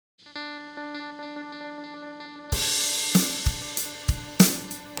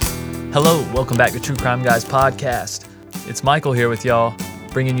Hello, welcome back to True Crime Guys podcast. It's Michael here with y'all,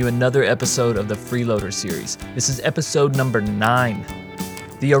 bringing you another episode of the Freeloader series. This is episode number 9,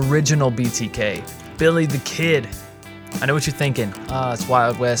 the original BTK, Billy the Kid. I know what you're thinking. It's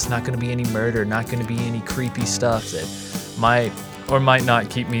Wild West, not going to be any murder, not going to be any creepy stuff that might or might not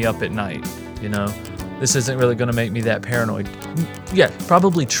keep me up at night, you know? This isn't really going to make me that paranoid. Yeah,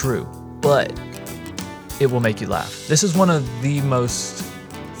 probably true, but it will make you laugh. This is one of the most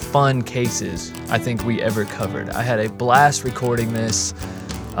fun cases I think we ever covered. I had a blast recording this.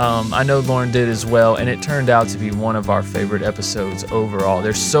 I know Lauren did as well, and it turned out to be one of our favorite episodes overall.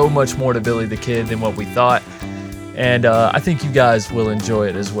 There's so much more to Billy the Kid than what we thought, and I think you guys will enjoy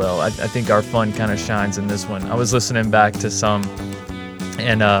it as well. I think our fun kind of shines in this one. I was listening back to some,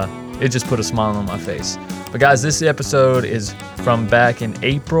 and it just put a smile on my face. But guys, this episode is from back in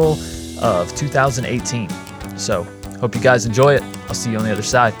April of 2018. So, hope you guys enjoy it. I'll see you on the other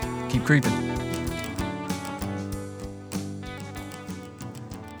side. Keep creeping.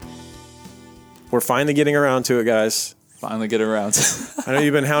 We're finally getting around to it, guys. Finally get around. I know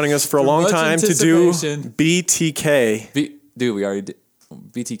you've been hounding us for a long time to do BTK. Dude, we already did.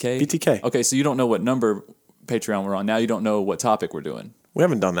 BTK? BTK. Okay, so you don't know what number Patreon we're on. Now you don't know what topic we're doing. We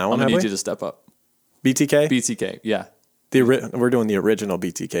haven't done that one, I'm going to have need we? you to step up. BTK? BTK, yeah. We're doing the original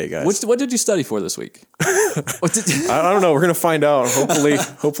BTK, guys. What did you study for this week? I don't know. We're going to find out.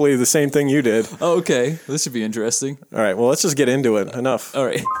 Hopefully the same thing you did. Oh, okay. This should be interesting. All right. Well, let's just get into it. Enough. All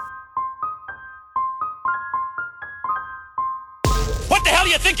right. What the hell do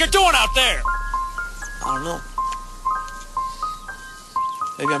you think you're doing out there? I don't know.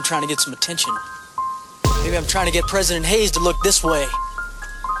 Maybe I'm trying to get some attention. Maybe I'm trying to get President Hayes to look this way.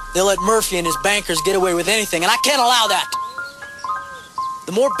 They'll let Murphy and his bankers get away with anything, and I can't allow that.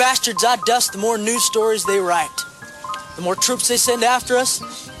 The more bastards I dust, the more news stories they write. The more troops they send after us,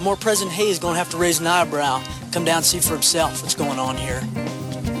 the more President Hayes is going to have to raise an eyebrow, come down and see for himself what's going on here.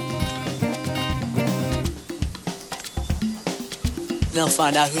 Then I'll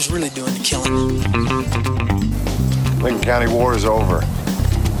find out who's really doing the killing. Lincoln County war is over.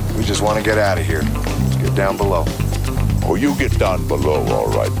 We just want to get out of here. Let's get down below. Oh, you get down below, all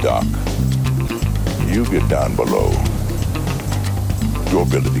right, Doc. You get down below. You're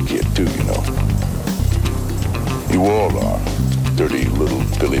Billy the Kid, too, you know. You all are. Dirty little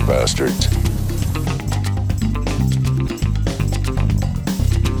Billy bastards.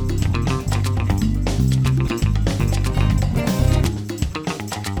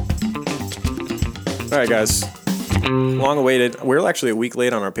 All right, guys. Long awaited. We're actually a week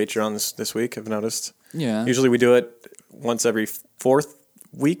late on our Patreon this week, I've noticed. Yeah. Usually we do it once every fourth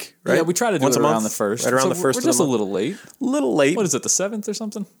week, right? Yeah, we try to do once it a around month, the first. Right around So the first we're of just the a month. little late. A little late. What is it, the 7th or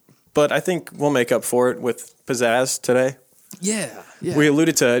something? But I think we'll make up for it with pizzazz today. Yeah. We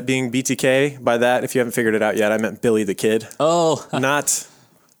alluded to it being BTK. By that, if you haven't figured it out yet, I meant Billy the Kid. Oh. Not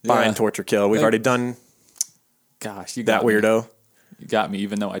bind, torture, kill. We've already done Gosh, you that got me. weirdo. You got me,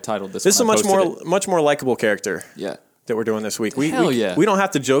 even though I titled this This is a when I posted it. much more likable character. Yeah. That we're doing this week. Hell yeah. We don't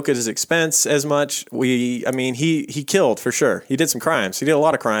have to joke at his expense as much. He killed for sure. He did some crimes. He did a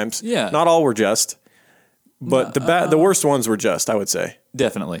lot of crimes. Yeah. Not all were just, but the worst ones were just, I would say.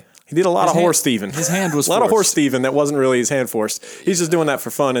 Definitely. He did a lot of horse thieving. His hand was a lot of forced. horse thieving that wasn't really his hand forced. He's just doing that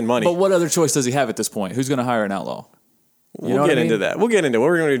for fun and money. But what other choice does he have at this point? Who's going to hire an outlaw? We'll get into that. We'll get into it.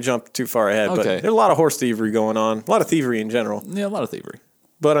 We're going to jump too far ahead. But Okay. there's a lot of horse thievery going on. A lot of thievery in general. Yeah, a lot of thievery.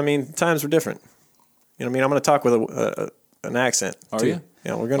 But, times were different. You know what I mean? I'm going to talk with an accent. Are too. you?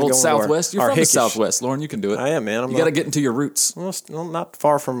 Yeah, we're going to Old go Southwest. You're our from the hickish. Southwest, Lauren. You can do it. I am, man. You got to get into your roots. Well, not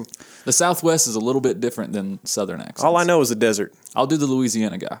far from. The Southwest is a little bit different than Southern accents. All I know is the desert. I'll do the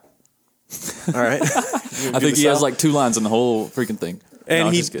Louisiana guy. All right. I think he has like 2 lines in the whole freaking thing. And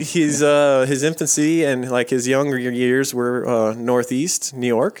No, his infancy and like his younger years were northeast New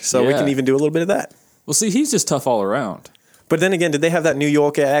York, so we Yeah. can even do a little bit of that. Well, see, he's just tough all around. But then again, did they have that New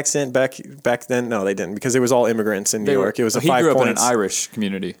York accent back then? No, they didn't, because it was all immigrants in New York. It was he 5 grew up points. in an Irish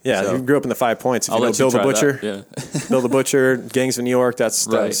community. Yeah, so he grew up in the 5 points. If I'll you know let you Bill the try Butcher, that. Yeah. Bill the Butcher, Gangs of New York. That's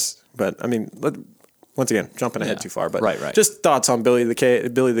Right. But once again, jumping ahead too far. But Right. just thoughts on Billy the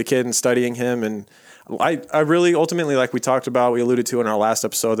Kid and studying him. And I really ultimately, like we talked about, we alluded to in our last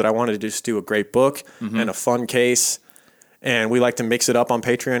episode, that I wanted to just do a great book and a fun case. And we like to mix it up on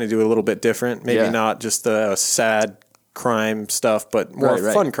Patreon and do it a little bit different. Maybe not just the sad crime stuff, but more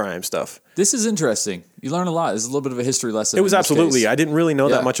fun crime stuff. This is interesting. You learn a lot. There's a little bit of a history lesson. It was in this absolutely. case. I didn't really know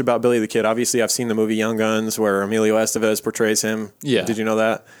Yeah. that much about Billy the Kid. Obviously, I've seen the movie Young Guns where Emilio Estevez portrays him. Yeah. Did you know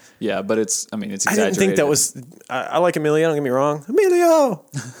that? Yeah, but it's I exaggerated. didn't think that was. I like Emilio. Don't get me wrong, Emilio.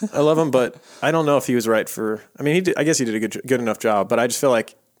 I love him, but I don't know if he was right for. I mean, I guess he did a good enough job. But I just feel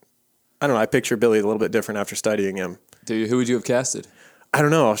like I don't know. I picture Billy a little bit different after studying him. Who would you have casted? I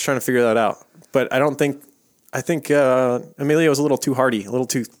don't know. I was trying to figure that out, but I think Emilio was a little too hardy, a little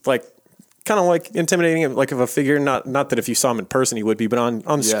too kind of like intimidating, like of a figure. Not that if you saw him in person he would be, but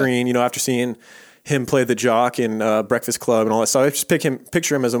on screen, you know, after seeing him play the jock in Breakfast Club and all that stuff, I just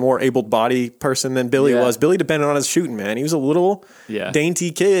picture him as a more able-bodied person than Billy was. Billy depended on his shooting, man. He was a little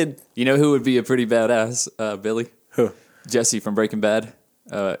dainty kid. You know who would be a pretty badass Billy? Who? Jesse from Breaking Bad.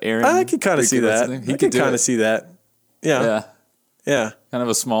 Aaron. I could kind of see that. He could kind of see that. Yeah. Yeah. Kind of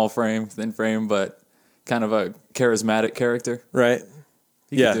a small frame, thin frame, but kind of a charismatic character. Right.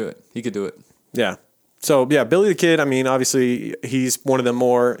 He could do it. He could do it. Yeah. So, yeah, Billy the Kid, I mean, obviously, he's one of the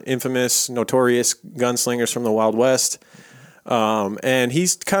more infamous, notorious gunslingers from the Wild West. And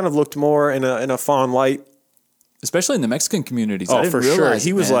he's kind of looked more in a fond light. Especially in the Mexican communities. Oh, for sure.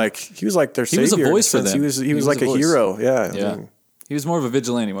 He was like their savior. He was a voice for them. He was like a hero. Yeah. Yeah. I mean, he was more of a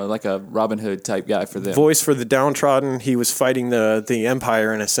vigilante, like a Robin Hood type guy for them. Voice for the downtrodden. He was fighting the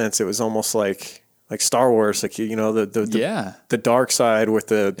Empire in a sense. It was almost like Star Wars, like, you know, the dark side with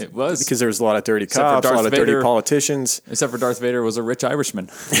the... It was. Because there was a lot of dirty cops, a lot of dirty politicians. Except for Darth Vader was a rich Irishman.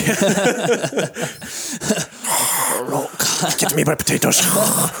 Get me my potatoes.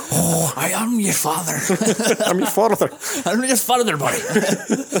 I am your father. I'm your father. I'm your father, buddy.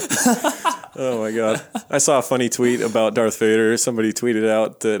 Oh, my God. I saw a funny tweet about Darth Vader. Somebody tweeted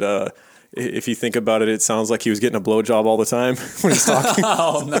out that... if you think about it, it sounds like he was getting a blowjob all the time when he's talking.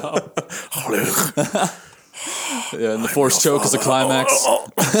 Oh, no. Yeah, and the Force choke is a climax. Are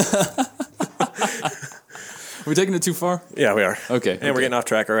we taking it too far? Yeah, we are. Okay. And we're getting off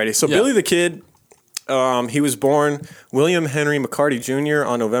track already. So Billy the Kid, he was born William Henry McCarty Jr.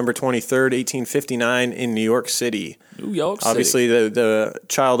 on November 23rd, 1859 in New York City. New York City. Obviously, the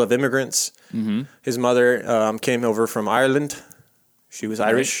child of immigrants. Mm-hmm. His mother came over from Ireland. She was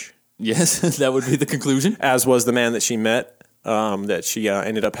Irish. Yes, that would be the conclusion. As was the man that she met, that she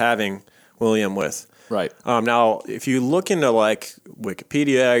ended up having William with. Right. Now, if you look into like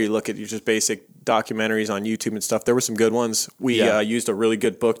Wikipedia, or you look at just basic documentaries on YouTube and stuff, there were some good ones. We used a really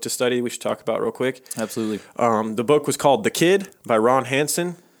good book to study. We should talk about real quick. Absolutely. The book was called The Kid by Ron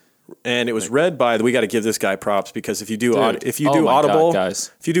Hansen. And it was read by we got to give this guy props because if you do Audible, if you do Audible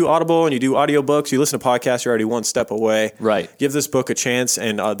and you do audiobooks, you listen to podcasts, you're already one step away. Right. Give this book a chance,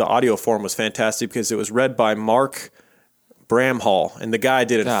 and the audio form was fantastic because it was read by Mark Bramhall, and the guy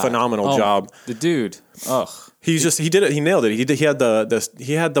did a phenomenal job. The dude, he did it. He nailed it. He had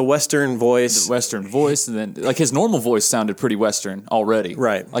the Western voice. The Western voice, and then like his normal voice sounded pretty Western already.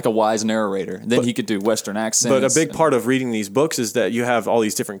 Right. Like a wise narrator. And then he could do Western accents. But a big part of reading these books is that you have all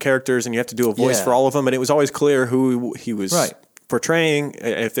these different characters, and you have to do a voice for all of them. And it was always clear who he was portraying.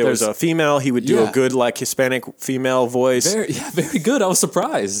 If there was a female, he would do a good like Hispanic female voice. Very good. I was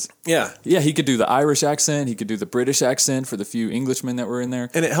surprised. Yeah. He could do the Irish accent. He could do the British accent for the few Englishmen that were in there.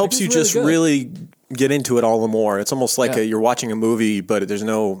 And it helps you just really get into it all the more. It's almost like you're watching a movie, but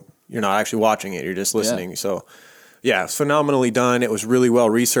you're not actually watching it. You're just listening. So, it's phenomenally done. It was really well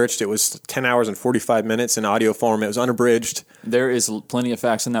researched. It was 10 hours and 45 minutes in audio form. It was unabridged. There is plenty of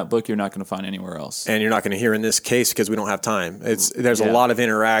facts in that book you're not going to find anywhere else. And you're not going to hear in this case because we don't have time. There's a lot of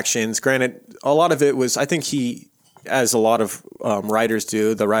interactions. Granted, a lot of it was, I think he, as a lot of writers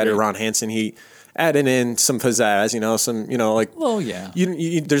do, the writer Ron Hansen, he added in some pizzazz, like... Well, yeah.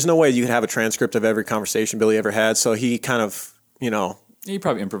 There's no way you could have a transcript of every conversation Billy ever had, so he kind of, He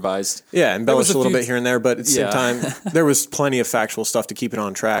probably improvised. Yeah, embellished a little bit here and there, but at the same time, there was plenty of factual stuff to keep it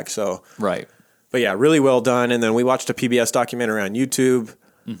on track, so... Right. But yeah, really well done, and then we watched a PBS documentary on YouTube.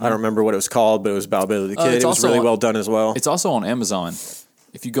 Mm-hmm. I don't remember what it was called, but it was about Billy the Kid. It was really well done as well. It's also on Amazon.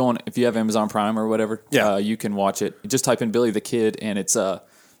 If you have Amazon Prime or whatever, you can watch it. Just type in Billy the Kid, and it's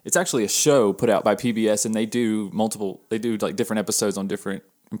actually a show put out by PBS, and they do like different episodes on different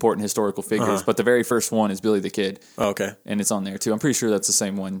important historical figures. But the very first one is Billy the Kid. Oh, okay. And it's on there too. I'm pretty sure that's the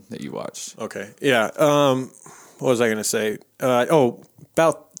same one that you watched. Okay. Yeah. What was I going to say?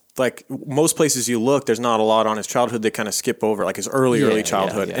 About like most places you look, there's not a lot on his childhood. They kind of skip over like his early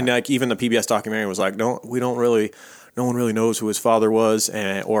childhood. And like even the PBS documentary was like, no one really knows who his father was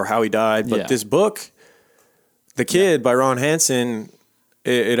or how he died. But this book, The Kid by Ron Hansen,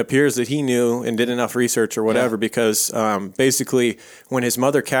 it appears that he knew and did enough research or whatever because basically when his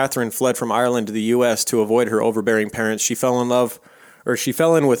mother, Catherine, fled from Ireland to the U.S. to avoid her overbearing parents, she fell in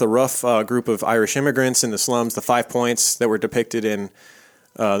with a rough group of Irish immigrants in the slums, the 5 Points that were depicted in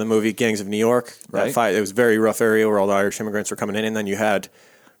the movie Gangs of New York. Right. It was a very rough area where all the Irish immigrants were coming in. And then you had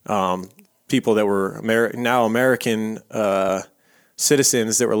people that were American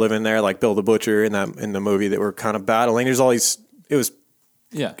citizens that were living there, like Bill the Butcher in the movie that were kind of battling. There's all these...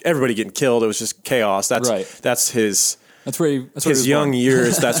 everybody getting killed. It was just chaos. That's his young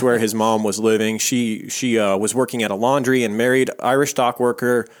years. That's where his mom was living. She was working at a laundry and married Irish dock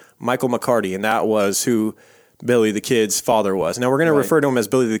worker Michael McCarty, and that was who Billy the Kid's father was. Now we're going to refer to him as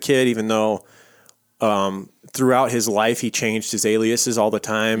Billy the Kid, even though throughout his life he changed his aliases all the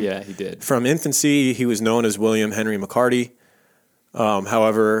time. Yeah, he did. From infancy, he was known as William Henry McCarty.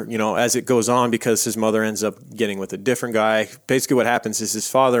 However, as it goes on, because his mother ends up getting with a different guy, basically what happens is his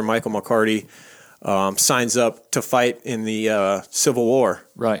father, Michael McCarty, signs up to fight in the Civil War.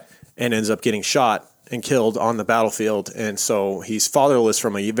 Right. And ends up getting shot and killed on the battlefield. And so he's fatherless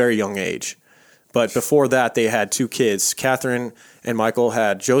from a very young age. But before that, they had two kids. Catherine and Michael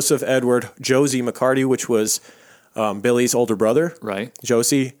had Joseph Edward Josie McCarty, which was Billy's older brother. Right.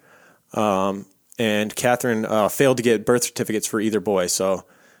 Josie. And Catherine failed to get birth certificates for either boy. So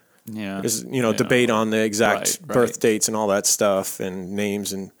there's debate on the exact birth dates and all that stuff and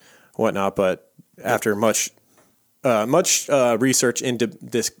names and whatnot. But after much research into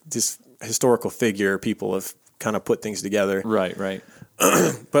this historical figure, people have kind of put things together. Right.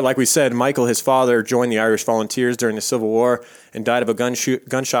 But like we said, Michael, his father, joined the Irish Volunteers during the Civil War and died of a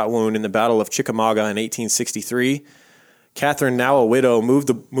gunshot wound in the Battle of Chickamauga in 1863. Catherine, now a widow,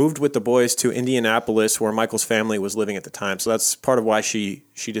 moved with the boys to Indianapolis, where Michael's family was living at the time. So that's part of why she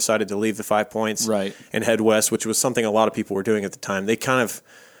decided to leave the 5 Points and head west, which was something a lot of people were doing at the time. They kind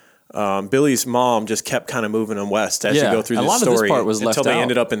of Billy's mom just kept kind of moving him west as you go through the story. Of this part was until left they out.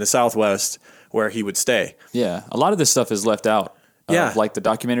 ended up in the Southwest, where he would stay. Yeah, a lot of this stuff is left out. Like the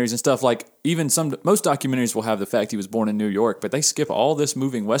documentaries and stuff. Like even most documentaries will have the fact he was born in New York, but they skip all this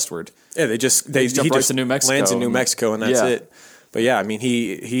moving westward. Yeah, he just to New Mexico. Lands in New Mexico, and that's it. But yeah, I mean,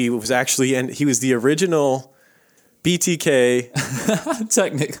 he was actually, and he was the original BTK,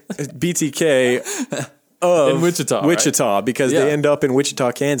 BTK of in Wichita, because they end up in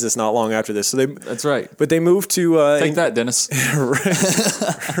Wichita, Kansas, not long after this. So that's right. But they moved to take that, Dennis.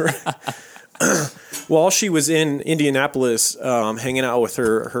 While she was in Indianapolis, hanging out with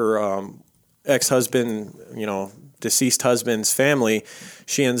her ex-husband, deceased husband's family,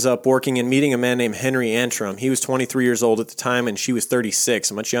 she ends up working and meeting a man named Henry Antrim. He was 23 years old at the time, and she was 36,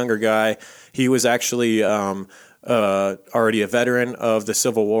 a much younger guy. He was actually already a veteran of the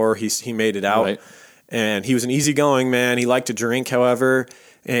Civil War. He made it out, and he was an easygoing man. He liked to drink, however,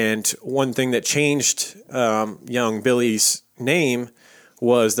 and one thing that changed young Billy's name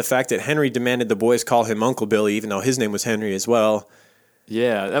was the fact that Henry demanded the boys call him Uncle Billy, even though his name was Henry as well.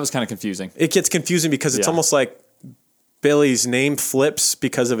 Yeah, that was kind of confusing. It gets confusing because it's almost like Billy's name flips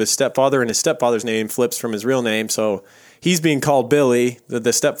because of his stepfather, and his stepfather's name flips from his real name. So he's being called Billy,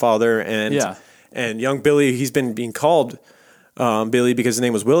 the stepfather, and young Billy, he's been being called Billy because his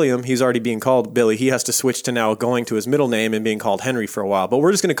name was William. He's already being called Billy. He has to switch to now going to his middle name and being called Henry for a while. But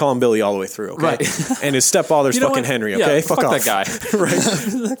we're just going to call him Billy all the way through, okay? Right. And his stepfather's fucking Henry, okay? Yeah, fuck off. that guy. Right.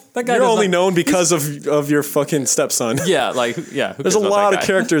 That guy You're only known because of your fucking stepson. Yeah, There's a lot of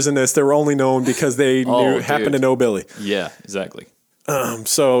characters in this that were only known because they happened to know Billy. Yeah, exactly.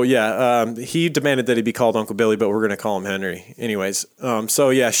 He demanded that he be called Uncle Billy, but we're going to call him Henry. Anyways,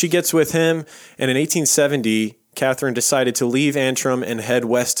 she gets with him, and in 1870, Catherine decided to leave Antrim and head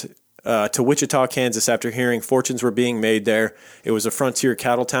west to Wichita, Kansas, after hearing fortunes were being made there. It was a frontier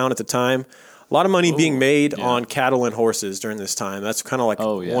cattle town at the time. A lot of money being made on cattle and horses during this time. That's kind of like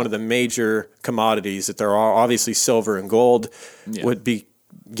one of the major commodities that there are. Obviously, silver and gold would be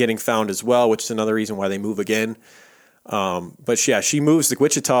getting found as well, which is another reason why they move again. She moves to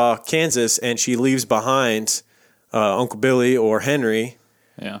Wichita, Kansas, and she leaves behind Uncle Billy or Henry.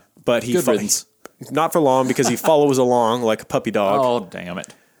 Yeah, but not for long, because he follows along like a puppy dog. Oh, damn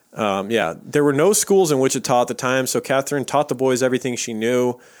it. There were no schools in Wichita at the time, so Catherine taught the boys everything she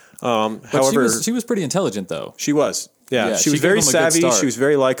knew. However, she was pretty intelligent, though. She was. Yeah, she was very savvy. She was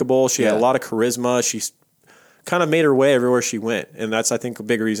very likable. She had a lot of charisma. She kind of made her way everywhere she went, and that's, I think, a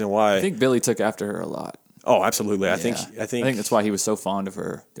big reason why. I think Billy took after her a lot. Oh, absolutely. Yeah. I think that's why he was so fond of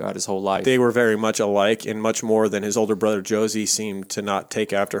her throughout his whole life. They were very much alike, and much more than his older brother Josie seemed to not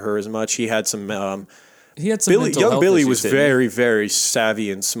take after her as much. He had some. Young Billy was very, very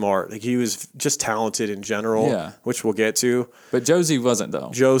savvy and smart. Like, he was just talented in general, which we'll get to. But Josie wasn't, though.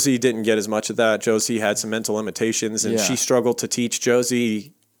 Josie didn't get as much of that. Josie had some mental limitations, and she struggled to teach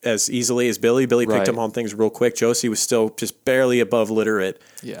Josie as easily as Billy. Billy picked him on things real quick. Josie was still just barely above literate,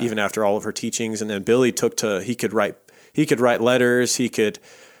 even after all of her teachings. And then Billy he could write letters. He could,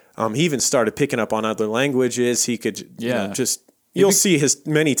 he even started picking up on other languages. He could, you'll see his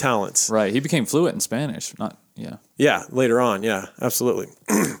many talents. Right. He became fluent in Spanish. Yeah, later on. Yeah, absolutely.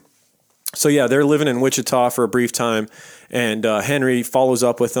 So yeah, they're living in Wichita for a brief time, and Henry follows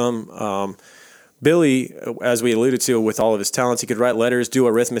up with them. Billy, as we alluded to, with all of his talents, he could write letters, do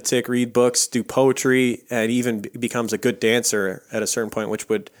arithmetic, read books, do poetry, and even becomes a good dancer at a certain point, which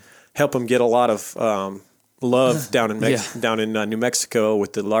would help him get a lot of love down in New Mexico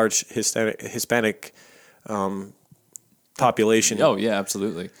with the large Hispanic population. Oh yeah,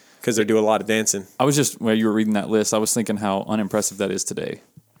 absolutely. Because they do a lot of dancing. I was just, while you were reading that list, I was thinking how unimpressive that is today.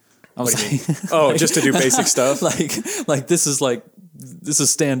 I was like, just to do basic stuff? Like this is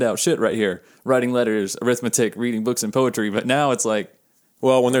standout shit right here. Writing letters, arithmetic, reading books and poetry. But now it's like,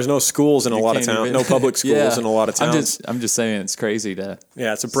 well, when there's no schools in a lot of towns, no public schools in a lot of towns. I'm just saying it's crazy to.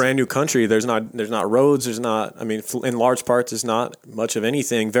 Yeah, it's a brand new country. There's not roads. There's not. I mean, in large parts, there's not much of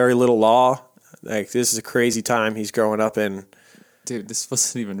anything. Very little law. Like, this is a crazy time he's growing up in. Dude, this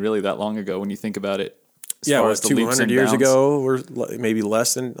wasn't even really that long ago when you think about it. Yeah, it was 200 years ago, or maybe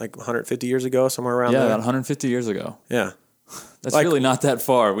less than, like 150 years ago, somewhere around there. Yeah, about 150 years ago. Yeah. That's like, really not that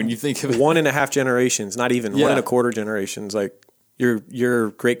far when you think of it. 1.5 generations, not even 1.25 generations. Like,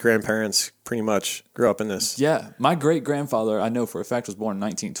 your great-grandparents pretty much grew up in this. Yeah. My great-grandfather, I know for a fact, was born in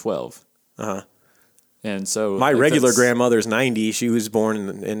 1912. Uh-huh. And so my regular grandmother's 90. She was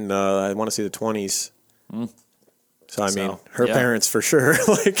born in I want to say the 20s. Mm. So, I mean, her parents for sure,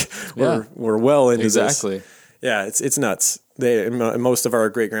 were well into this. Exactly. Yeah, it's nuts. Most of our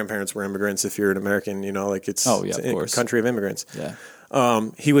great-grandparents were immigrants. If you're an American, it's a country of immigrants. Yeah.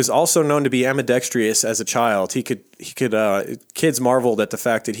 He was also known to be ambidextrous as a child. Kids marveled at the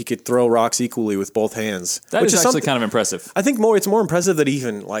fact that he could throw rocks equally with both hands. That is actually kind of impressive. I think it's more impressive that he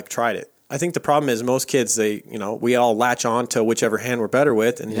even tried it. I think the problem is most kids, we all latch on to whichever hand we're better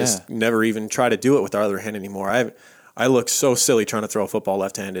with and just never even try to do it with our other hand anymore. I look so silly trying to throw a football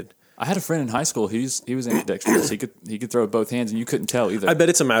left-handed. I had a friend in high school. He was ambidextrous. He could throw with both hands, and you couldn't tell either. I bet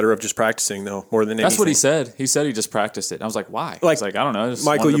it's a matter of just practicing, though, more than anything. That's what he said. He said he just practiced it. And I was like, why? I was like, I don't know.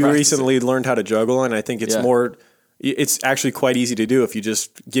 Michael, you recently learned how to juggle, and I think it's more. It's actually quite easy to do if you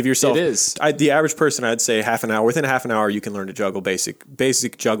just give yourself. It is. The average person, I'd say, half an hour. Within half an hour, you can learn to juggle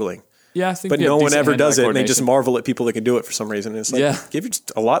basic juggling. Yeah, I think. But no one ever does it, and they just marvel at people that can do it for some reason. It's like, give you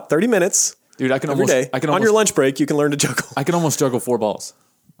just 30 minutes. Dude, I can almost on your lunch break, you can learn to juggle. I can almost juggle 4 balls.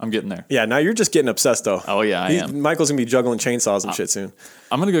 I'm getting there. Yeah, now you're just getting obsessed, though. Oh, yeah, I am. Michael's going to be juggling chainsaws and shit soon.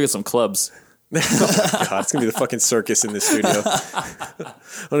 I'm going to go get some clubs. Oh, my God. It's going to be the fucking circus in this studio. I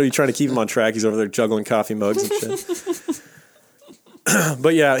don't know, you're trying to keep him on track. He's over there juggling coffee mugs and shit.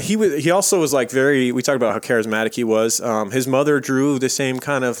 But yeah, he also was we talked about how charismatic he was. His mother drew the same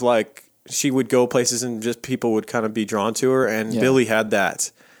kind of she would go places and just people would kind of be drawn to her. And Billy had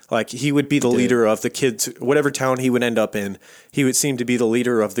that. He would be the leader of the kids, whatever town he would end up in. He would seem to be the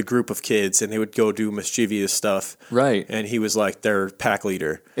leader of the group of kids, and they would go do mischievous stuff. Right. And he was their pack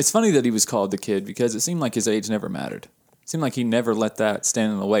leader. It's funny that he was called the kid because it seemed like his age never mattered. It seemed like he never let that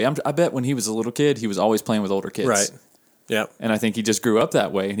stand in the way. I bet when he was a little kid, he was always playing with older kids. Right. Yeah. And I think he just grew up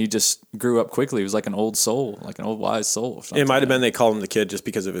that way, and he just grew up quickly. He was like an old soul, like an old wise soul. It might have been they called him the kid just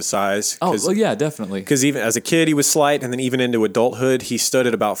because of his size. Oh, well, yeah, definitely. Because even as a kid, he was slight, and then even into adulthood, he stood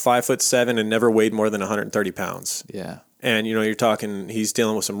at about 5'7" and never weighed more than 130 pounds. Yeah. And, you're talking, he's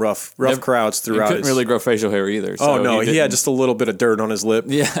dealing with some rough crowds throughout. He couldn't really grow facial hair either. So oh, no, he had just a little bit of dirt on his lip.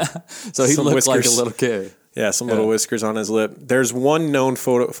 Yeah. So he looked like a little kid. Yeah, some little whiskers on his lip. There's one known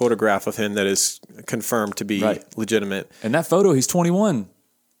photograph of him that is confirmed to be legitimate. And that photo, he's 21.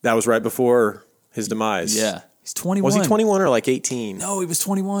 That was right before his demise. Yeah, he's 21. Was he 21 or 18? No, he was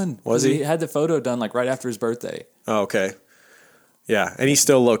 21. Was he? He had the photo done right after his birthday. Oh, okay. Yeah, and he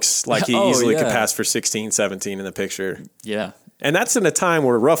still looks like he easily could pass for 16, 17 in the picture. Yeah. And that's in a time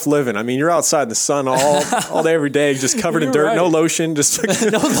where rough living. I mean, you're outside in the sun all day, every day, just covered in dirt, right. No lotion, just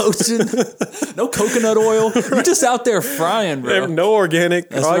no lotion, no coconut oil. You're just out there frying, bro. No organic.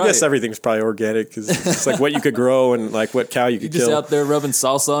 Well, I guess everything's probably organic because it's like what you could grow and what cow you could kill. Just out there rubbing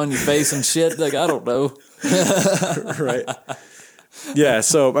salsa on your face and shit. I don't know. Right. Yeah.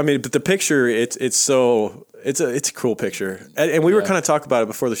 So I mean, but the picture, it's a cool picture, and we were kind of talking about it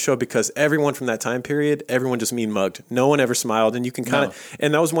before the show because everyone from that time period, everyone just mean mugged. No one ever smiled, and you can kind of,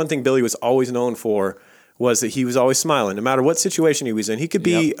 and that was one thing Billy was always known for, was that he was always smiling, no matter what situation he was in. He could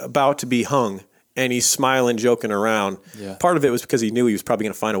be about to be hung, and he's smiling, joking around. Yeah. Part of it was because he knew he was probably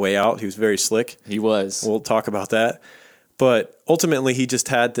going to find a way out. He was very slick. He was. We'll talk about that, but ultimately he just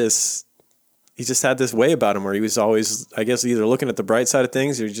had this. He just had this way about him where he was always, I guess, either looking at the bright side of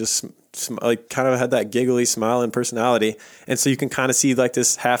things or just kind of had that giggly smile and personality. And so you can kind of see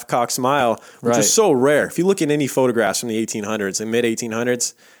this half-cocked smile, which is so rare. If you look at any photographs from the 1800s and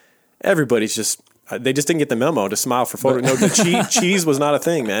mid-1800s, everybody's just, they just didn't get the memo to smile for photo. No, the cheese was not a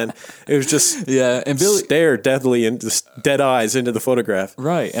thing, man. It was just and Billy stared deadly into dead eyes into the photograph.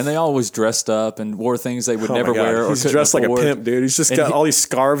 Right, and they always dressed up and wore things they would never wear. He's dressed like a pimp, dude. He's just got all these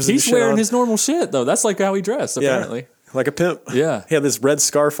scarves. He's and shit wearing on. his normal shit though. That's like how he dressed apparently. Like a pimp. Yeah. He had this red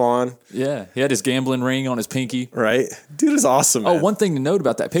scarf on. Yeah. He had his gambling ring on his pinky. Right. Dude is awesome, man. Oh, one thing to note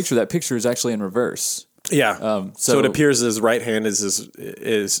about that picture is actually in reverse. Yeah. So it appears his right hand is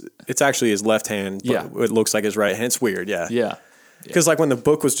it's actually his left hand, but it looks like his right hand. It's weird, yeah. Yeah. Because like when the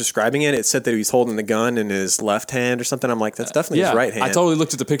book was describing it, it said that he's holding the gun in his left hand or something. I'm like, that's definitely his right hand. I totally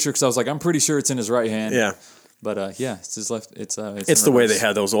looked at the picture because I was like, I'm pretty sure it's in his right hand. Yeah. But it's his left. It's the way they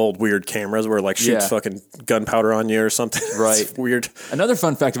had those old weird cameras where it like shoots fucking gunpowder on you or something. Right. It's weird. Another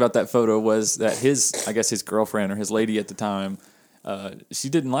fun fact about that photo was that his girlfriend or his lady at the time, she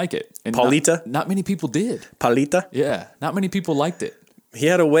didn't like it. And Paulita? Not many people did. Paulita? Yeah. Not many people liked it. He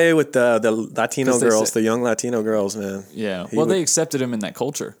had a way with the Latino girls, the young Latino girls, man. Yeah. They accepted him in that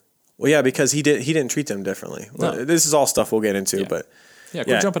culture. Well, yeah, because he didn't treat them differently. No. Well, this is all stuff we'll get into, but... Yeah,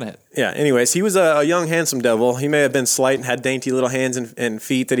 quit jumping ahead. Yeah, anyways, he was a young, handsome devil. He may have been slight and had dainty little hands and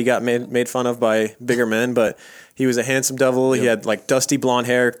feet that he got made fun of by bigger men, but he was a handsome devil. Yep. He had like dusty blonde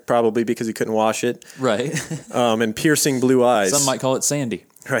hair, probably because he couldn't wash it. Right. And piercing blue eyes. Some might call it Sandy.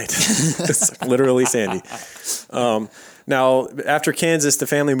 Right. It's literally Sandy. Now, after Kansas, the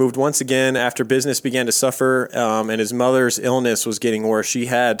family moved once again after business began to suffer, and his mother's illness was getting worse. She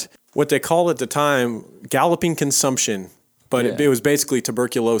had what they called at the time galloping consumption. But it was basically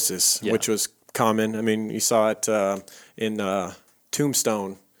tuberculosis, which was common. I mean, you saw it in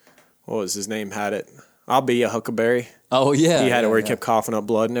Tombstone. What was his name? Had it. I'll be a Huckleberry. Oh, yeah. He had it where he kept coughing up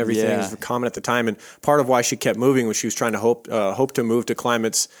blood and everything. Yeah. It was common at the time. And part of why she kept moving was she was trying to hope to move to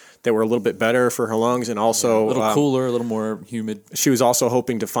climates that were a little bit better for her lungs and also... a little cooler, a little more humid. She was also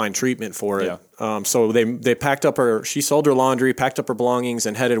hoping to find treatment for it. Yeah. So they packed up she sold her laundry, packed up her belongings,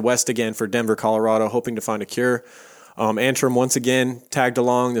 and headed west again for Denver, Colorado, hoping to find a cure. Antrim once again tagged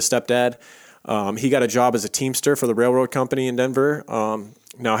along, the stepdad. He got a job as a teamster for the railroad company in Denver.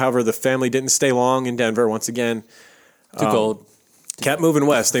 Now, however, the family didn't stay long in Denver. Once again, too cold. Kept moving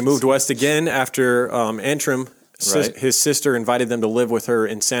west. They moved west again after Antrim. His sister invited them to live with her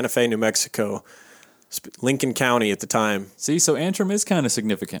in Santa Fe, New Mexico, Lincoln County at the time. See, so Antrim is kind of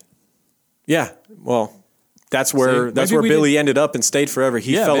significant. Yeah, well. That's where Billy ended up and stayed forever.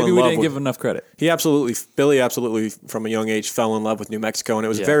 He fell in love. Maybe we didn't give him enough credit. Billy absolutely, from a young age, fell in love with New Mexico, and it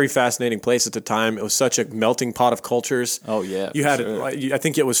was a very fascinating place at the time. It was such a melting pot of cultures. Oh yeah, you had, I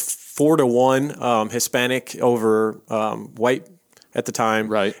think it was 4-1 Hispanic over white at the time,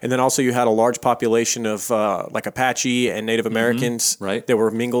 right? And then also you had a large population of like Apache and Native Americans, right? That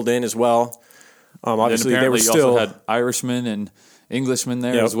were mingled in as well. Obviously, they were still had Irishmen and Englishmen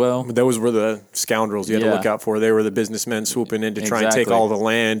there as well. Those were the scoundrels you had to look out for. They were the businessmen swooping in to try and take all the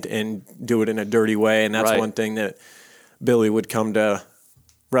land and do it in a dirty way. And that's one thing that Billy would come to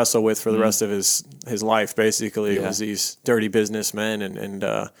wrestle with for the rest of his life, basically. It was these dirty businessmen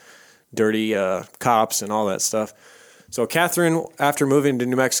and dirty cops and all that stuff. So Catherine, after moving to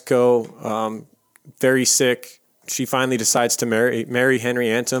New Mexico, very sick, she finally decides to marry Henry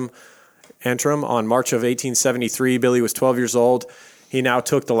Antrim on March of 1873. Billy was 12 years old. He now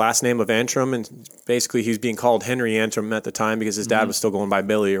took the last name of Antrim, and basically he was being called Henry Antrim at the time because his dad was still going by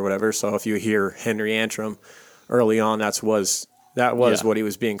Billy or whatever. So if you hear Henry Antrim early on, that was what he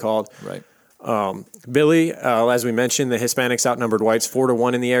was being called. Right. Billy, as we mentioned, the Hispanics outnumbered whites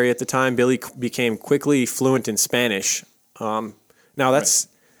 4-1 in the area at the time. Billy became quickly fluent in Spanish. Now that's...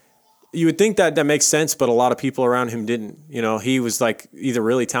 You would think that makes sense, but a lot of people around him didn't. You know, he was like either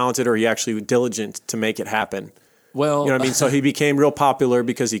really talented or he actually was diligent to make it happen. Well, you know what I mean? So he became real popular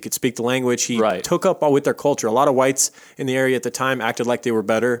because he could speak the language. He took up with their culture. A lot of whites in the area at the time acted like they were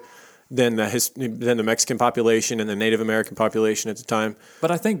better than the Mexican population and the Native American population at the time.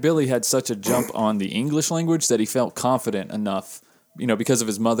 But I think Billy had such a jump on the English language that he felt confident enough. You know, because of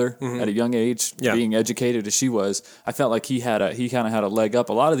his mother at a young age, being educated as she was, I felt like he kind of had a leg up.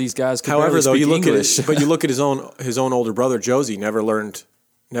 A lot of these guys could barely speak English. But you look at his own older brother Josie never learned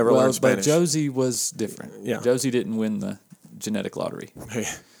Spanish. But Josie was different. Yeah, Josie didn't win the genetic lottery.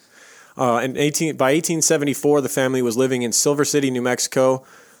 By 1874, the family was living in Silver City, New Mexico.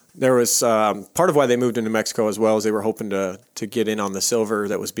 There was part of why they moved to New Mexico as well, as they were hoping to get in on the silver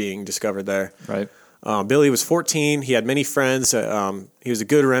that was being discovered there. Right. Billy was 14. He had many friends. He was a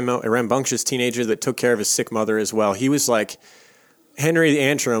good, rambunctious teenager that took care of his sick mother as well. He was like Henry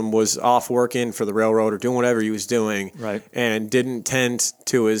Antrim was off working for the railroad or doing whatever he was doing, right, and didn't tend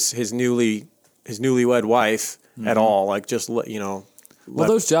to his newlywed wife at all. Like just Well,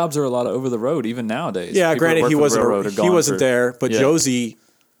 those jobs are a lot of over the road even nowadays. Yeah, People that granted, work he for the railroad are wasn't gone for- there, but Yeah. Josie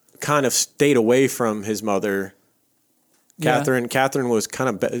kind of stayed away from his mother. Yeah. Catherine was kind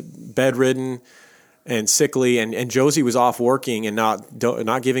of bedridden and sickly, and Josie was off working and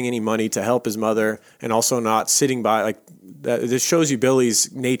not giving any money to help his mother, and also not sitting by like that. This shows you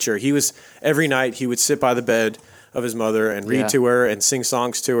Billy's nature. He was every night he would sit by the bed of his mother and read Yeah. to her and sing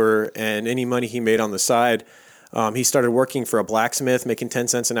songs to her, and any money he made on the side. He started working for a blacksmith, making 10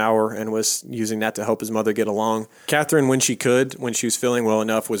 cents an hour, and was using that to help his mother get along. Catherine, when she was feeling well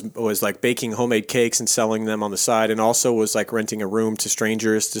enough, was like baking homemade cakes and selling them on the side, and also was like renting a room to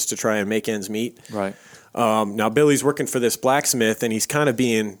strangers just to try and make ends meet. Right. Now Billy's working for this blacksmith, and he's kind of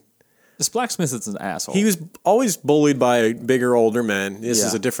being. This blacksmith is an asshole. He was always bullied by bigger, older men. This Yeah.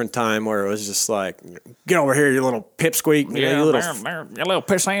 is a different time where it was just like, get over here, you little pipsqueak. You little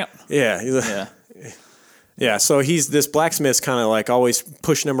pissant. Yeah. Yeah. Yeah, so he's this blacksmith's kind of like always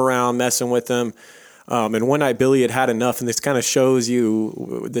pushing him around, messing with him. And one night Billy had enough, and this kind of shows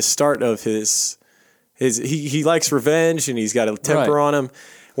you the start of his he likes revenge, and he's got a temper Right. on him.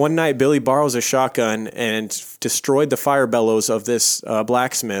 One night Billy borrows a shotgun and destroyed the fire bellows of this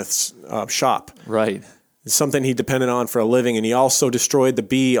blacksmith's shop. Right. It's something he depended on for a living, and he also destroyed the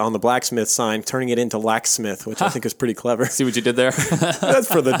B on the blacksmith sign, turning it into Lacksmith, which I think is pretty clever. See what you did there? That's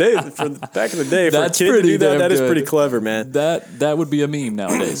for the day, back in the day. For That's a kid to pretty do that, damn that is good. pretty clever, man. That would be a meme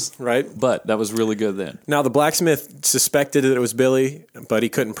nowadays. Right? But that was really good then. Now, the blacksmith suspected that it was Billy, but he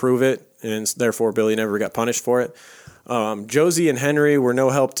couldn't prove it, and therefore Billy never got punished for it. Josie and Henry were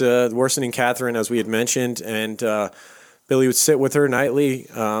no help to worsening Catherine, as we had mentioned, and Billy would sit with her nightly.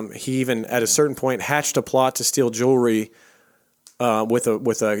 He even, at a certain point, hatched a plot to steal jewelry with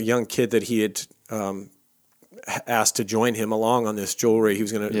a young kid that he had asked to join him along on this jewelry. He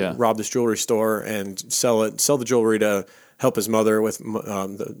was going to rob this jewelry store and sell the jewelry to help his mother with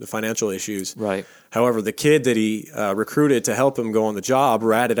the financial issues. Right. However, the kid that he recruited to help him go on the job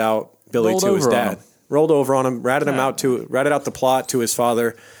ratted out Billy to his dad. Rolled over on him, ratted out the plot to his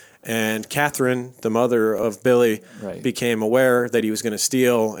father. And Catherine, the mother of Billy, became aware that he was going to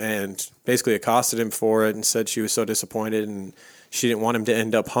steal and basically accosted him for it and said she was so disappointed and she didn't want him to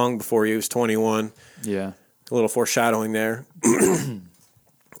end up hung before he was 21. Yeah. A little foreshadowing there.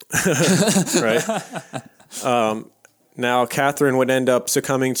 Right. Now, Catherine would end up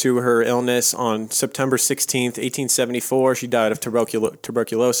succumbing to her illness on September 16th, 1874. She died of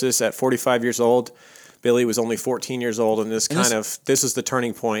tuberculosis at 45 years old. Billy was only 14 years old, and this is the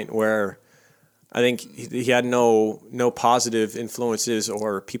turning point where I think he had no positive influences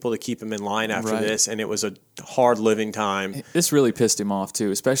or people to keep him in line after this, and it was a hard living time. This really pissed him off too,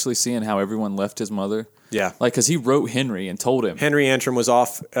 especially seeing how everyone left his mother. Yeah, like because he wrote Henry and told him. Henry Antrim was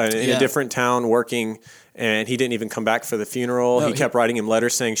off in a different town working, and he didn't even come back for the funeral. He kept writing him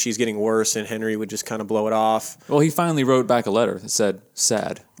letters saying she's getting worse, and Henry would just kind of blow it off. Well, he finally wrote back a letter that said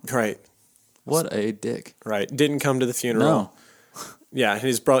 "sad." Right. What a dick. Right. Didn't come to the funeral. No. Yeah,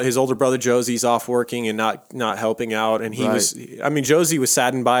 his older brother Josie's off working and not helping out, and Josie was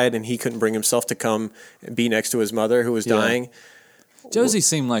saddened by it, and he couldn't bring himself to come and be next to his mother who was dying. Josie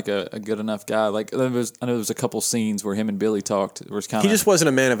seemed like a good enough guy. Like I know there was a couple scenes where him and Billy talked. It was kind of he just wasn't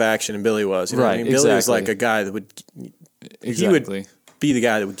a man of action, and Billy was. You know what I mean? Billy was like a guy that would he would be the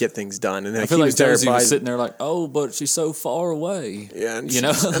guy that would get things done, and I feel like Josie was sitting there like, oh, but she's so far away. Yeah, and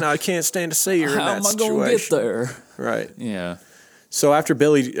and I can't stand to see her. How in that am I going to get there? Right. Yeah. So after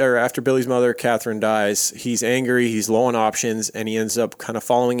Billy's mother Catherine dies, he's angry, he's low on options, and he ends up kind of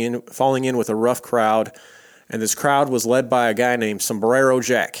falling in with a rough crowd. And this crowd was led by a guy named Sombrero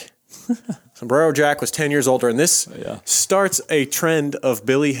Jack. Sombrero Jack was 10 years older, and this starts a trend of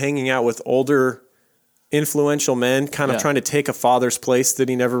Billy hanging out with older, influential men, kind of trying to take a father's place that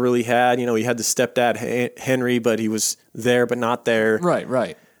he never really had. You know, he had the stepdad Henry, but he was there but not there. Right,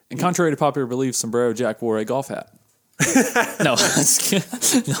 right. And contrary to popular belief, Sombrero Jack wore a golf hat. No, no.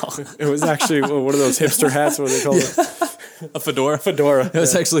 It was actually one of those hipster hats. What do they call it? A fedora. Fedora. It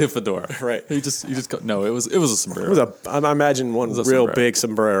was actually a fedora. Right. It was a sombrero. I imagine one real big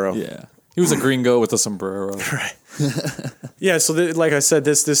sombrero. Yeah. He was a gringo with a sombrero. Right. Yeah. So, like I said,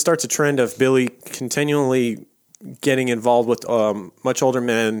 this starts a trend of Billy continually getting involved with much older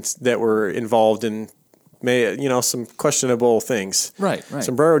men that were involved in, some questionable things. Right. Right.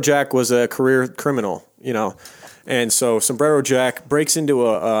 Sombrero Jack was a career criminal. And so Sombrero Jack breaks into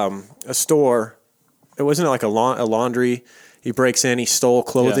a store. It wasn't like a laundry. He breaks in. He stole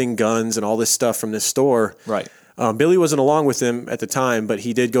clothing, guns, and all this stuff from this store. Right. Billy wasn't along with him at the time, but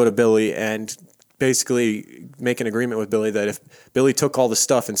he did go to Billy and basically make an agreement with Billy that if Billy took all the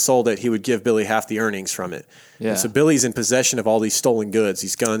stuff and sold it, he would give Billy half the earnings from it. Yeah. And so Billy's in possession of all these stolen goods,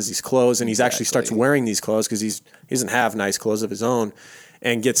 these guns, these clothes, and he's actually starts wearing these clothes because he doesn't have nice clothes of his own,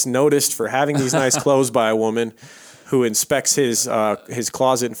 and gets noticed for having these nice clothes by a woman who inspects his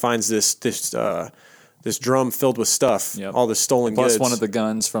closet and finds this drum filled with stuff, all the stolen goods. Plus one of the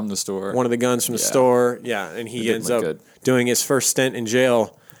guns from the store. One of the guns from the store, and he ends up doing his first stint in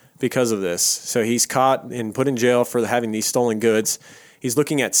jail because of this. So he's caught and put in jail for having these stolen goods. He's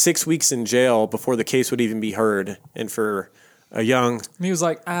looking at 6 weeks in jail before the case would even be heard. And for a young... And he was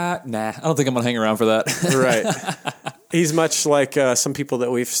like, nah, I don't think I'm going to hang around for that. Right. He's much like some people that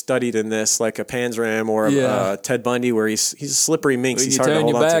we've studied in this, like a Panzram or Ted Bundy, where he's a slippery minx. He's hard to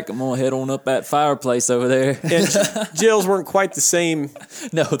hold on to. Turn your back, I'm going to head on up that fireplace over there. And jails weren't quite the same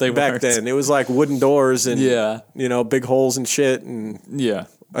no, they back weren't. then. It was like wooden doors and big holes and shit. And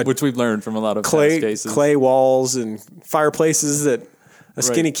which we've learned from a lot of clay cases. Clay walls and fireplaces that a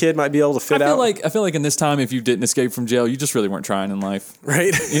skinny kid might be able to fit out. I feel like in this time, if you didn't escape from jail, you just really weren't trying in life.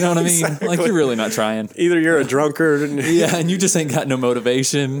 Right? You know what I mean? Exactly. Like, you're really not trying. Either you're a drunkard. And you just ain't got no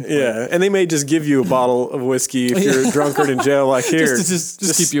motivation. Yeah, and they may just give you a bottle of whiskey if you're a drunkard in jail. Like, here.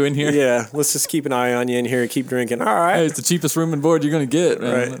 just keep you in here. Yeah, let's just keep an eye on you in here and keep drinking. All right. Hey, it's the cheapest room and board you're going to get.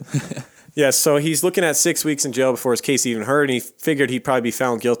 Man. Right. Yeah, so he's looking at 6 weeks in jail before his case even heard, and he figured he'd probably be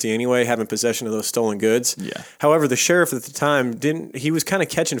found guilty anyway, having possession of those stolen goods. Yeah. However, the sheriff at the time he was kind of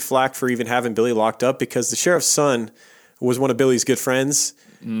catching flack for even having Billy locked up because the sheriff's son was one of Billy's good friends.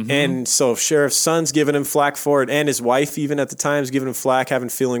 Mm-hmm. And so sheriff's son's giving him flack for it, and his wife even at the time is giving him flack,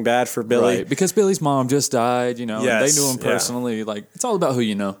 feeling bad for Billy. Right, because Billy's mom just died, and they knew him personally. Yeah. Like, it's all about who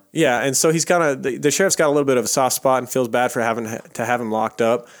you know. Yeah, and so he's the sheriff's got a little bit of a soft spot and feels bad for having to have him locked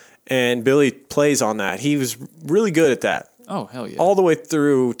up. And Billy plays on that. He was really good at that. Oh, hell yeah. All the way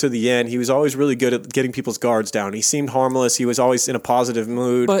through to the end, he was always really good at getting people's guards down. He seemed harmless. He was always in a positive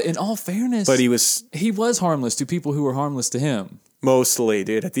mood. But in all fairness, he was harmless to people who were harmless to him. Mostly,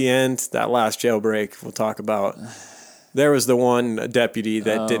 dude. At the end, that last jailbreak we'll talk about, there was the one deputy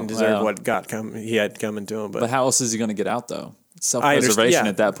that didn't deserve what he had coming to him. But how else is he going to get out, though? Self-preservation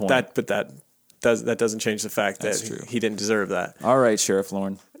at that point. That doesn't change the fact that he didn't deserve that. All right, Sheriff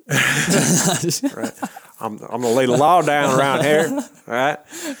Lauren. Right. I'm going to lay the law down around here. All right.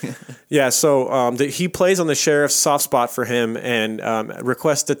 Yeah. So he plays on the sheriff's soft spot for him and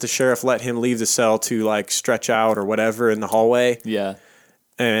requests that the sheriff let him leave the cell to like stretch out or whatever in the hallway. Yeah.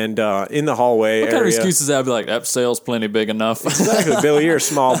 And in the hallway what kind of excuses I'd be like, that cell's plenty big enough. Exactly. Billy, you're a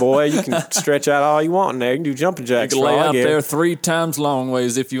small boy. You can stretch out all you want in there. You can do jumping jacks. You can lay out there 3 times long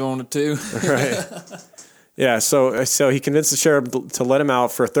ways if you wanted to. Right. Yeah, so he convinced the sheriff to let him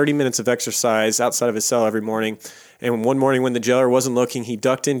out for 30 minutes of exercise outside of his cell every morning. And one morning when the jailer wasn't looking, he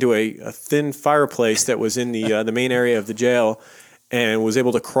ducked into a thin fireplace that was in the main area of the jail and was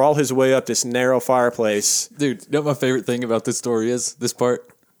able to crawl his way up this narrow fireplace. Dude, you know what my favorite thing about this story is? This part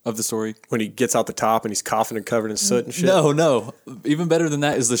of the story? When he gets out the top and he's coughing and covered in soot and shit. No. Even better than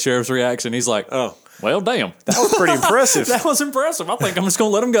that is the sheriff's reaction. He's like, oh, well, damn. That was pretty impressive. That was impressive. I think I'm just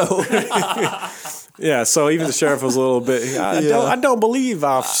going to let him go. Yeah, so even the sheriff was a little bit. I don't believe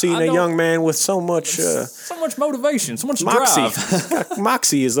I've seen a young man with so much motivation, so much moxie. drive.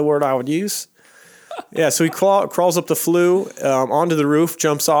 Moxie is the word I would use. Yeah, so he crawls up the flue onto the roof,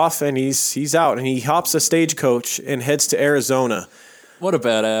 jumps off, and he's out. And he hops a stagecoach and heads to Arizona. What a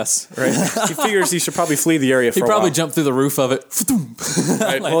badass! Right? He figures he should probably flee the area for a while. He probably jumped through the roof of it.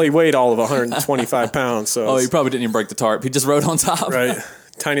 Right? Well, he weighed all of 125 pounds. So he probably didn't even break the tarp. He just rode on top. Right.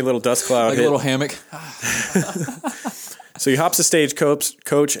 Tiny little dust cloud. Like a little hammock. So he hops a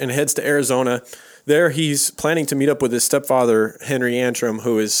stagecoach and heads to Arizona. There he's planning to meet up with his stepfather, Henry Antrim,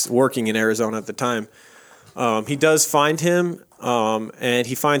 who is working in Arizona at the time. He does find him, and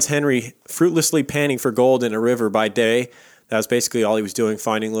he finds Henry fruitlessly panning for gold in a river by day. That was basically all he was doing,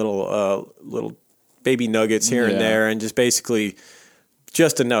 finding little baby nuggets here and there, and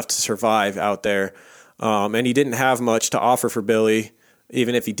just enough to survive out there. And he didn't have much to offer for Billy.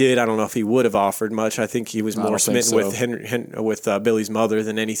 Even if he did, I don't know if he would have offered much. I think he was more smitten with Billy's mother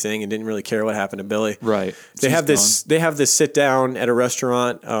than anything, and didn't really care what happened to Billy. Right. They have this sit down at a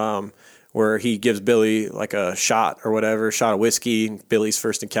restaurant where he gives Billy like a shot or whatever, a shot of whiskey. Billy's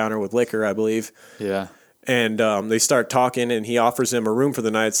first encounter with liquor, I believe. Yeah. And they start talking, and he offers him a room for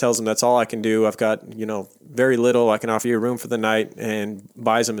the night. Tells him that's all I can do. I've got very little. I can offer you a room for the night, and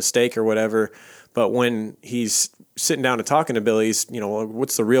buys him a steak or whatever. But when he's sitting down and talking to Billy, he's,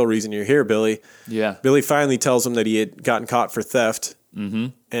 what's the real reason you're here, Billy? Yeah. Billy finally tells him that he had gotten caught for theft. Mm-hmm.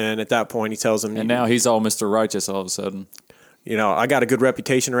 And at that point, he tells him... And now he's all Mr. Righteous all of a sudden. I got a good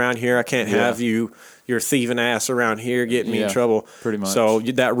reputation around here. I can't have your thieving ass around here getting me in trouble. Pretty much. So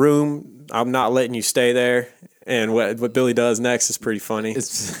that room, I'm not letting you stay there. And what Billy does next is pretty funny.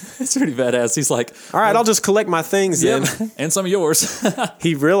 It's pretty badass. He's like, all right, I'll just collect my things then. And some of yours.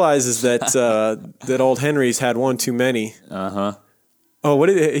 He realizes that that old Henry's had one too many. Oh,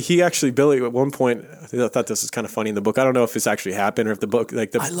 Billy at one point, I thought this was kind of funny in the book. I don't know if this actually happened or if the book,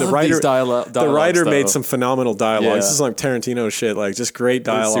 like the writer made some phenomenal dialogue. Yeah. This is like Tarantino shit, like just great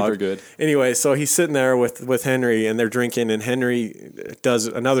dialogue. Super good. Anyway, so he's sitting there with Henry and they're drinking and Henry does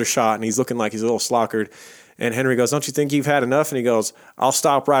another shot and he's looking like he's a little slockered. And Henry goes, don't you think you've had enough? And he goes, I'll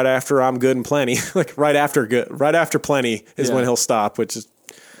stop right after I'm good and plenty. Like right after plenty is when he'll stop, which is.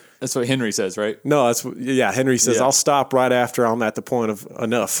 That's what Henry says, right? No, Henry says, I'll stop right after I'm at the point of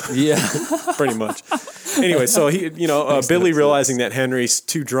enough. Yeah. Pretty much. Anyway, so he, Billy realizing that Henry's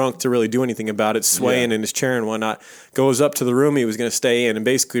too drunk to really do anything about it, swaying in his chair and whatnot, goes up to the room he was going to stay in and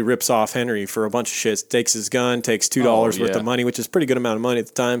basically rips off Henry for a bunch of shit. Takes his gun, takes $2 worth of money, which is a pretty good amount of money at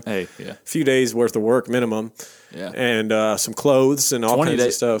the time. Hey, yeah. A few days worth of work minimum. Yeah. And some clothes and all kinds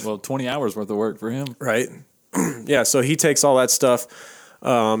of stuff. Well, 20 hours worth of work for him. Right. Yeah, so he takes all that stuff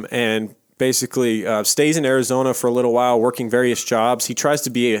and basically stays in Arizona for a little while, working various jobs. He tries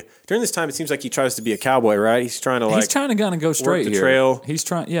to be during this time. It seems like he tries to be a cowboy, right? He's trying to kind of go straight work the here. trail. He's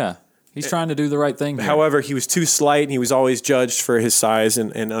trying to do the right thing here. However, he was too slight, and he was always judged for his size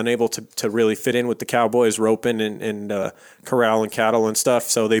and unable to really fit in with the cowboys roping and corralling cattle and stuff.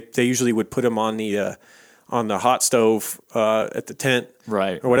 So they usually would put him on the hot stove at the tent,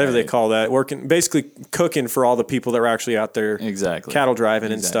 right, or whatever they call that, working basically cooking for all the people that were actually out there, cattle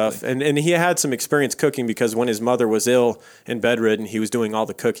driving and stuff. And he had some experience cooking because when his mother was ill and bedridden, he was doing all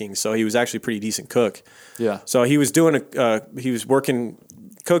the cooking, so he was actually a pretty decent cook. Yeah. So he was working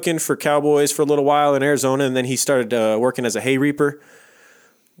cooking for cowboys for a little while in Arizona, and then he started working as a hay reaper.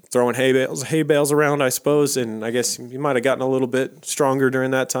 Throwing hay bales around, I suppose, and I guess you might have gotten a little bit stronger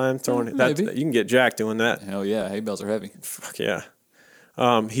during that time. You can get jacked doing that. Hell yeah, hay bales are heavy. Fuck yeah.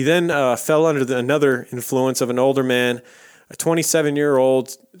 He then fell under another influence of an older man, a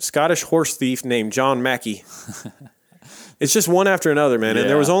 27-year-old Scottish horse thief named John Mackey. It's just one after another, man, and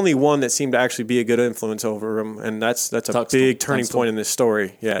there was only one that seemed to actually be a good influence over him, and that's a big turning point in this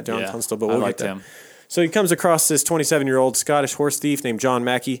story. Yeah, John Tunstall, but we'll get to him. So he comes across this 27-year-old Scottish horse thief named John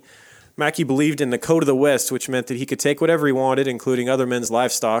Mackey. Mackey believed in the code of the West, which meant that he could take whatever he wanted, including other men's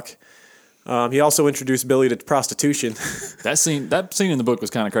livestock. He also introduced Billy to prostitution. That scene in the book was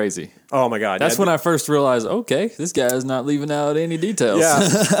kind of crazy. Oh my God! That's when I first realized, okay, this guy is not leaving out any details. Yeah,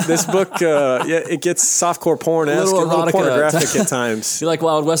 this book, it gets softcore porn-esque, a little pornographic at times. You like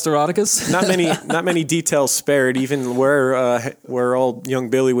Wild West eroticas? Not many details spared. Even where old young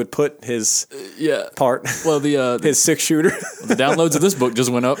Billy would put his part. Well, his 6-shooter. The downloads of this book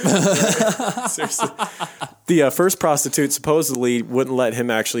just went up. Seriously. The first prostitute supposedly wouldn't let him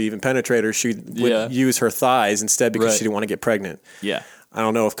actually even penetrate her. She would use her thighs instead because she didn't want to get pregnant. Yeah. I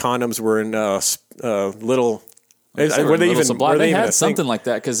don't know if condoms were in little. Were they even? Supply? They had something like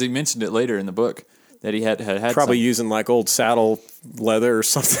that because he mentioned it later in the book that he had probably using like old saddle leather or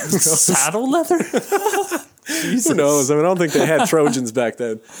something. Saddle leather? Who knows? I mean, I don't think they had Trojans back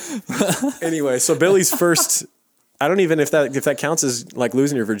then. Anyway, so Billy's first. I don't even if that counts as like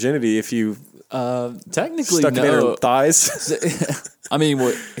losing your virginity if you technically stuck it in her thighs. I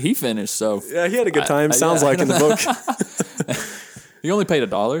mean, he finished, so yeah, he had a good time. Sounds like in the book. He only paid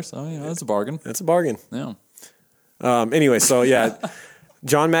 $1, so that's a bargain. That's a bargain. Yeah. Anyway, so yeah,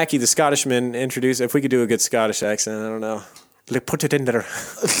 John Mackey, the Scottishman, introduced. If we could do a good Scottish accent, I don't know. Put it in there.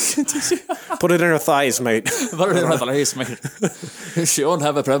 Put it in her thighs, mate. Put it in her thighs, mate. She won't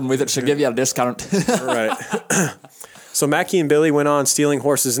have a problem with it. She'll give you a discount. Right. So Mackey and Billy went on stealing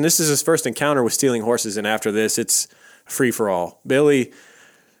horses, and this is his first encounter with stealing horses. And after this, it's free for all. Billy.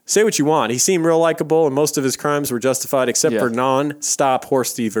 Say what you want. He seemed real likable, and most of his crimes were justified except for non-stop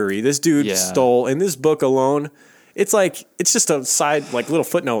horse thievery. This dude stole, in this book alone, it's just a side, like, little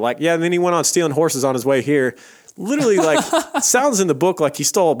footnote. Like, and then he went on stealing horses on his way here. Literally, like, sounds in the book like he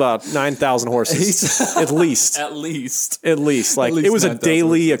stole about 9,000 horses. At least. Like, it was a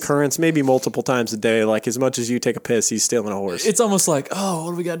daily horses. Occurrence, maybe multiple times a day. Like, as much as you take a piss, he's stealing a horse. It's almost like, oh,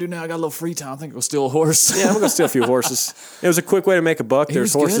 what do we got to do now? I got a little free time. I think we'll steal a horse. Yeah, I'm going to steal a few horses. It was a quick way to make a buck.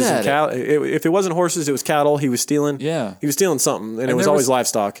 There's horses and cattle. If it wasn't horses, it was cattle he was stealing. Yeah. He was stealing something, and it was always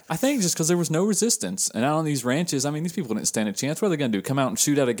livestock. I think just because there was no resistance. And out on these ranches, I mean, these people didn't stand a chance. What are they going to do? Come out and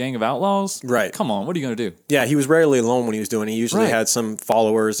shoot at a gang of outlaws? Right. Come on, what are you going to do? Yeah, he was rarely alone when he was doing it. He usually had some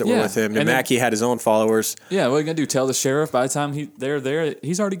followers that were with him. And Mackey had his own followers. Yeah, what are you going to do? Tell the sheriff by the time they're there,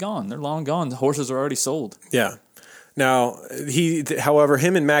 he's already gone. They're long gone. The horses are already sold. Yeah. Now, however,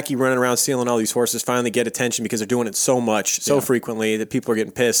 him and Mackey running around stealing all these horses finally get attention because they're doing it so much, so frequently that people are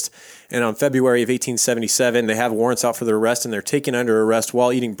getting pissed. And on February of 1877, they have warrants out for their arrest, and they're taken under arrest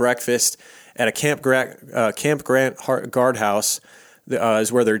while eating breakfast at a Camp Grant guardhouse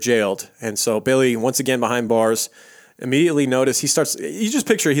is where they're jailed. And so Billy, once again behind bars, immediately notice you just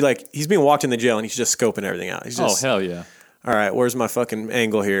picture he's being walked in the jail and he's just scoping everything out. He's just, hell yeah. All right, where's my fucking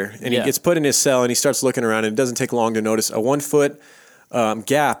angle here? And he gets put in his cell and he starts looking around, and it doesn't take long to notice a 1 foot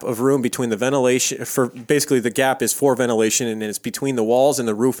gap of room between the ventilation. Basically, the gap is for ventilation, and it's between the walls and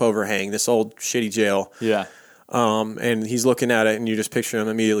the roof overhang, this old shitty jail. Yeah. And he's looking at it, and you just picture him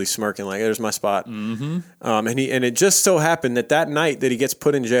immediately smirking, like, "There's my spot." Mm-hmm. And it just so happened that night that he gets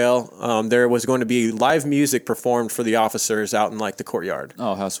put in jail, there was going to be live music performed for the officers out in like the courtyard.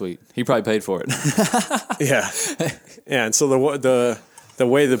 Oh, how sweet! He probably paid for it. Yeah. And so the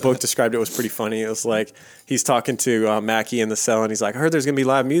way the book described it was pretty funny. It was like he's talking to Mackey in the cell, and he's like, "I heard there's going to be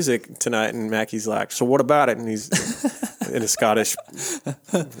live music tonight." And Mackey's like, "So what about it?" And he's in a Scottish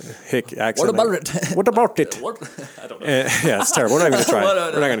hick accent. What about it? What about it? What? I don't know. Yeah, it's terrible. We're not going to try.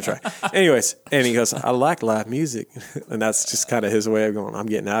 We're not going to try. Anyways, and he goes, "I like live music," and that's just kind of his way of going, "I'm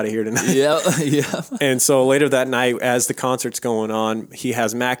getting out of here tonight." Yeah. And so later that night, as the concert's going on, he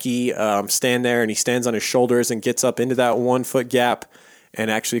has Mackey stand there, and he stands on his shoulders and gets up into that 1 foot gap and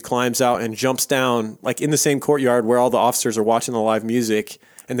actually climbs out and jumps down, like in the same courtyard where all the officers are watching the live music,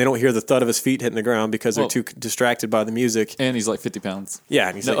 and they don't hear the thud of his feet hitting the ground because they're too distracted by the music. And he's like 50 pounds. Yeah,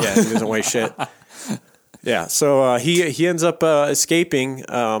 and he doesn't weigh shit. Yeah, so he ends up escaping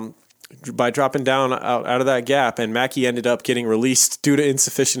by dropping down out of that gap, and Mackey ended up getting released due to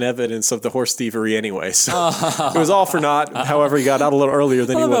insufficient evidence of the horse thievery anyway. So it was all for naught. However, he got out a little earlier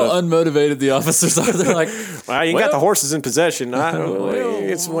than he would have. How unmotivated the officers are. They're like, well, you got the horses in possession.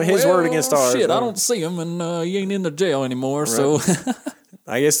 It's his word against ours. Shit, I don't see him, and he ain't in the jail anymore, right. So...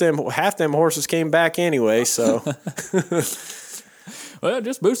 I guess half them horses came back anyway, so... Well,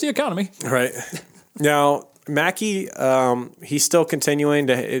 just boost the economy. Right. Now... Mackey, he's still continuing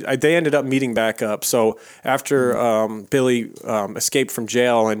to. They ended up meeting back up. So after Billy escaped from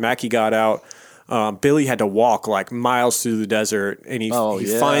jail and Mackey got out, Billy had to walk like miles through the desert, and he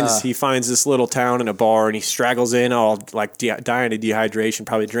finds this little town in a bar, and he straggles in all like dying of dehydration.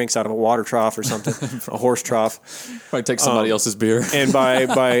 Probably drinks out of a water trough or something, a horse trough. Probably takes somebody else's beer. And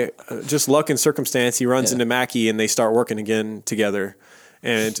by just luck and circumstance, he runs into Mackey, and they start working again together.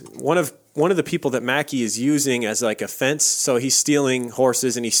 And one of the people that Mackey is using as like a fence, so he's stealing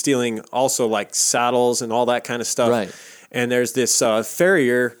horses and he's stealing also like saddles and all that kind of stuff. Right. And there's this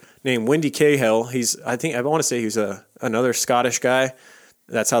farrier named Windy Cahill. I want to say he's another Scottish guy.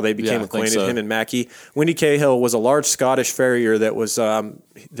 That's how they became acquainted, him and Mackey. Windy Cahill was a large Scottish farrier that was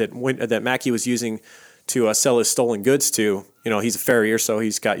that Mackey was using to sell his stolen goods to. You know, he's a farrier, so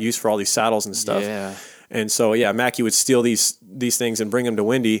he's got use for all these saddles and stuff. Yeah. And so, Mackey would steal these things and bring them to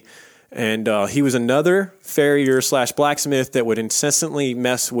Windy. And he was another farrier / blacksmith that would incessantly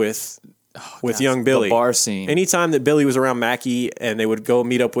mess with young Billy. The bar scene. Anytime that Billy was around Mackey and they would go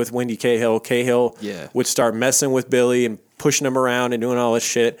meet up with Windy Cahill, would start messing with Billy and pushing him around and doing all this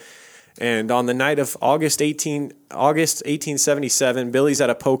shit. And on the night of August 1877, Billy's at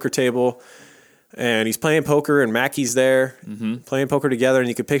a poker table. And he's playing poker, and Mackey's there playing poker together. And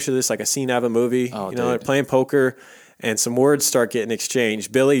you could picture this like a scene out of a movie. They're playing poker, and some words start getting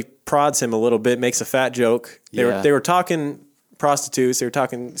exchanged. Billy prods him a little bit, makes a fat joke. They were talking prostitutes, they were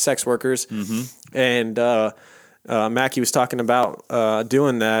talking sex workers, and Mackey was talking about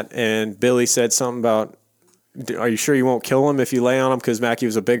doing that. And Billy said something about, "Are you sure you won't kill him if you lay on him?" Because Mackey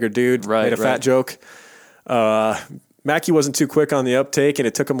was a bigger dude. Made a fat joke. Mackey wasn't too quick on the uptake, and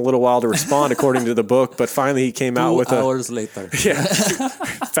it took him a little while to respond, according to the book. But finally, he came out with 2 hours later. Yeah.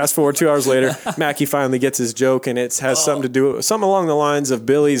 Fast forward 2 hours later, Mackey finally gets his joke, and it has something to do something along the lines of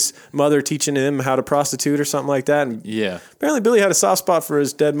Billy's mother teaching him how to prostitute or something like that. And apparently, Billy had a soft spot for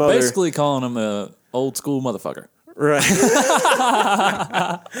his dead mother. Basically, calling him a old school motherfucker. Right.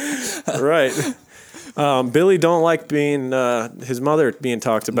 Right. Billy don't like being his mother being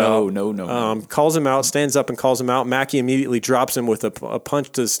talked about. No. Calls him out, stands up and calls him out. Mackey immediately drops him with a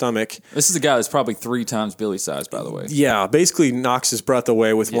punch to the stomach. This is a guy that's probably 3 times Billy's size, by the way. Yeah, basically knocks his breath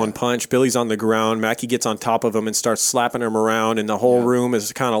away with one punch. Billy's on the ground. Mackey gets on top of him and starts slapping him around, and the whole room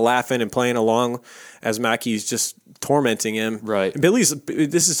is kind of laughing and playing along as Mackey's just tormenting him. Right.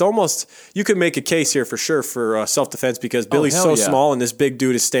 This is almost, you could make a case here for sure for self-defense, because Billy's so small and this big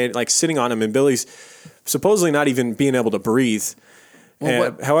dude is sitting on him, and Billy's supposedly not even being able to breathe.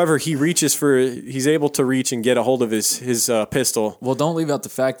 However, he's able to reach and get a hold of his pistol. Well, don't leave out the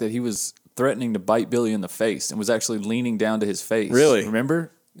fact that he was threatening to bite Billy in the face and was actually leaning down to his face. Really?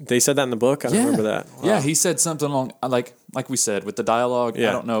 Remember? They said that in the book? I don't remember that. Wow. Yeah, he said something along, like we said, with the dialogue.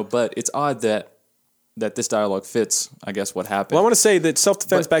 I don't know, but it's odd that this dialogue fits, I guess, what happened. Well, I want to say that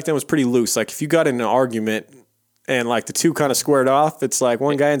self-defense back then was pretty loose. Like, if you got in an argument and, like, the two kind of squared off, it's like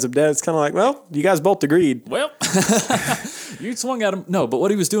one guy ends up dead. It's kind of like, well, you guys both agreed. Well, you swung at him. No, but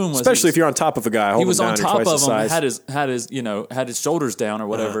what he was doing was... Especially if you're on top of a guy. He was on top of him, size. had his shoulders down or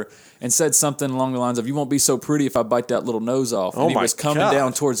whatever, and said something along the lines of, "You won't be so pretty if I bite that little nose off." And he was coming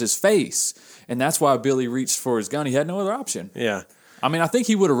down towards his face. And that's why Billy reached for his gun. He had no other option. Yeah. I mean, I think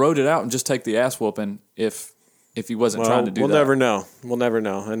he would have rode it out and just take the ass whooping if he wasn't trying to do that. We'll never know. We'll never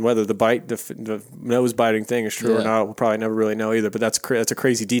know. And whether the nose biting thing is true or not, we'll probably never really know either. But that's a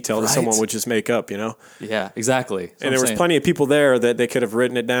crazy detail that someone would just make up, you know? Yeah, exactly. And there was plenty of people there that they could have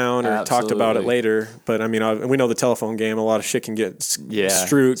written it down or talked about it later. But I mean, we know the telephone game. A lot of shit can get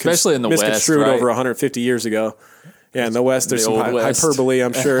screwed, especially in the West, misconstrued over 150 years ago. Yeah, in the West, there's some hyperbole,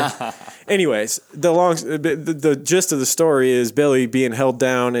 I'm sure. Anyways, the gist of the story is Billy, being held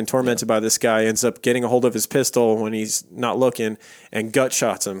down and tormented by this guy, ends up getting a hold of his pistol when he's not looking and gut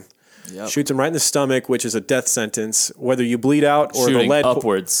shots him. Yep. Shoots him right in the stomach, which is a death sentence. Whether you bleed out or shooting the lead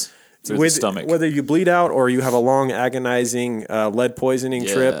upwards through the stomach. Whether you bleed out or you have a long, agonizing lead poisoning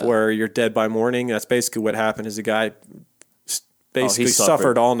trip where you're dead by morning, that's basically what happened. Is the guy basically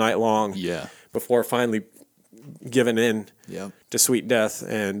suffered all night long before finally given in to sweet death.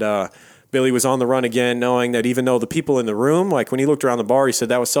 And Billy was on the run again, knowing that even though the people in the room, like when he looked around the bar, he said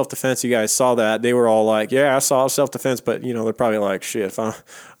that was self-defense. You guys saw that. They were all like, yeah, I saw self-defense, but you know, they're probably like, shit, I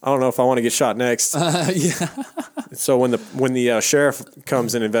don't know if I want to get shot next. So when the sheriff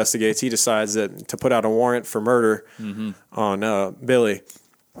comes and investigates, he decides to put out a warrant for murder on Billy.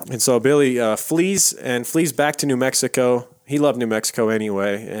 And so Billy flees back to New Mexico. He loved New Mexico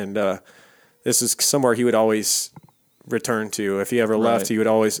anyway, and this is somewhere he would always return to. If he ever left, he would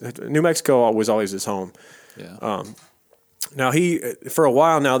always... New Mexico was always his home. Yeah. Now, for a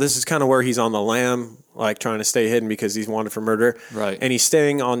while now, this is kind of where he's on the lam, like trying to stay hidden because he's wanted for murder. Right. And he's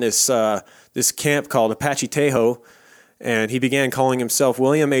staying on this camp called Apache Tejo, and he began calling himself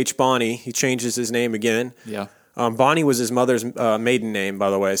William H. Bonney. He changes his name again. Yeah. Bonnie was his mother's maiden name, by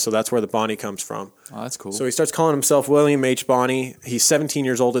the way, so that's where the Bonnie comes from. Oh, that's cool. So he starts calling himself William H. Bonnie. He's 17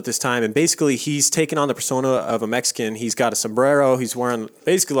 years old at this time, and basically he's taken on the persona of a Mexican. He's got a sombrero. He's wearing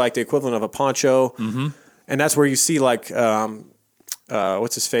basically like the equivalent of a poncho, and that's where you see like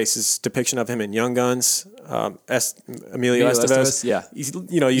what's his face? His depiction of him in Young Guns, Emilio Estevez. Yeah,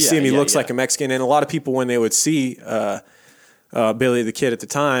 you see him. He looks like a Mexican, and a lot of people when they would see Billy the Kid at the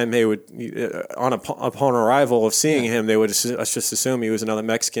time, they would upon arrival of seeing him, they would just assume he was another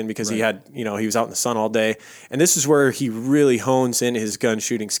Mexican because he had, he was out in the sun all day. And this is where he really hones in his gun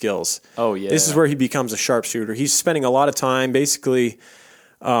shooting skills. Oh yeah, this is where he becomes a sharpshooter. He's spending a lot of time basically.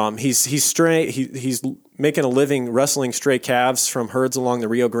 He's making a living wrestling stray calves from herds along the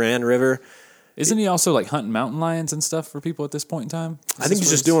Rio Grande River. Isn't he also like hunting mountain lions and stuff for people at this point in time? I think he's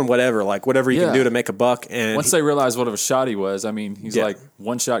just doing whatever he can do to make a buck. And once they realize what of a shot he was, I mean, he's like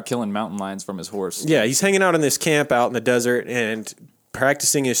one shot killing mountain lions from his horse. Yeah, he's hanging out in this camp out in the desert and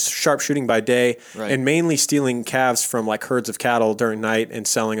practicing his sharpshooting by day, and mainly stealing calves from like herds of cattle during night and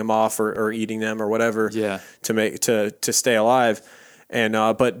selling them off or eating them or whatever. To make to stay alive. And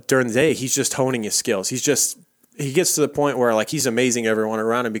but during the day, he's just honing his skills. He gets to the point where like he's amazing everyone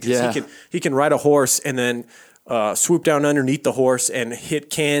around him because he can ride a horse and then swoop down underneath the horse and hit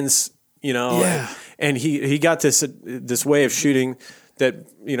cans, and he got this way of shooting that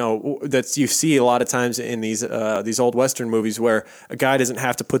that you see a lot of times in these old Western movies where a guy doesn't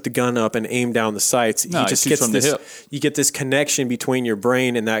have to put the gun up and aim down the sights. No, he just gets this. You get this connection between your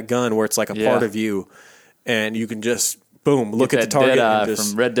brain and that gun where it's like a part of you, and you can just. Boom, look at the target.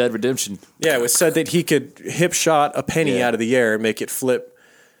 From Red Dead Redemption. Yeah, it was said that he could hip shot a penny out of the air and make it flip,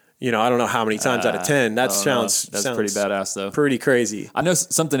 I don't know how many times out of 10. That's pretty badass, though. Pretty crazy. I know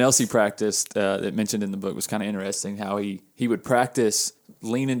something else he practiced that mentioned in the book was kind of interesting, how he would practice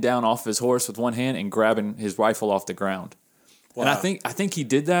leaning down off his horse with one hand and grabbing his rifle off the ground. Wow. And I think he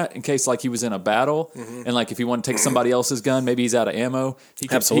did that in case like he was in a battle and like if he wanted to take somebody else's gun, maybe he's out of ammo. He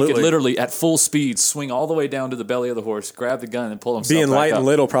could literally at full speed swing all the way down to the belly of the horse, grab the gun, and pull himself Being back light up. and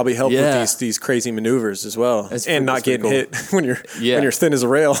little probably help with these crazy maneuvers as well, and not getting hit when you're thin as a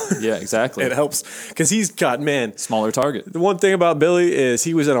rail. Yeah, exactly. It helps because he's got smaller target. The one thing about Billy is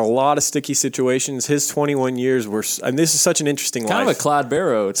he was in a lot of sticky situations. His 21 years were, and this is such an interesting life. Kind of a Clyde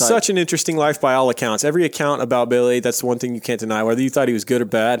Barrow type. Such an interesting life by all accounts. Every account about Billy, that's the one thing you can't deny. Whether you thought he was good or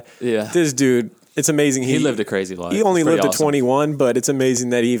bad, this dude it's amazing. He lived a crazy life. He only lived awesome. to 21, but it's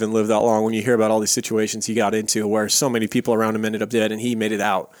amazing that he even lived that long when you hear about all these situations he got into where so many people around him ended up dead and he made it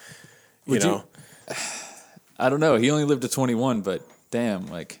out. I don't know. He only lived to 21, but damn,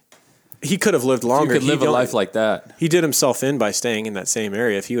 like... He could have lived longer. You could live a life like that. He did himself in by staying in that same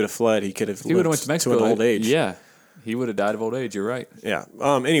area. If he would have fled, he could have lived went to Mexico to an old age. Yeah. He would have died of old age. You're right. Yeah.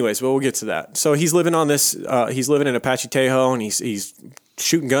 Anyways, we'll get to that. So he's living on this. He's living in Apache Tejo, and he's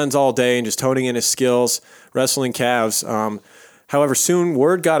shooting guns all day and just honing in his skills, wrestling calves. However, soon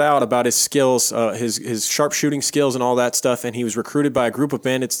word got out about his skills, his sharpshooting skills, and all that stuff, and he was recruited by a group of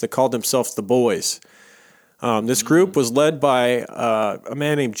bandits that called themselves the Boys. This group was led by a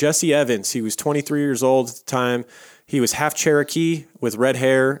man named Jesse Evans. He was 23 years old at the time. He was half Cherokee with red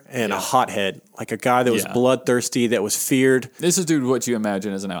hair and a hothead, like a guy that was bloodthirsty, that was feared. This is dude what you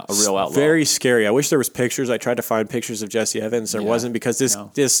imagine as a real outlaw. Very scary. I wish there was pictures. I tried to find pictures of Jesse Evans. There wasn't, because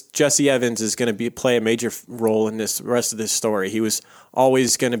this Jesse Evans is going to play a major role in this rest of this story. He was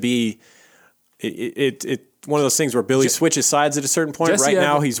always going to be one of those things where Billy switches sides at a certain point. Right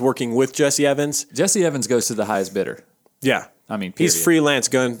now, he's working with Jesse Evans. Jesse Evans goes to the highest bidder. Yeah. I mean, period. He's freelance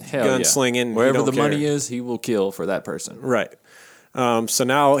gunslinging. Wherever the money is, he will kill for that person. Right.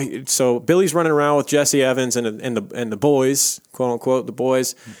 So Billy's running around with Jesse Evans and the boys, quote unquote, the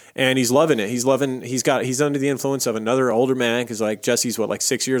boys, and he's loving it. He's under the influence of another older man, because like Jesse's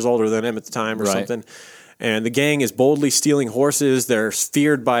 6 years older than him at the time or something. And the gang is boldly stealing horses. They're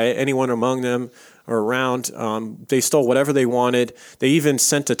feared by anyone among them or around. They stole whatever they wanted. They even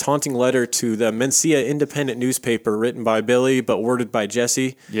sent a taunting letter to the Mencia Independent newspaper, written by Billy but worded by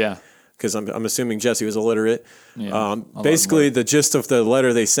Jesse. Yeah. Because I'm assuming Jesse was illiterate. Yeah, basically, the gist of the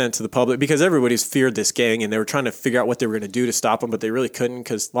letter they sent to the public, because everybody's feared this gang and they were trying to figure out what they were going to do to stop them, but they really couldn't,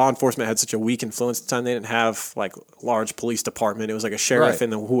 because law enforcement had such a weak influence at the time. They didn't have like large police department. It was like a sheriff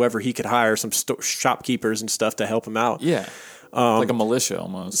and whoever he could hire, some shopkeepers and stuff to help him out. Yeah. Like a militia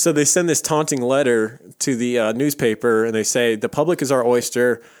almost. So they send this taunting letter to the newspaper, and they say, "The public is our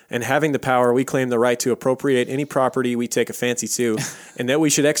oyster, and having the power, we claim the right to appropriate any property we take a fancy to, and that we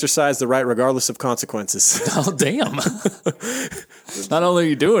should exercise the right regardless of consequences." Oh, damn. Not only are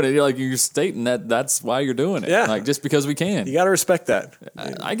you doing it, you're stating that's why you're doing it. Yeah. Like, just because we can. You got to respect that.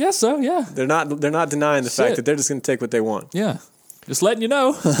 I guess so, yeah. They're not denying the fact that they're just going to take what they want. Yeah. Just letting you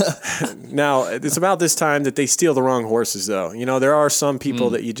know. Now, it's about this time that they steal the wrong horses, though. There are some people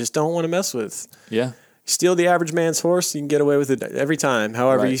that you just don't want to mess with. Yeah. You steal the average man's horse, you can get away with it every time.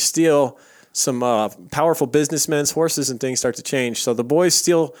 However, you steal some powerful businessmen's horses and things start to change. So the boys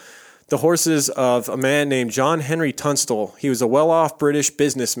steal the horses of a man named John Henry Tunstall. He was a well-off British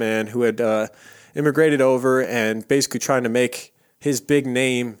businessman who had immigrated over and basically trying to make his big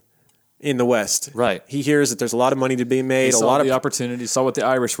name in the West. Right. He hears that there's a lot of money to be made. He saw the opportunity, saw what the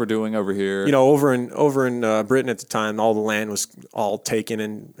Irish were doing over here. Over in Britain at the time, all the land was all taken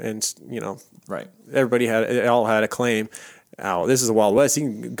and right. Everybody all had a claim. Now, this is the Wild West. He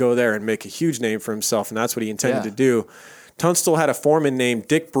can go there and make a huge name for himself, and that's what he intended to do. Tunstall had a foreman named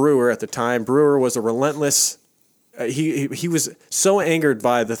Dick Brewer at the time. Brewer was a relentless. He was so angered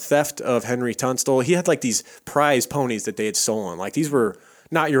by the theft of Henry Tunstall. He had like these prize ponies that they had stolen. Like, these were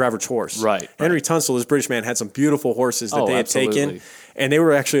not your average horse. Right. Henry Tunstall, this British man, had some beautiful horses that they had absolutely. taken, and they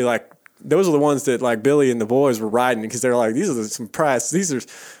were actually like, those are the ones that like Billy and the boys were riding, because they're like, these are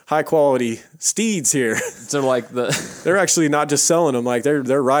high quality steeds here. So like they're actually not just selling them, like they're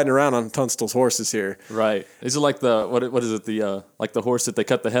riding around on Tunstall's horses here. Right. These are like what is it, the like the horse that they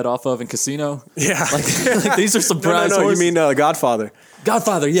cut the head off of in Casino? Yeah. Like these are some prize horses. You mean Godfather.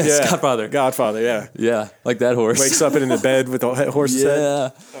 Godfather, yes, yeah. Godfather, yeah. Yeah, like that horse. Wakes up in the bed with a horse's head.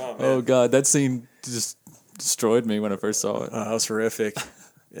 Yeah. Oh God, that scene just destroyed me when I first saw it. That was horrific.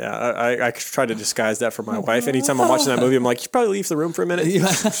 Yeah, I try to disguise that from my wife. Anytime I'm watching that movie, I'm like, you should probably leave the room for a minute.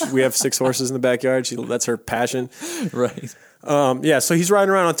 We have 6 horses in the backyard. That's her passion. Right. So he's riding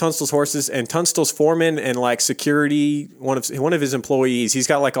around on Tunstall's horses, and Tunstall's foreman and like security, one of his employees, he's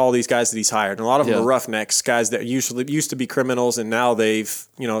got like all these guys that he's hired, and a lot of them are roughnecks, guys that usually used to be criminals, and now they've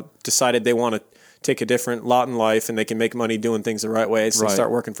decided they want to take a different lot in life and they can make money doing things the right way. So they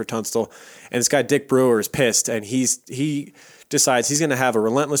start working for Tunstall, and this guy Dick Brewer is pissed, and he decides he's going to have a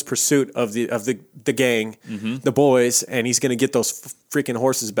relentless pursuit of the gang, the boys, and he's going to get those freaking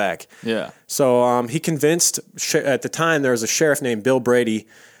horses back. Yeah. So he convinced, at the time there was a sheriff named Bill Brady,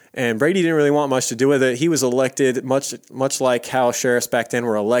 and Brady didn't really want much to do with it. He was elected much like how sheriffs back then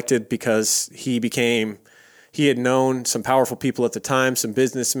were elected, because he had known some powerful people at the time, some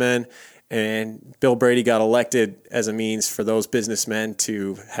businessmen, and Bill Brady got elected as a means for those businessmen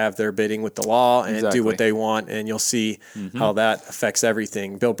to have their bidding with the law and do what they want. And you'll see how that affects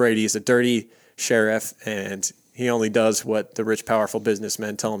everything. Bill Brady is a dirty sheriff, and he only does what the rich, powerful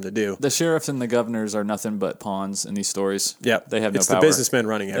businessmen tell him to do. The sheriffs and the governors are nothing but pawns in these stories. Yep. They have no it's power. It's the businessmen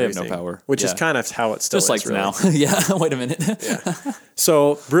running everything. They have no power. Which is kind of how it still just is. Like really. now. Yeah, wait a minute. Yeah.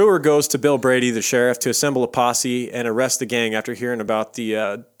 So Brewer goes to Bill Brady, the sheriff, to assemble a posse and arrest the gang after hearing about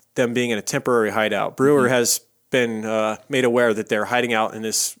them being in a temporary hideout. Brewer has been made aware that they're hiding out in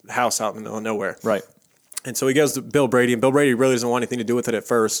this house out in the middle of nowhere. Right. And so he goes to Bill Brady, and Bill Brady really doesn't want anything to do with it at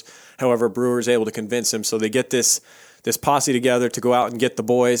first. However, Brewer is able to convince him, so they get this posse together to go out and get the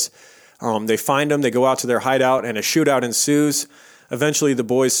boys. They find them, they go out to their hideout, and a shootout ensues. Eventually, the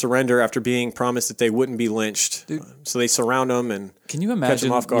boys surrender after being promised that they wouldn't be lynched. Dude, so they surround them and can you catch imagine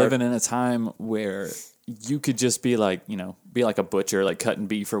them off guard. living in a time where you could just be like a butcher, like cutting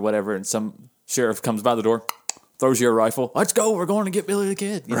beef or whatever, and some sheriff comes by the door, throws you a rifle. Let's go. We're going to get Billy the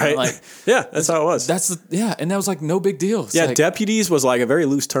Kid. You know, like, yeah, that's how it was. And that was like no big deal. It's like, deputies was like a very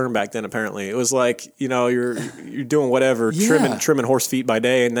loose term back then. Apparently, it was like you're doing whatever, trimming horse feet by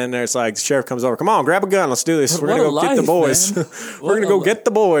day, and then there's like the sheriff comes over. Come on, grab a gun. Let's do this. We're gonna go get the boys. We're gonna go get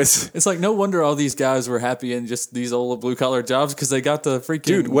the boys. It's like no wonder all these guys were happy in just these old blue collar jobs because they got the freaking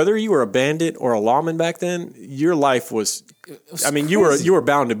dude. Whether you were a bandit or a lawman back then, your life was. I mean, crazy. you were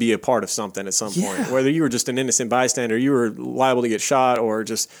bound to be a part of something at some point. Whether you were just an innocent bystander, you were liable to get shot, or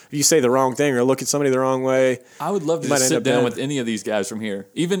just if you say the wrong thing or look at somebody the wrong way. I would love to just sit down with any of these guys from here,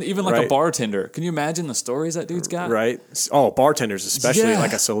 even like a bartender. Can you imagine the stories that dude's got? Right. Oh, bartenders especially,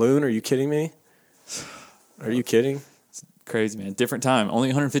 like a saloon. Are you kidding me? Are you kidding? Crazy, man. Different time. Only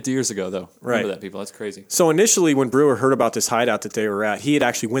 150 years ago, though. Right. Remember that, people. That's crazy. So initially, when Brewer heard about this hideout that they were at, he had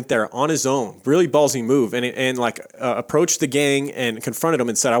actually went there on his own. Really ballsy move. And approached the gang and confronted them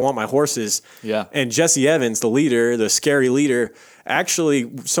and said, I want my horses. Yeah. And Jesse Evans, the leader, the scary leader, actually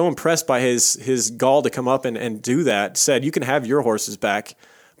so impressed by his gall to come up and do that, said, you can have your horses back,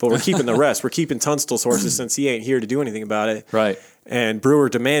 but we're keeping the rest. We're keeping Tunstall's horses since he ain't here to do anything about it. Right. And Brewer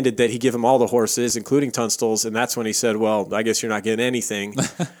demanded that he give him all the horses, including Tunstall's, and that's when he said, well, I guess you're not getting anything,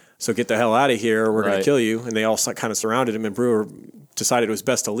 so get the hell out of here or we're going to kill you. And they all kind of surrounded him, and Brewer decided it was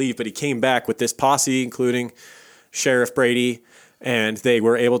best to leave, but he came back with this posse, including Sheriff Brady, and they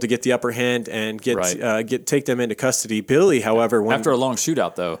were able to get the upper hand and take them into custody. Billy, however... After a long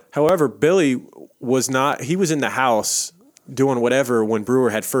shootout, though. However, Billy was not... He was in the house... doing whatever when Brewer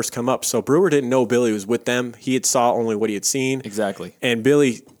had first come up. So Brewer didn't know Billy was with them. He had saw only what he had seen. Exactly. And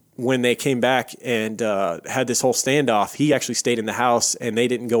Billy, when they came back and had this whole standoff, he actually stayed in the house and they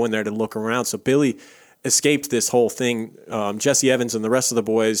didn't go in there to look around. So Billy escaped this whole thing. Jesse Evans and the rest of the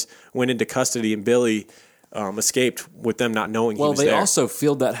boys went into custody and Billy escaped with them not knowing he was there. Well, they also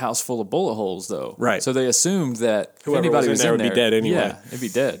filled that house full of bullet holes, though. Right. So they assumed that whoever anybody was in there would be dead anyway. Yeah, it'd be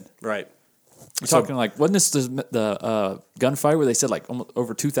dead. Right. You're talking like, wasn't this the gunfight where they said like almost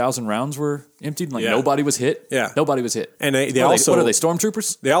over 2,000 rounds were emptied and like nobody was hit? Yeah. Nobody was hit. And they also... what are they,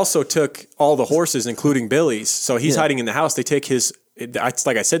 stormtroopers? They also took all the horses, including Billy's. So he's hiding in the house. They take his...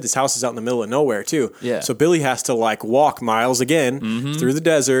 like I said, this house is out in the middle of nowhere, too. Yeah. So Billy has to like walk miles again through the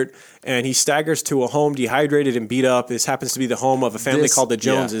desert, and he staggers to a home dehydrated and beat up. This happens to be the home of a family called the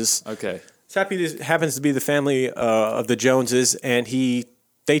Joneses. Yeah. Okay. This happens to be the family of the Joneses, and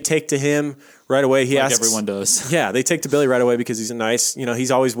they take to him right away. He asks, everyone does. Yeah, they take to Billy right away because he's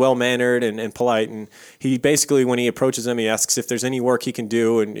he's always well-mannered and polite. And he basically, when he approaches them, he asks if there's any work he can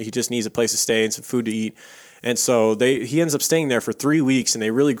do, and he just needs a place to stay and some food to eat. And so he ends up staying there for 3 weeks, and they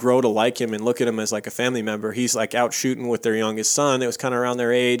really grow to like him and look at him as like a family member. He's like out shooting with their youngest son that was kind of around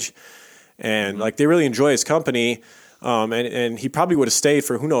their age, and like they really enjoy his company. And he probably would have stayed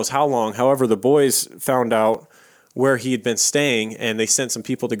for who knows how long. However, the boys found out where he had been staying, and they sent some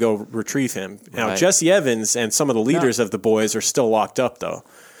people to go retrieve him. Now, Jesse Evans and some of the leaders of the boys are still locked up, though.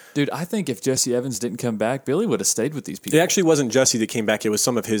 Dude, I think if Jesse Evans didn't come back, Billy would have stayed with these people. It actually wasn't Jesse that came back. It was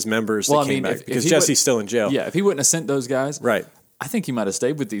some of his members that came back because Jesse's still in jail. Yeah, if he wouldn't have sent those guys, right. I think he might have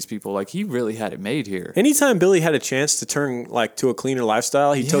stayed with these people. Like, he really had it made here. Anytime Billy had a chance to turn like to a cleaner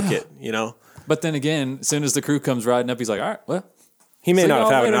lifestyle, he took it, But then again, as soon as the crew comes riding up, he's like, all right, well... He may not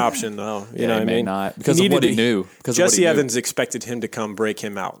have had an option, though. You know what I mean? Not, because of what he knew. Jesse Evans expected him to come break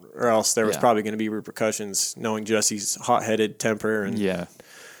him out, or else there was probably going to be repercussions, knowing Jesse's hot-headed temper. And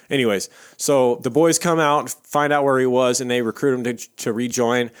anyways, so the boys come out, find out where he was, and they recruit him to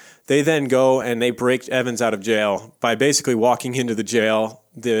rejoin. They then go and they break Evans out of jail by basically walking into the jail.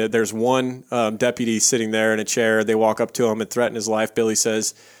 There's one deputy sitting there in a chair. They walk up to him and threaten his life. Billy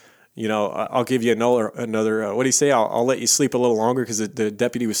says, I'll give you another. What do you say? I'll let you sleep a little longer because the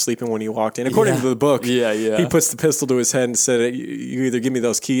deputy was sleeping when he walked in. According to the book, he puts the pistol to his head and said, "You either give me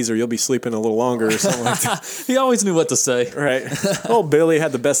those keys or you'll be sleeping a little longer," or something like that. He always knew what to say. Right. Old Billy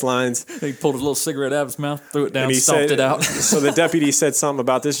had the best lines. He pulled a little cigarette out of his mouth, threw it down, and stomped it out. So the deputy said something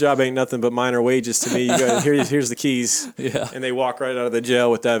about, "This job ain't nothing but minor wages to me. You guys, here's the keys." Yeah. And they walk right out of the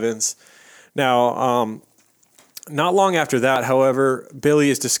jail with Evans. Now, not long after that, however, Billy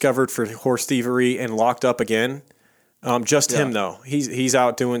is discovered for horse thievery and locked up again. Him though. He's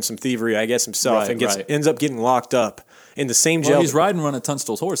out doing some thievery, I guess, himself, and ends up getting locked up in the same jail. Well, he's riding one of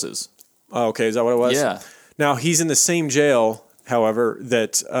Tunstall's horses. Oh, okay, is that what it was? Yeah. Now he's in the same jail, however,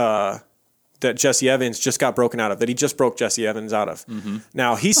 that Jesse Evans just got broken out of. That he just broke Jesse Evans out of. Mm-hmm.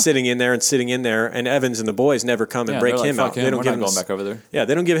 Now he's sitting in there, and Evans and the boys never come and break him out. They don't give him going back over there. Yeah,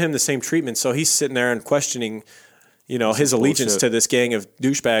 they don't give him the same treatment. So he's sitting there and questioning, his allegiance to this gang of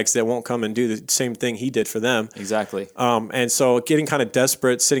douchebags that won't come and do the same thing he did for them. Exactly. And so getting kind of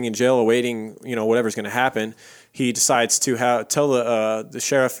desperate, sitting in jail awaiting, whatever's going to happen, he decides to tell the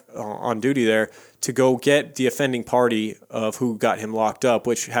sheriff on duty there to go get the offending party of who got him locked up,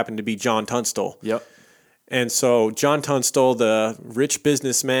 which happened to be John Tunstall. Yep. And so John Tunstall, the rich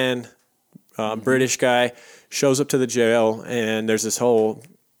businessman, British guy, shows up to the jail, and there's this whole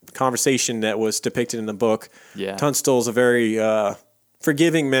conversation that was depicted in the book. Yeah. Tunstall's a very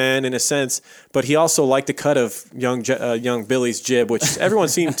forgiving man in a sense, but he also liked the cut of young Billy's jib, which everyone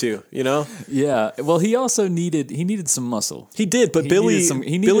seemed to, Yeah. Well, he also needed some muscle. He did, but Billy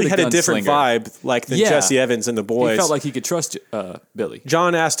had a different vibe than Jesse Evans and the boys. He felt like he could trust Billy.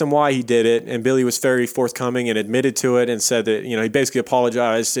 John asked him why he did it, and Billy was very forthcoming and admitted to it and said that, he basically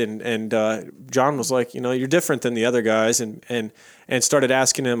apologized, and John was like, you're different than the other guys, and started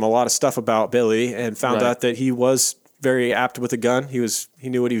asking him a lot of stuff about Billy, and found out that he was very apt with a gun. He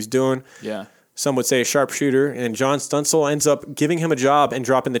knew what he was doing. Yeah. Some would say a sharpshooter. And John Tunstall ends up giving him a job and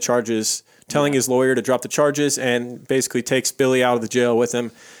dropping the charges, telling his lawyer to drop the charges, and basically takes Billy out of the jail with him,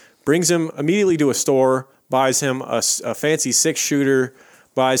 brings him immediately to a store, buys him a fancy 6-shooter,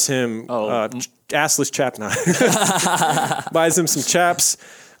 buys him assless chap knife, buys him some chaps,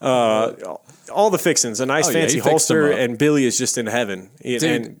 all the fixings, a nice fancy holster, and Billy is just in heaven.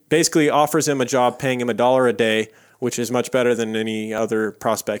 And basically offers him a job, paying him $1 a day, which is much better than any other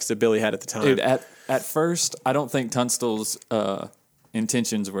prospects that Billy had at the time. Dude, at first, I don't think Tunstall's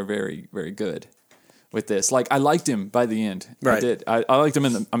intentions were very, very good with this. Like, I liked him by the end. Right. I did. I liked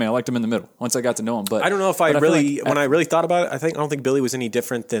him I liked him in the middle once I got to know him. But I don't know if I really thought about it, I don't think Billy was any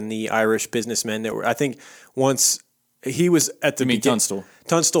different than the Irish businessmen that were. I think once he was at the beginning. Tunstall.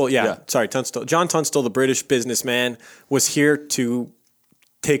 Tunstall, yeah. Sorry, Tunstall. John Tunstall, the British businessman, was here to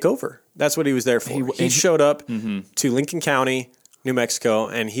take over. That's what he was there for. He showed up to Lincoln County, New Mexico,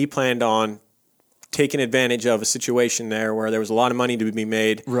 and he planned on taking advantage of a situation there where there was a lot of money to be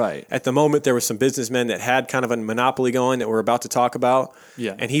made. Right. At the moment, there were some businessmen that had kind of a monopoly going that we're about to talk about.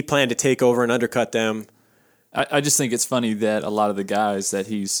 Yeah. And he planned to take over and undercut them. I just think it's funny that a lot of the guys that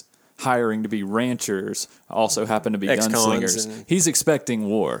he's hiring to be ranchers also happen to be gunslingers. He's expecting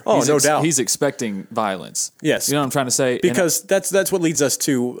war. Oh, no doubt. He's expecting violence. Yes. You know what I'm trying to say? Because that's what leads us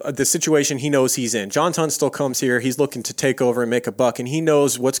to the situation he knows he's in. John Tunstall comes here. He's looking to take over and make a buck, and he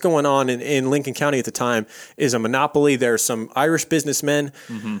knows what's going on in Lincoln County at the time is a monopoly. There's some Irish businessmen.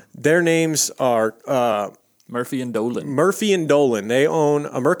 Mm-hmm. Their names are Murphy and Dolan. Murphy and Dolan. They own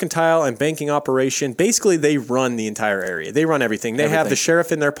a mercantile and banking operation. Basically, they run the entire area. They run everything. They have the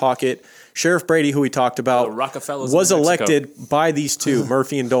sheriff in their pocket. Sheriff Brady, who we talked about, was elected by these two,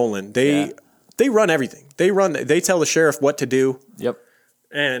 Murphy and Dolan. They run everything. They tell the sheriff what to do. Yep.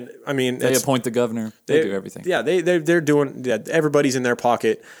 And I mean, they appoint the governor. They do everything. Yeah, they're doing. Yeah, everybody's in their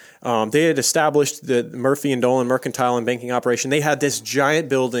pocket. They had established the Murphy and Dolan mercantile and banking operation. They had this giant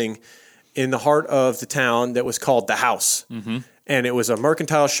building in the heart of the town that was called the House. Mm-hmm. And it was a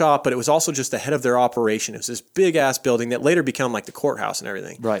mercantile shop, but it was also just the head of their operation. It was this big-ass building that later became like the courthouse and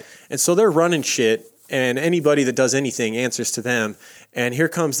everything. Right. And so they're running shit, and anybody that does anything answers to them. And here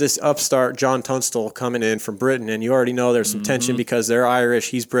comes this upstart John Tunstall coming in from Britain, and you already know there's some tension because they're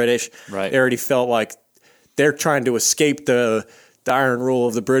Irish, he's British. Right. They already felt like they're trying to escape the iron rule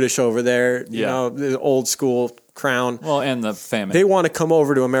of the British over there, you know, the old school crown. Well, and the famine. They want to come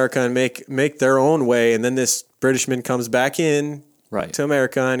over to America and make their own way, and then this Britishman comes back in to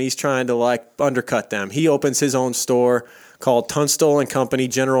America, and he's trying to like undercut them. He opens his own store called Tunstall and Company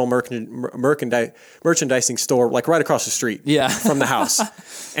General Merchandising Store, like right across the street from the house.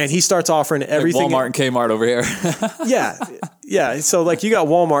 And he starts offering everything. Like Walmart and Kmart over here. Yeah, so like you got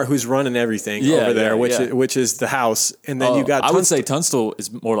Walmart who's running everything over there, which is the house, and then you got I would say Tunstall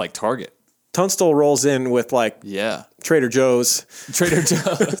is more like Target. Tunstall rolls in with like Trader Joe's,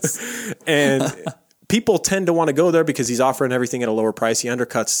 and people tend to want to go there because he's offering everything at a lower price. He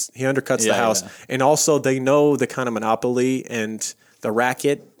undercuts the house, and also they know the kind of monopoly and the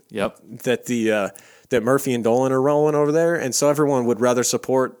racket that that Murphy and Dolan are rolling over there, and so everyone would rather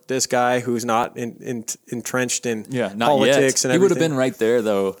support this guy who's not entrenched in politics and everything. He would have been right there,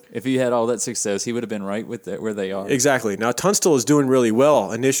 though. If he had all that success, he would have been right with where they are. Exactly. Now, Tunstall is doing really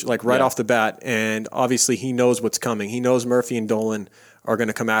well, initially, like right off the bat, and obviously he knows what's coming. He knows Murphy and Dolan are going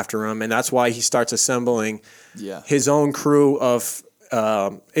to come after him, and that's why he starts assembling his own crew of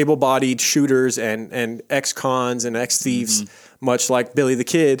able-bodied shooters and ex-cons and ex-thieves, much like Billy the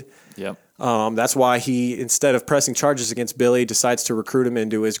Kid. Yep. That's why he, instead of pressing charges against Billy, decides to recruit him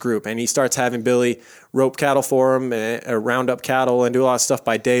into his group. And he starts having Billy rope cattle for him, round up cattle, and do a lot of stuff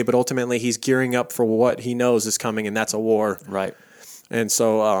by day. But ultimately, he's gearing up for what he knows is coming, and that's a war. Right. And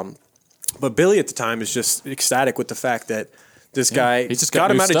so, but Billy at the time is just ecstatic with the fact that this guy he just got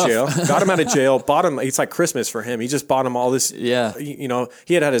him out of jail. Got him out of jail. Bought him. It's like Christmas for him. He just bought him all this. Yeah. You know,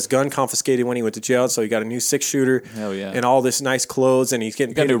 he had his gun confiscated when he went to jail, so he got a new 6-shooter. Hell yeah. And all this nice clothes, and he's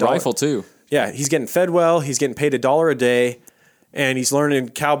getting paid a rifle too. Yeah, he's getting fed well. He's getting paid $1 a day, and he's learning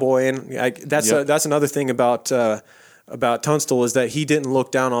cowboying. That's another thing about Tunstall is that he didn't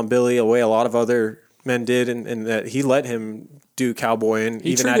look down on Billy the way a lot of other men did, and that he let him do cowboying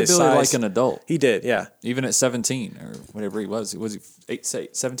He even treated at his Billy size. like an adult. He did, yeah. Even at 17 or whatever he was. Was he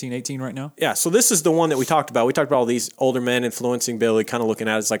 17, 18 right now? Yeah, so this is the one that we talked about. We talked about all these older men influencing Billy, kind of looking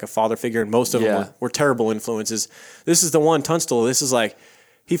at it as like a father figure, and most of them were terrible influences. This is the one, Tunstall. This is like,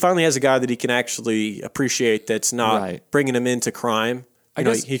 he finally has a guy that he can actually appreciate that's not bringing him into crime. I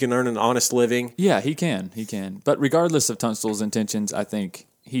guess he can earn an honest living. Yeah, he can. But regardless of Tunstall's intentions, I think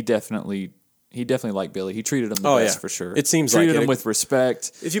he definitely liked Billy. He treated him the best for sure. It seems treated like him with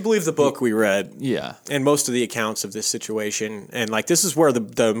respect. If you believe the book we read, yeah, and most of the accounts of this situation, and like this is where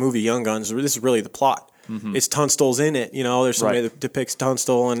the movie Young Guns. This is really the plot. Mm-hmm. It's Tunstall's in it. You know, there's somebody that depicts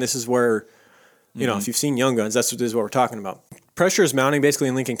Tunstall, and this is where, you know, if you've seen Young Guns, this is what we're talking about. Pressure is mounting basically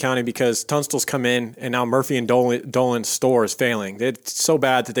in Lincoln County because Tunstall's come in, and now Murphy and Dolan's store is failing. It's so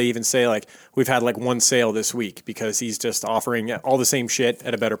bad that they even say, like, we've had like one sale this week because he's just offering all the same shit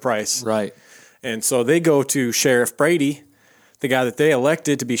at a better price. Right. And so they go to Sheriff Brady, the guy that they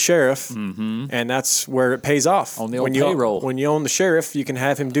elected to be sheriff, and that's where it pays off. On the old payroll. When you own the sheriff, you can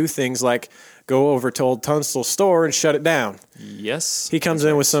have him do things like go over to old Tunstall's store and shut it down. Yes. He comes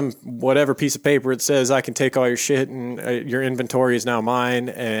in with some whatever piece of paper that says, I can take all your shit and your inventory is now mine.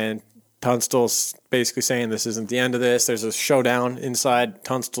 And Tunstall's basically saying this isn't the end of this. There's a showdown inside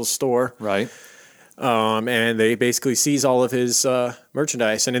Tunstall's store. Right. And they basically seize all of his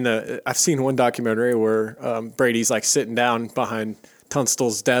merchandise. And I've seen one documentary where Brady's like sitting down behind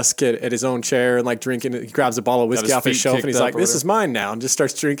Tunstall's desk at his own chair and like drinking. He grabs a bottle of whiskey off his shelf and he's like, "This is mine now," and just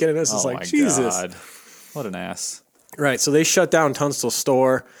starts drinking. And this is like, Jesus, God. What an ass! Right. So they shut down Tunstall's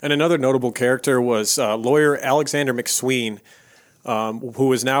store. And another notable character was lawyer Alexander McSween,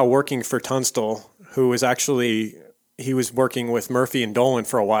 who is now working for Tunstall, who was actually. He was working with Murphy and Dolan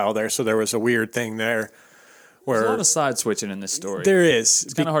for a while there, so there was a weird thing there. There's a lot of side switching in this story. There is.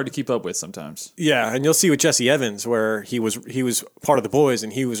 It's kind of hard to keep up with sometimes. Yeah, and you'll see with Jesse Evans where he was part of the boys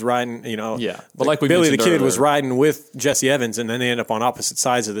and he was riding, you know. Yeah, but like Billy the Kid was riding with Jesse Evans, and then they end up on opposite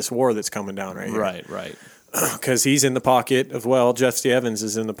sides of this war that's coming down right here. Right. Because he's in the pocket of, Jesse Evans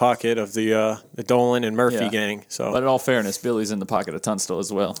is in the pocket of the Dolan and Murphy gang. So, but in all fairness, Billy's in the pocket of Tunstall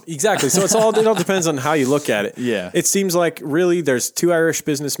as well. Exactly. So it all depends on how you look at it. Yeah. It seems like really there's two Irish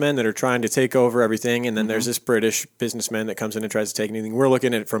businessmen that are trying to take over everything, and then there's this British businessman that comes in and tries to take anything. We're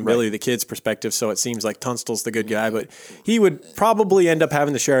looking at it from Billy the Kid's perspective, so it seems like Tunstall's the good guy, but he would probably end up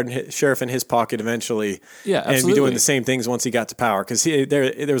having the sheriff in his pocket eventually. Yeah, absolutely. And be doing the same things once he got to power. Because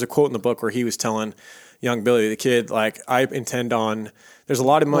there was a quote in the book where he was telling young Billy the Kid, like, I intend on, there's a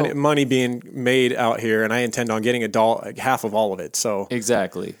lot of money being made out here, and I intend on getting half of all of it. So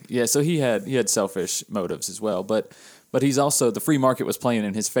exactly, yeah. So he had selfish motives as well, but he's also, the free market was playing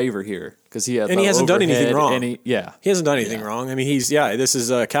in his favor here because he had, and he hasn't done anything wrong. He hasn't done anything wrong. I mean, this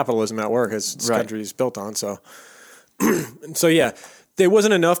is capitalism at work, as this country is built on. So, there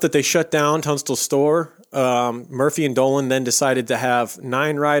wasn't enough that they shut down Tunstall's store. Murphy and Dolan then decided to have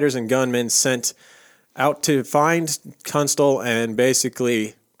 9 riders and gunmen sent out to find Tunstall and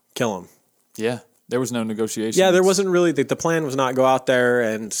basically kill him. Yeah, there was no negotiation. Yeah, there wasn't really. The plan was not go out there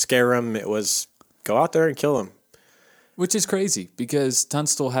and scare him. It was go out there and kill him. Which is crazy because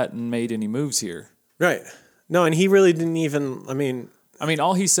Tunstall hadn't made any moves here. Right. No, and he really didn't even. I mean,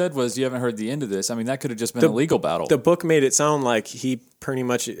 all he said was, "You haven't heard the end of this." I mean, that could have just been a legal battle. The book made it sound like he pretty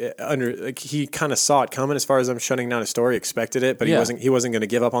much he kind of saw it coming as far as I'm shutting down his story, expected it, but he wasn't going to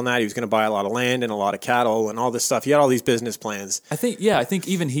give up on that. He was going to buy a lot of land and a lot of cattle and all this stuff. He had all these business plans. I think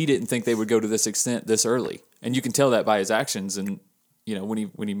even he didn't think they would go to this extent this early, and you can tell that by his actions. And when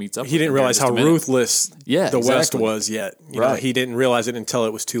he meets up, he didn't realize how ruthless the West was yet. You know, he didn't realize it until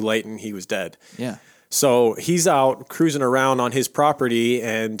it was too late and he was dead. Yeah. So he's out cruising around on his property,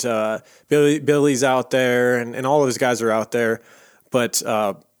 and Billy's out there, and all of his guys are out there. But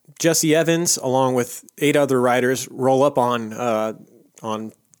Jesse Evans, along with 8 other riders, roll up on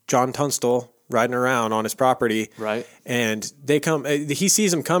John Tunstall riding around on his property. Right. And they come. He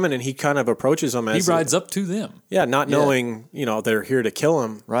sees them coming, and he kind of approaches them. He rides up to them. Yeah, not knowing they're here to kill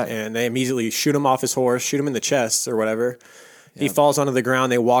him. Right. And they immediately shoot him off his horse, shoot him in the chest or whatever. He falls onto the ground.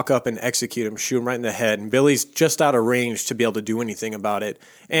 They walk up and execute him, shoot him right in the head. And Billy's just out of range to be able to do anything about it,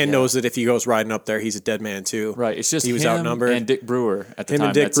 and knows that if he goes riding up there, he's a dead man too. Right. It's just he was him outnumbered. and Dick Brewer at the time. Him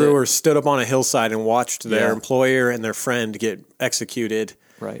and Dick Brewer stood up on a hillside and watched their Yeah. employer and their friend get executed.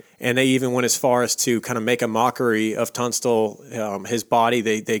 Right. And they even went as far as to kind of make a mockery of Tunstall, his body.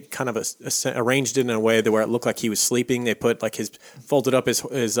 They kind of arranged it in a way that where it looked like he was sleeping. They put folded up his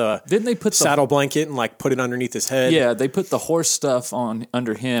didn't they put saddle blanket and put it underneath his head. Yeah, they put the horse stuff on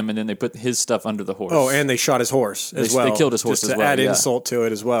under him, and then they put his stuff under the horse. Oh, and they shot his horse as well. They killed his horse just as to well. add insult to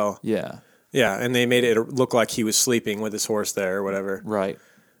it as well. Yeah. Yeah, and they made it look like he was sleeping with his horse there or whatever. Right.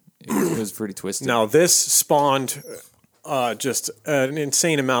 It was pretty twisted. Now this spawned just an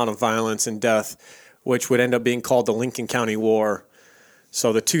insane amount of violence and death, which would end up being called the Lincoln County War.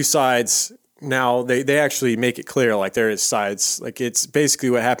 So the two sides now they actually make it clear there is sides. It's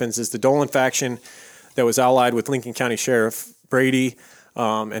basically what happens is the Dolan faction that was allied with Lincoln County Sheriff Brady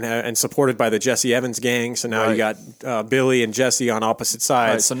and supported by the Jesse Evans gang. So now you got Billy and Jesse on opposite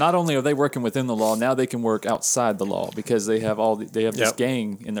sides. Right. So not only are they working within the law, now they can work outside the law because they have this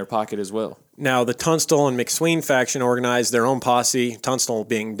gang in their pocket as well. Now the Tunstall and McSween faction organized their own posse. Tunstall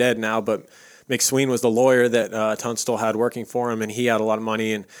being dead now, but McSween was the lawyer that Tunstall had working for him, and he had a lot of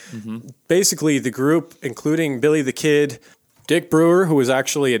money. And basically the group, including Billy the Kid, Dick Brewer, who was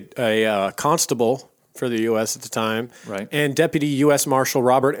actually a constable for the U.S. at the time, right, and Deputy U.S. Marshal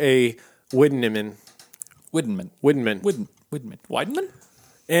Robert A. Wideman.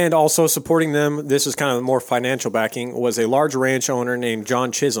 And also supporting them, this is kind of more financial backing, was a large ranch owner named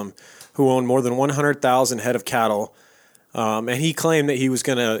John Chisholm, who owned more than 100,000 head of cattle. And he claimed that he was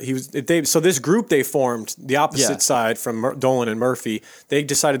going to, so this group they formed, the opposite side from Dolan and Murphy, they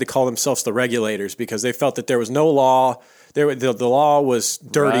decided to call themselves the Regulators because they felt that there was no law. The law was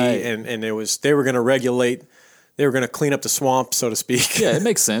dirty, and they were going to regulate, they were going to clean up the swamp, so to speak. Yeah, it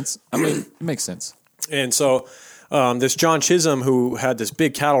makes sense. I mean, it makes sense. And so this John Chisholm, who had this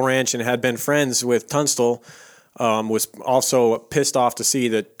big cattle ranch and had been friends with Tunstall, was also pissed off to see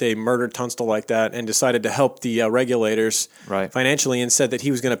that they murdered Tunstall like that and decided to help the Regulators financially and said that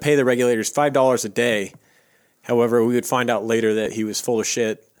he was going to pay the Regulators $5 a day. However, we would find out later that he was full of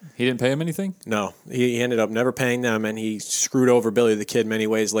shit. He didn't pay him anything? No. He ended up never paying them, and he screwed over Billy the Kid many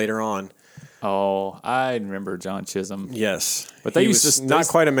ways later on. Oh, I remember John Chisholm. Yes. But they was just not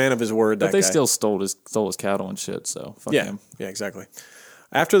quite a man of his word, But they still stole his cattle and shit, so fuck him. Yeah, exactly.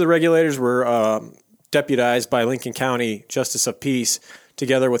 After the Regulators were deputized by Lincoln County Justice of Peace,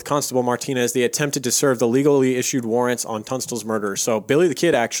 together with Constable Martinez, they attempted to serve the legally issued warrants on Tunstall's murder. So Billy the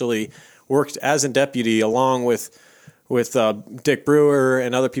Kid actually worked as a deputy along with Dick Brewer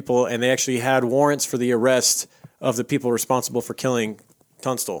and other people, and they actually had warrants for the arrest of the people responsible for killing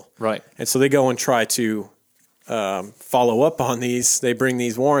Tunstall. Right. And so they go and try to follow up on these. They bring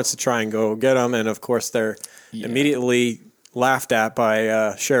these warrants to try and go get them, and of course they're immediately laughed at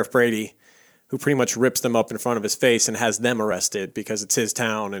by Sheriff Brady, who pretty much rips them up in front of his face and has them arrested because it's his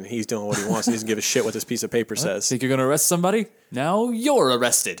town and he's doing what he wants. He doesn't give a shit what this piece of paper says. Think you're going to arrest somebody? Now you're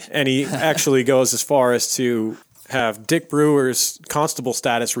arrested. And he actually goes as far as to have Dick Brewer's constable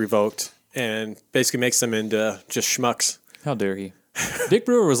status revoked and basically makes them into just schmucks. How dare he? Dick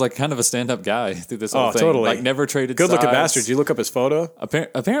Brewer was kind of a stand-up guy through this whole thing. Totally. Never traded Good-looking sides. bastard. Did you look up his photo?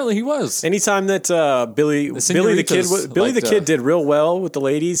 Apparently he was. Anytime that Billy the Kid did real well with the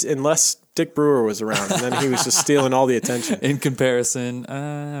ladies, unless Dick Brewer was around, and then he was just stealing all the attention. In comparison,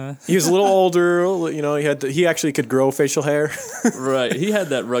 he was a little older. He actually could grow facial hair. Right. He had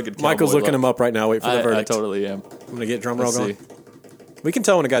that rugged. Michael's looking him up right now. Wait for the verdict. I totally am. I'm gonna get drum roll going. We can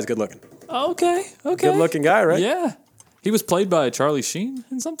tell when a guy's good looking. Okay. Good looking guy, right? Yeah. He was played by Charlie Sheen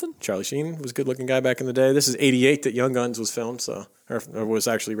in something? Charlie Sheen was a good-looking guy back in the day. This is 88 that Young Guns was filmed, or was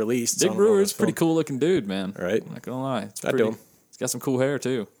actually released. Dick Brewer is a pretty cool-looking dude, man. Right. I'm not going to lie. I do. He's got some cool hair,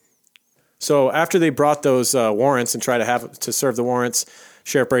 too. So after they brought those warrants and tried to serve the warrants,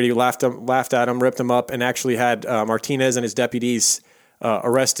 Sheriff Brady laughed at him, ripped them up, and actually had Martinez and his deputies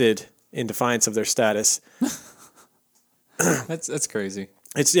arrested in defiance of their status. That's crazy.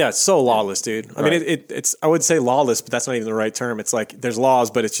 It's so lawless, dude. I mean, it's I would say lawless, but that's not even the right term. It's like there's laws,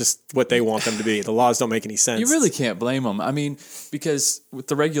 but it's just what they want them to be. The laws don't make any sense. You really can't blame them. I mean, because with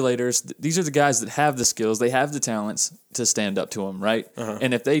the regulators, these are the guys that have the skills, they have the talents to stand up to them, right?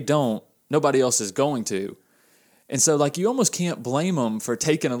 And if they don't, nobody else is going to. And so, like, you almost can't blame them for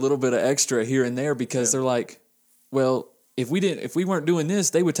taking a little bit of extra here and there because they're like, well, if we weren't doing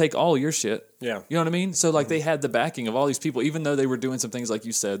this, they would take all your shit. Yeah. You know what I mean? So like they had the backing of all these people, even though they were doing some things like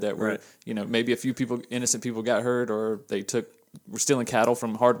you said that were, maybe a few people, innocent people got hurt or were stealing cattle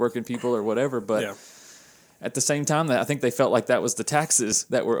from hardworking people or whatever. But at the same time, I think they felt like that was the taxes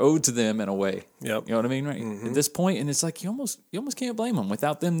that were owed to them in a way. Yep. You know what I mean? Right. At this point, and it's like you almost can't blame them.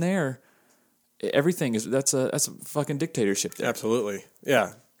 Without them there, everything that's a fucking dictatorship there. Absolutely.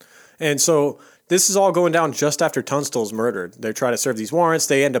 Yeah. And so this is all going down just after Tunstall's murdered. They try to serve these warrants.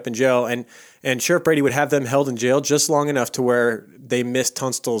 They end up in jail. And Sheriff Brady would have them held in jail just long enough to where they missed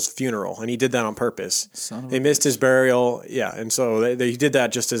Tunstall's funeral. And he did that on purpose. They missed his burial. Yeah. And so he did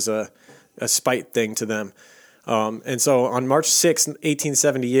that just as a spite thing to them. And so on March 6,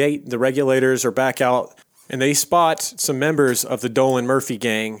 1878, the regulators are back out. And they spot some members of the Dolan Murphy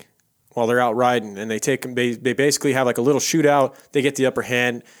gang while they're out riding, and they basically have like a little shootout. They get the upper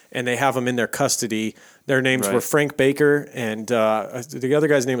hand, and they have them in their custody. Their names were Frank Baker, and the other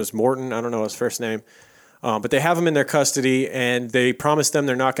guy's name was Morton. I don't know his first name, but they have them in their custody, and they promise them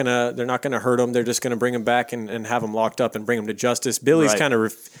they're not gonna hurt them. They're just gonna bring them back and have them locked up and bring them to justice. Billy's kind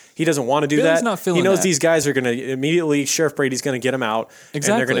of he doesn't want to do Billy's that. Not feeling he knows that. These guys are gonna immediately. Sheriff Brady's gonna get them out,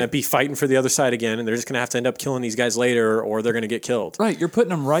 exactly. And they're gonna be fighting for the other side again, and they're just gonna have to end up killing these guys later, or they're gonna get killed. Right, you're putting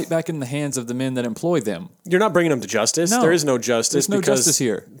them right back in the hands of the men that employ them. You're not bringing them to justice. No, there is no justice. There's no justice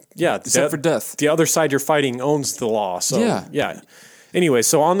here. Yeah, except for death. The other side you're fighting owns the law. So yeah. Anyway,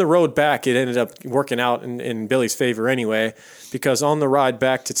 so on the road back, it ended up working out in Billy's favor anyway, because on the ride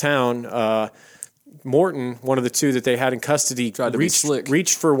back to town, Morton, one of the two that they had in custody,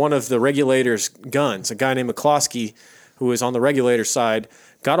 reached for one of the regulators' guns. A guy named McCloskey, who was on the regulator side,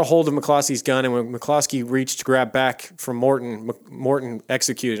 got a hold of McCloskey's gun, and when McCloskey reached to grab back from Morton, Morton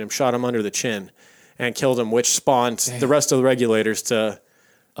executed him, shot him under the chin, and killed him, which spawned the rest of the regulators to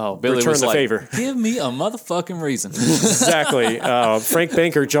Billy return was the like, favor. Give me a motherfucking reason. Exactly. Frank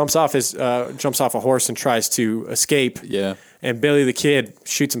Banker jumps off a horse and tries to escape. Yeah. And Billy the Kid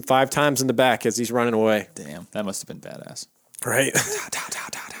shoots him 5 times in the back as he's running away. Damn, that must have been badass. Right.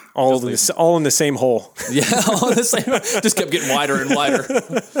 All in the same hole. Yeah, all in the same. Just kept getting wider and wider.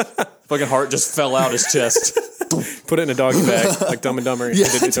 Fucking heart just fell out his chest. Put it in a doggy bag like Dumb and Dumber.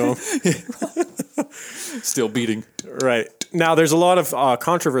 Yeah. Did it to him. Still beating. Right. Now, there's a lot of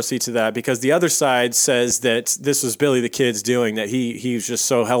controversy to that because the other side says that this was Billy the Kid's doing, that he was just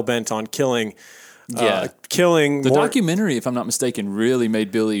so hell-bent on killing. Killing the documentary, if I'm not mistaken, really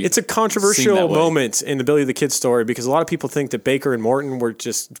made Billy. It's a controversial moment in the Billy the Kid story because a lot of people think that Baker and Morton were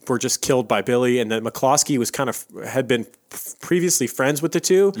just killed by Billy, and that McCloskey had been previously friends with the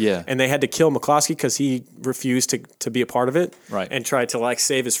two. Yeah, and they had to kill McCloskey because he refused to be a part of it. Right, and tried to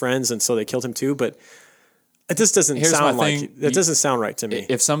save his friends, and so they killed him too. But it just doesn't sound like that. Doesn't sound right to me.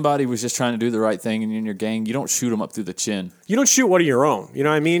 If somebody was just trying to do the right thing and you're in your gang, you don't shoot them up through the chin. You don't shoot one of your own. You know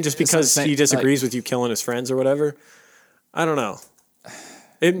what I mean? Just because he disagrees with you killing his friends or whatever. I don't know.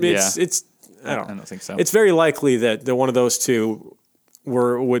 I don't think so. It's very likely that one of those two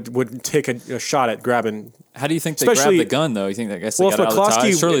would take a shot at grabbing. How do you think they grabbed the gun though? You think they got out of the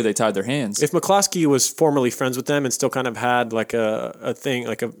tie? Surely they tied their hands. If McCloskey was formerly friends with them and still kind of had like a thing,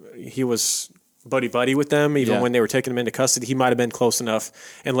 he was buddy with them, even when they were taking him into custody, he might have been close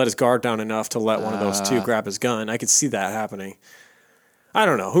enough and let his guard down enough to let one of those two grab his gun. I could see that happening. I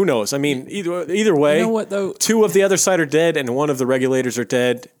don't know. Who knows? I mean, either way, you know what, though? 2 of the other side are dead and 1 of the regulators are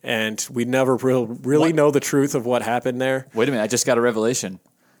dead, and we never really know the truth of what happened there. Wait a minute. I just got a revelation.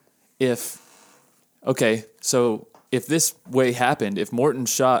 So if this way happened, if Morton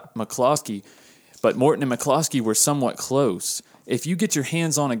shot McCloskey, but Morton and McCloskey were somewhat close, if you get your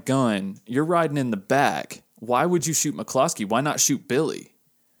hands on a gun, you're riding in the back. Why would you shoot McCloskey? Why not shoot Billy?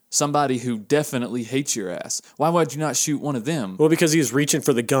 somebody who definitely hates your ass. Why would you not shoot one of them? Well, because he was reaching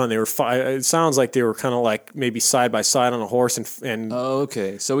for the gun. They were. It sounds like they were kind of like maybe side by side on a horse, and Oh,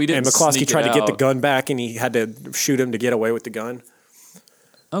 okay. So he didn't. and McCloskey sneak tried it to get the out. gun back, and he had to shoot him to get away with the gun.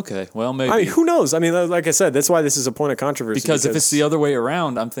 Okay, well maybe. I mean, who knows? I mean, like I said, that's why this is a point of controversy. because if it's the other way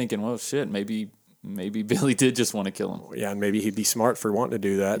around, I'm thinking, well, shit, maybe Billy did just want to kill him. yeah, and maybe he'd be smart for wanting to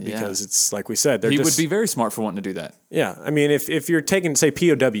do that Yeah. because it's like we said, He would be very smart for wanting to do that. Yeah, I mean, if you're taking say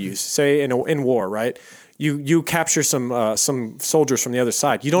POWs, say in war, right? You capture some soldiers from the other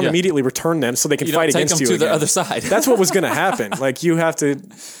side. You don't Yeah. immediately return them so they can You fight don't take against them you to the again. other side. That's what was going to happen. Like you have to.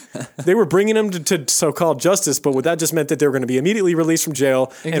 They were bringing them to so-called justice, but that just meant that they were going to be immediately released from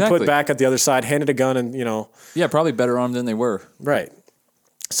jail and Exactly. put back at the other side, handed a gun, and Yeah, probably better armed than they were. right.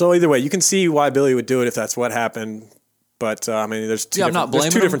 So either way, you can see why Billy would do it if that's what happened. But I mean, there's two. I'm not blaming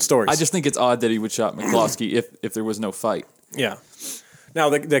there's two him. different stories. I just think it's odd that he would shot McCloskey if there was no fight. Yeah. Now,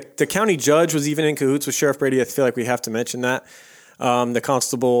 the county judge was even in cahoots with Sheriff Brady. I feel like we have to mention that. The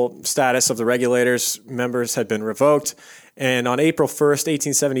constable status of the regulators members had been revoked. And on April 1st,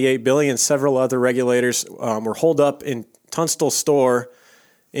 1878, Billy and several other regulators were holed up in Tunstall store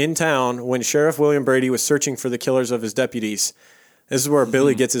in town when Sheriff William Brady was searching for the killers of his deputies. This is where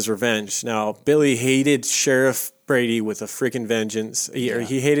Billy gets his revenge. Now, Billy hated Sheriff Brady with a freaking vengeance. He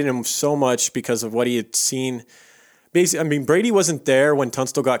hated him so much because of what he had seen. Basically, I mean, Brady wasn't there when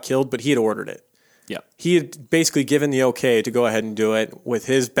Tunstall got killed, but he had ordered it. Yeah. He had basically given the okay to go ahead and do it with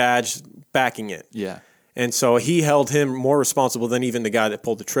his badge backing it. Yeah. And so he held him more responsible than even the guy that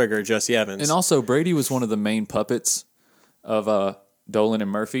pulled the trigger, Jesse Evans. And also, Brady was one of the main puppets of Dolan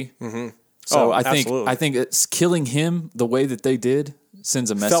and Murphy. Mm-hmm. So absolutely. I think it's killing him the way that they did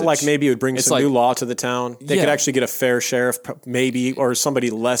sends a message. Felt like maybe it would bring It's some like- new law to the town. They Yeah. could actually get a fair sheriff, maybe, or somebody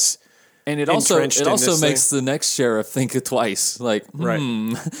less. And it also entrenched in this makes the next sheriff think it twice. Like, Right.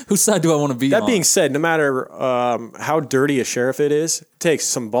 whose side do I want to be That on? being said, no matter how dirty a sheriff it is, it takes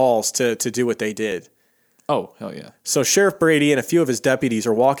some balls to do what they did. Oh, hell yeah. So Sheriff Brady and a few of his deputies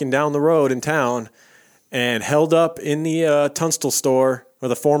are walking down the road in town and held up in the Tunstall store, or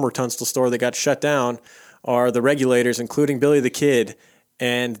the former Tunstall store that got shut down, are the regulators, including Billy the Kid.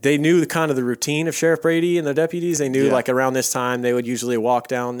 And they knew the routine of Sheriff Brady and the deputies. They knew like around this time they would usually walk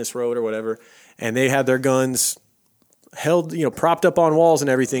down this road or whatever. And they had their guns held, propped up on walls and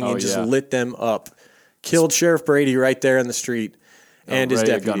everything and just lit them up. Killed Sheriff Brady right there in the street and his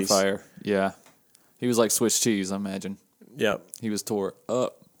Ready to deputies. gunfire. Yeah. He was like Swiss cheese, I imagine. Yep. He was tore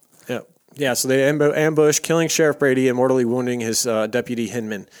up. Yep. Yeah, so they ambush, killing Sheriff Brady and mortally wounding his deputy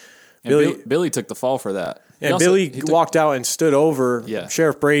Hinman. And Billy took the fall for that. And Billy walked out and stood over Yeah.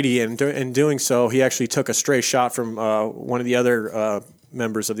 Sheriff Brady, and in doing so, he actually took a stray shot from one of the other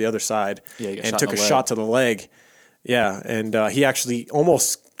members of the other side, Yeah, he got and shot took in a the leg. shot to the leg. Yeah, and he actually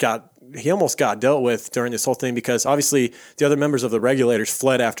almost got dealt with during this whole thing because obviously the other members of the regulators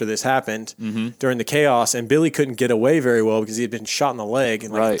fled after this happened during the chaos, and Billy couldn't get away very well because he had been shot in the leg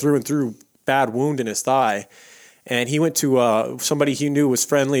and Right. through and through bad wound in his thigh. And he went to somebody he knew was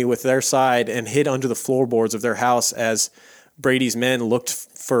friendly with their side and hid under the floorboards of their house as Brady's men looked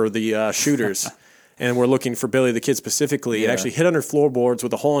for the shooters and were looking for Billy the Kid specifically. Yeah. And actually hid under floorboards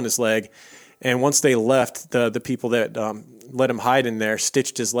with a hole in his leg. And once they left, the people that let him hide in there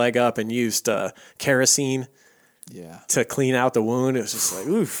stitched his leg up and used kerosene to clean out the wound. It was just like,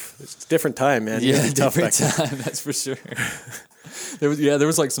 oof, it's a different time, man. Yeah, It's tough different back then. time, that's for sure. There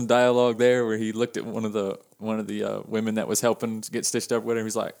was like some dialogue there where he looked at one of the women that was helping to get stitched up with him.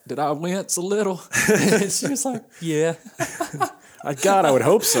 He's like, "Did I wince a little?" And she was like, "Yeah." God, I would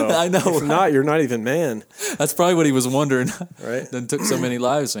hope so. I know, If right? not, you're not even man. That's probably what he was wondering. Right. Then took so many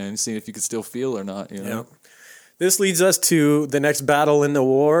lives, man. Seeing if you could still feel or not. You know. Yeah. This leads us to the next battle in the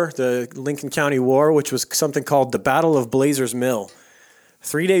war, the Lincoln County War, which was something called the Battle of Blazers Mill.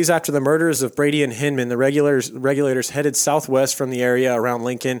 3 days after the murders of Brady and Hinman, the regulators headed southwest from the area around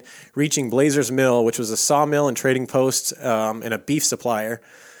Lincoln, reaching Blazers Mill, which was a sawmill and trading post and a beef supplier.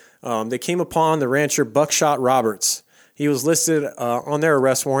 They came upon the rancher Buckshot Roberts. He was listed on their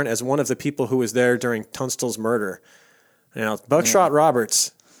arrest warrant as one of the people who was there during Tunstall's murder. Now, Buckshot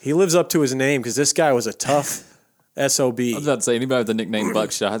Roberts, he lives up to his name because this guy was a tough SOB. I was about to say anybody with the nickname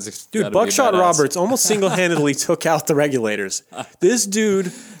Buckshot. It's gotta Dude, be Buckshot badass. Roberts almost single-handedly took out the regulators. This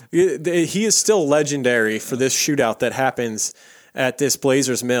dude, he is still legendary for this shootout that happens at this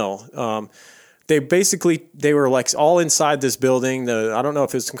Blazers Mill. They were like all inside this building. I don't know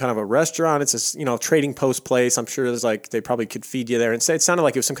if it was some kind of a restaurant. It's a trading post place. I'm sure there's they probably could feed you there. And it sounded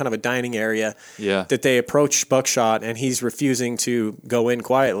like it was some kind of a dining area. Yeah. That they approached Buckshot, and he's refusing to go in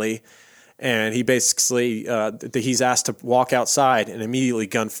quietly. And he basically he's asked to walk outside, and immediately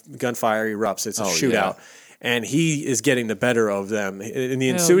gunfire erupts. It's a shootout. Yeah. And he is getting the better of them. In the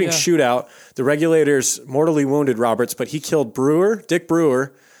ensuing shootout, the regulators mortally wounded Roberts, but he killed Dick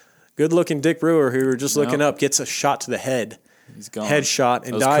Brewer, good-looking Dick Brewer, who we were just looking up, gets a shot to the head. He's gone. Headshot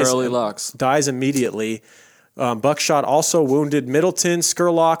and curly locks. Dies immediately. Buckshot also wounded Middleton,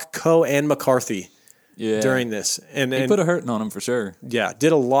 Scurlock, Coe, and McCarthy during this. And he put a hurting on him for sure. Yeah,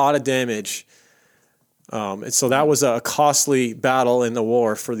 did a lot of damage. And so that was a costly battle in the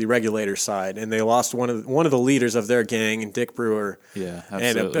war for the regulator side, and they lost one of the leaders of their gang, and Dick Brewer,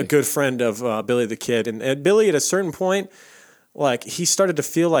 absolutely. and a good friend of Billy the Kid. And Billy, at a certain point, like he started to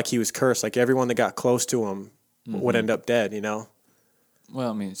feel like he was cursed. Like everyone that got close to him would end up dead.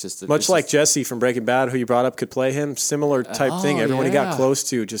 Well, I mean, it's just much like Jesse from Breaking Bad, who you brought up, could play him. Similar type thing. Everyone he got close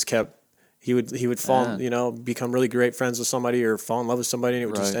to just kept. He would fall, become really great friends with somebody or fall in love with somebody, and it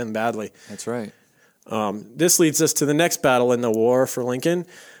would just end badly. That's right. This leads us to the next battle in the war for Lincoln,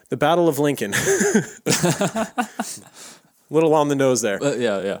 the Battle of Lincoln. Little on the nose there.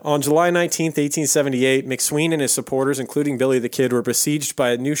 Yeah. On July 19th, 1878, McSween and his supporters, including Billy the Kid, were besieged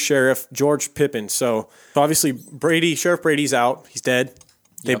by a new sheriff, George Pippin. So obviously Sheriff Brady's out. He's dead.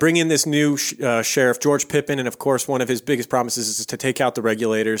 They bring in this new sheriff, George Pippin, and of course one of his biggest promises is to take out the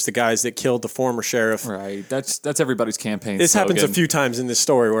regulators, the guys that killed the former sheriff. Right. That's everybody's campaign This slogan. happens a few times in this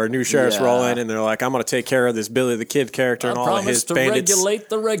story where new sheriffs roll in and they're like, I'm going to take care of this Billy the Kid character and all of his bandits. I promise to regulate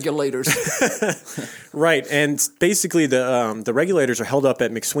the regulators. Right. And basically the regulators are held up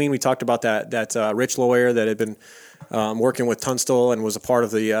at McSween. We talked about that rich lawyer that had been working with Tunstall and was a part of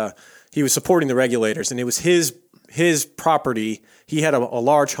the he was supporting the regulators, and it was his property. He had a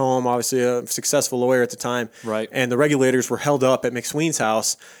large home, obviously a successful lawyer at the time. Right. And the regulators were held up at McSween's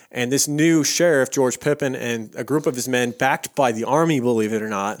house. And this new sheriff, George Pippin, and a group of his men, backed by the army, believe it or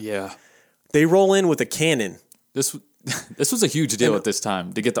not, they roll in with a cannon. This was a huge deal at this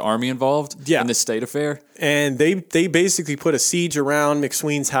time, to get the army involved in this state affair. And they basically put a siege around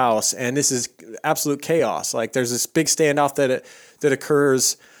McSween's house, and this is absolute chaos. Like there's this big standoff that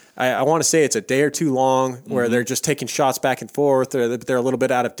occurs. I want to say it's a day or two long where they're just taking shots back and forth. They're a little bit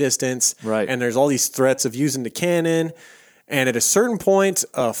out of distance. Right. And there's all these threats of using the cannon. And at a certain point,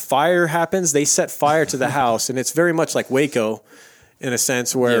 a fire happens. They set fire to the house. And it's very much like Waco in a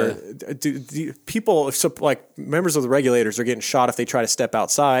sense where people, like members of the regulators, are getting shot if they try to step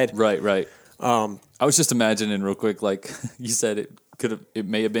outside. Right. I was just imagining real quick, like you said, it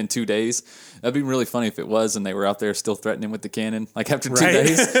may have been 2 days. That'd be really funny if it was, and they were out there still threatening with the cannon, like after 2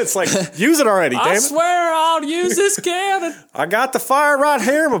 days. It's like, use it already, damn it. I swear I'll use this cannon. I got the fire right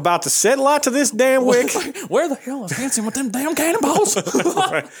here. I'm about to set light to this damn wick. Where the hell is Hanson with them damn cannonballs?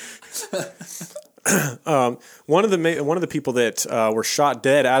 One of the people that were shot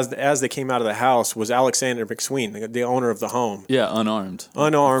dead as they came out of the house was Alexander McSween, the owner of the home. Yeah, unarmed,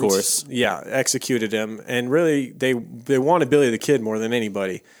 of course. Yeah, executed him, and really they wanted Billy the Kid more than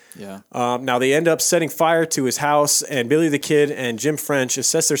anybody. Yeah. Now they end up setting fire to his house, and Billy the Kid and Jim French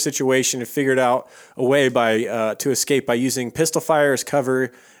assessed their situation and figured out a way to escape by using pistol fire as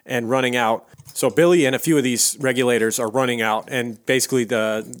cover and running out. So Billy and a few of these regulators are running out, and basically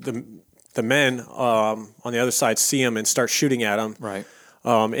the men on the other side see him and start shooting at him. Right.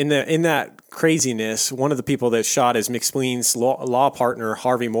 In that craziness, one of the people that shot is McSween's law partner,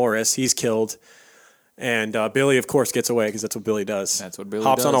 Harvey Morris. He's killed. And Billy, of course, gets away because that's what Billy does. That's what Billy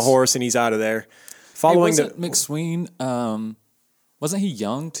hops does. on a horse and he's out of there. McSween, wasn't he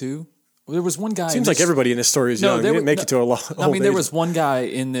young too? There was one guy. Seems like everybody in this story is young. He didn't make it to a lot. I mean, there was one guy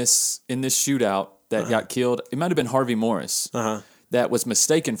in this shootout that got killed. It might have been Harvey Morris. That was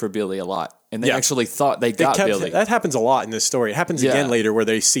mistaken for Billy a lot. And they actually thought they got Billy. That happens a lot in this story. It happens again later where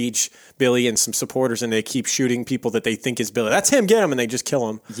they siege Billy and some supporters and they keep shooting people that they think is Billy. That's him, get him, and they just kill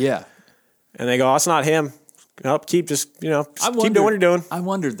him. Yeah. And they go, oh, it's not him. Nope, keep doing what you're doing. I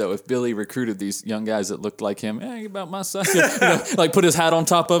wondered, though, if Billy recruited these young guys that looked like him. Hey, about my size. Like put his hat on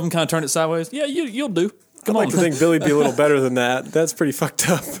top of him, kind of turn it sideways. Yeah, you'll do. Come on. I'd like to think Billy'd be a little better than that. That's pretty fucked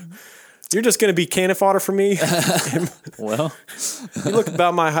up. You're just going to be cannon fodder for me? Well. You look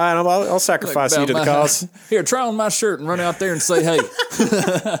about my height, I'll sacrifice you to the cause. Here, try on my shirt and run out there and say, hey.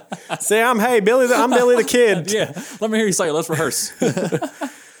 Say, I'm Billy the Kid. Yeah, let me hear you say it. Let's rehearse.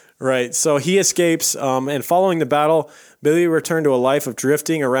 Right, so he escapes, and following the battle, Billy returned to a life of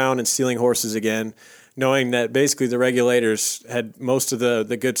drifting around and stealing horses again, knowing that basically the regulators had most of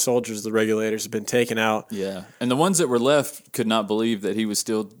the good soldiers of the regulators had been taken out. Yeah, and the ones that were left could not believe that he was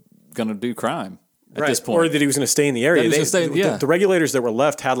still going to do crime. at this point. Or that he was going to stay in the area. The regulators that were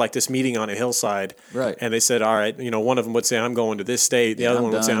left had like this meeting on a hillside. Right. And they said, all right, one of them would say, I'm going to this state. The other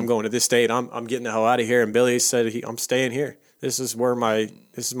one would say, I'm going to this state. I'm getting the hell out of here. And Billy said, I'm staying here. This is my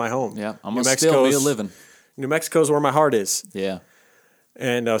home. Yeah. I'm going to still be a living. New Mexico's where my heart is. Yeah.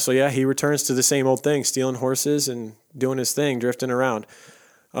 And he returns to the same old thing, stealing horses and doing his thing, drifting around.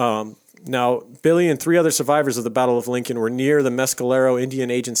 Now, Billy and 3 other survivors of the Battle of Lincoln were near the Mescalero Indian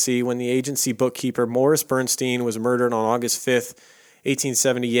Agency when the agency bookkeeper Morris Bernstein was murdered on August 5th,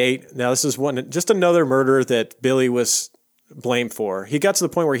 1878. Now, this is just another murder that Billy was blamed for. He got to the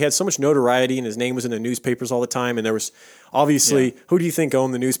point where he had so much notoriety and his name was in the newspapers all the time. And there was obviously, who do you think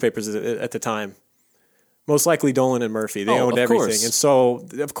owned the newspapers at the time? Most likely Dolan and Murphy. They owned everything. Course. And so,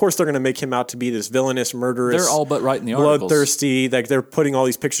 of course, they're going to make him out to be this villainous, murderous. They're all but right in the articles. Bloodthirsty. Like, they're putting all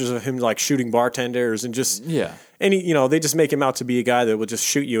these pictures of him, like, shooting bartenders and just. Yeah. They just make him out to be a guy that will just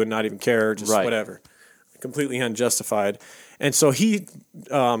shoot you and not even care, just right. whatever. Completely unjustified. And so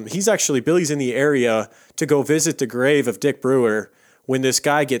he's actually, Billy's in the area to go visit the grave of Dick Brewer when this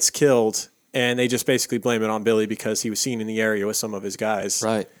guy gets killed. And they just basically blame it on Billy because he was seen in the area with some of his guys.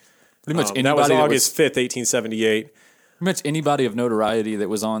 Right. Pretty much anybody that was August 5th, 1878. Pretty much anybody of notoriety that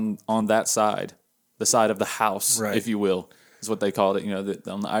was on that side, the side of the house, right. if you will, is what they called it.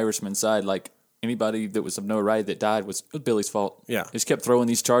 On the Irishman side, like anybody that was of notoriety that died was Billy's fault. Yeah. They just kept throwing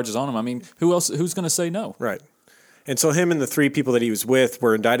these charges on him. I mean, who's going to say no? Right. And so him and the 3 people that he was with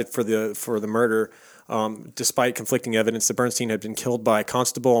were indicted for the murder, despite conflicting evidence that Bernstein had been killed by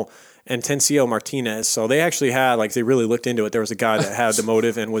Constable Antencio Martinez. So they actually had, they really looked into it. There was a guy that had the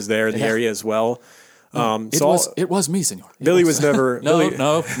motive and was there in the area as well. It was me, senor. Billy was never... No.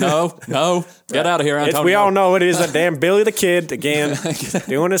 Get out of here, Antonio. We all know it is that damn Billy the Kid, again,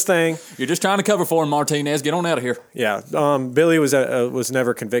 doing his thing. You're just trying to cover for him, Martinez. Get on out of here. Yeah. Billy was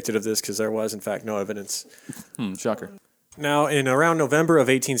never convicted of this because there was, in fact, no evidence. Shocker. Now, in around November of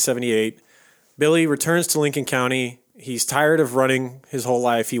 1878, Billy returns to Lincoln County. He's tired of running his whole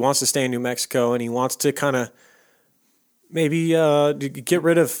life. He wants to stay in New Mexico, and he wants to kind of maybe get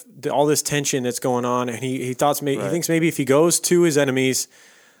rid of all this tension that's going on. And he thinks maybe if he goes to his enemies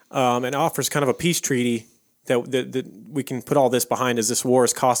and offers kind of a peace treaty that we can put all this behind, as this war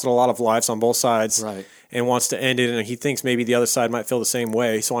has costed a lot of lives on both sides, right. and wants to end it. And he thinks maybe the other side might feel the same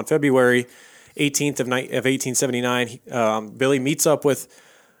way. So on February 18th of 1879, Billy meets up with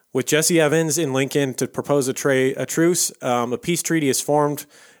Jesse Evans in Lincoln to propose a truce. A peace treaty is formed,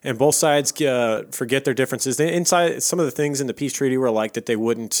 and both sides forget their differences. Inside, some of the things in the peace treaty were like that they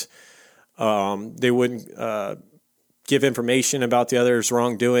wouldn't give information about the other's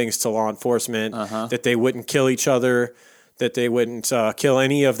wrongdoings to law enforcement, that they wouldn't kill each other, that they wouldn't kill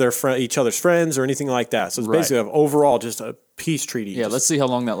any of each other's friends or anything like that. So it's basically overall just a peace treaty. Yeah, let's see how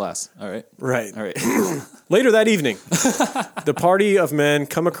long that lasts. All right. Right. All right. Later that evening, the party of men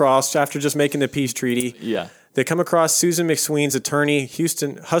come across, after just making the peace treaty, they come across Susan McSween's attorney,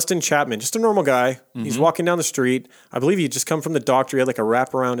 Huston Chapman, just a normal guy. Mm-hmm. He's walking down the street. I believe he'd just come from the doctor. He had like a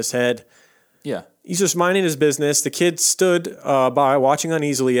wrap around his head. Yeah. He's just minding his business. The kid stood by watching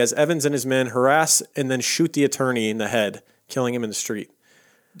uneasily as Evans and his men harass and then shoot the attorney in the head, killing him in the street.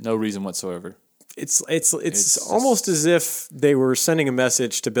 No reason whatsoever. It's almost as if they were sending a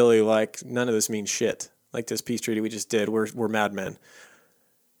message to Billy like, none of this means shit. Like this peace treaty we just did, we're madmen.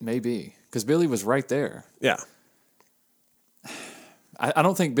 Maybe. Because Billy was right there. Yeah. I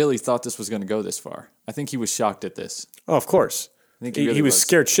don't think Billy thought this was going to go this far. I think he was shocked at this. Oh, of course. I think he was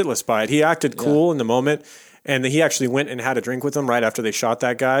scared shitless by it. He acted cool in the moment, and he actually went and had a drink with them right after they shot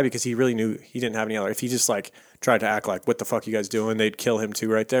that guy because he really knew he didn't have any other. If he just tried to act like, what the fuck you guys doing, they'd kill him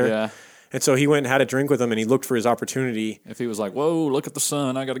too right there. Yeah. And so he went and had a drink with them, and he looked for his opportunity. If he was like, whoa, look at the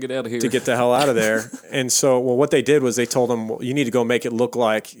sun, I got to get out of here. To get the hell out of there. And so, what they did was they told him, well, you need to go make it look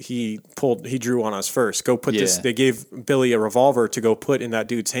like he drew on us first. Go put this. They gave Billy a revolver to go put in that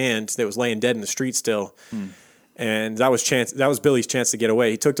dude's hand that was laying dead in the street still. And that was Billy's chance to get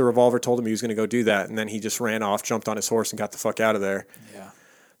away. He took the revolver, told him he was going to go do that, and then he just ran off, jumped on his horse, and got the fuck out of there. Yeah.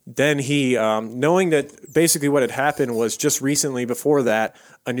 Then he, knowing that basically what had happened was just recently before that,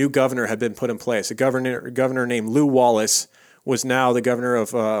 a new governor had been put in place. A governor named Lew Wallace was now the governor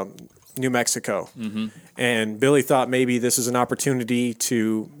of New Mexico. Mm-hmm. And Billy thought maybe this was an opportunity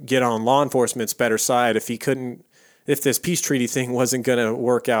to get on law enforcement's better side. If this peace treaty thing wasn't going to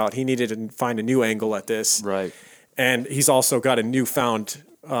work out, he needed to find a new angle at this. Right. And he's also got a newfound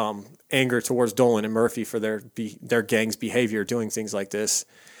anger towards Dolan and Murphy for their gang's behavior doing things like this.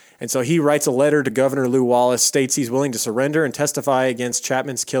 And so he writes a letter to Governor Lew Wallace, states he's willing to surrender and testify against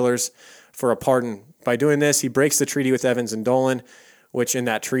Chapman's killers for a pardon. By doing this, he breaks the treaty with Evans and Dolan, which in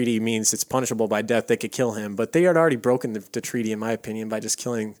that treaty means it's punishable by death. They could kill him, but they had already broken the treaty, in my opinion, by just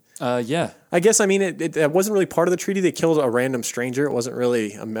killing. Yeah. I guess, I mean, it wasn't really part of the treaty. They killed a random stranger. It wasn't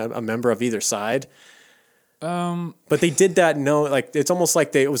really a member of either side. But they did that. No, like it's almost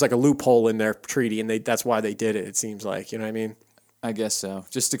like it was like a loophole in their treaty, and that's why they did it. It seems like, you know what I mean? I guess so.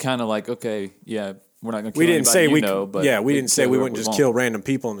 Just to kind of like, okay, yeah, we're not going to kill We didn't say we didn't say we wouldn't just kill random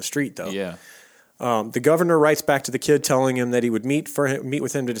people in the street, though. Yeah. The governor writes back to the kid, telling him that he would meet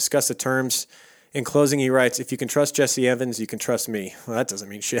with him to discuss the terms. In closing, he writes, "If you can trust Jesse Evans, you can trust me." Well, that doesn't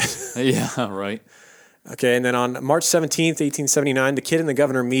mean shit. Yeah, right. Okay, and then on March 17th, 1879, the kid and the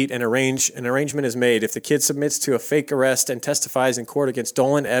governor meet and an arrangement is made. If the kid submits to a fake arrest and testifies in court against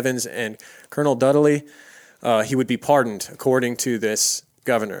Dolan, Evans, and Colonel Dudley, he would be pardoned, according to this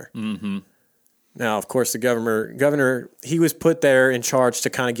governor. Mm-hmm. Now, of course, the governor, he was put there in charge to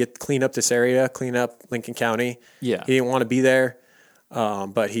kind of clean up this area, clean up Lincoln County. Yeah. He didn't want to be there,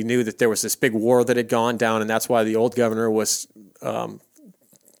 but he knew that there was this big war that had gone down, and that's why the old governor was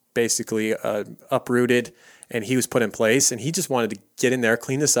basically uprooted, and he was put in place, and he just wanted to get in there,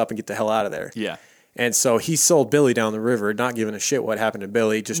 clean this up, and get the hell out of there. Yeah. And so he sold Billy down the river, not giving a shit what happened to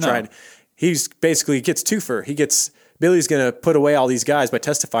Billy, just trying. He's basically gets twofer. Billy's going to put away all these guys by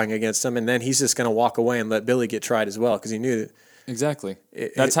testifying against them, and then he's just going to walk away and let Billy get tried as well, because he knew that. Exactly.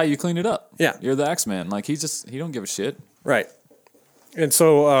 That's how you clean it up. Yeah. You're the Axeman. Like, he don't give a shit. Right. And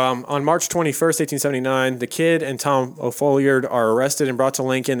so on March 21st, 1879, the kid and Tom O'Folliard are arrested and brought to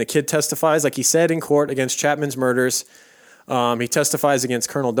Lincoln. The kid testifies, like he said, in court against Chapman's murders. He testifies against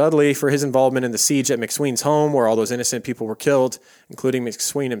Colonel Dudley for his involvement in the siege at McSween's home, where all those innocent people were killed, including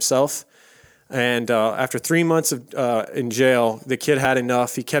McSween himself. And after 3 months in jail, the kid had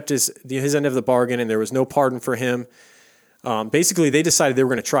enough. He kept his end of the bargain, and there was no pardon for him. Basically, they decided they were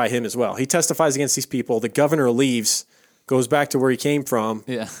going to try him as well. He testifies against these people. The governor leaves, goes back to where he came from,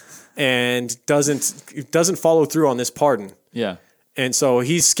 and doesn't follow through on this pardon. Yeah. And so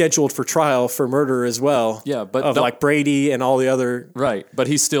he's scheduled for trial for murder as well. Yeah, but of like Brady and all the other. Right, but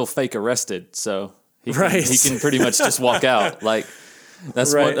he's still fake arrested, so he can pretty much just walk out. Like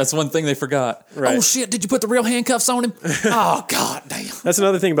that's one thing they forgot. Right. Oh shit! Did you put the real handcuffs on him? Oh god damn! That's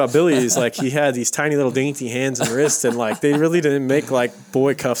another thing about Billy is like he had these tiny little dainty hands and wrists, and like they really didn't make like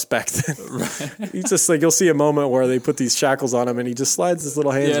boy cuffs back then. Right. He's just like, you'll see a moment where they put these shackles on him, and he just slides his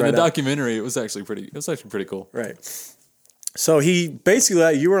little hands. Yeah, in right the out. documentary, it was actually pretty cool. Right. So he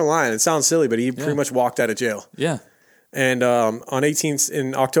basically, you were lying. It sounds silly, but he pretty much walked out of jail. Yeah. And in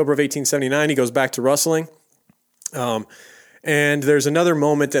October of 1879, he goes back to rustling. And there's another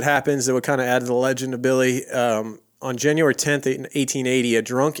moment that happens that would kind of add to the legend of Billy. On January 10th, 1880, a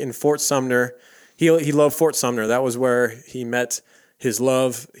drunk in Fort Sumner, he loved Fort Sumner. That was where he met his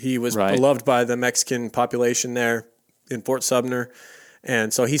love. He was beloved by the Mexican population there in Fort Sumner.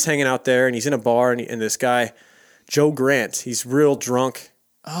 And so he's hanging out there, and he's in a bar, and this guy, Joe Grant, he's real drunk.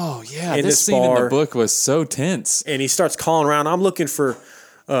 Oh, yeah. In this scene in the book was so tense. And he starts calling around, I'm looking for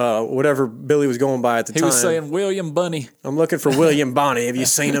whatever Billy was going by at the time. He was saying, William Bunny. I'm looking for William Bonney. Have you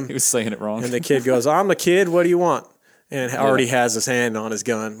seen him? He was saying it wrong. And the kid goes, I'm the kid. What do you want? And already has his hand on his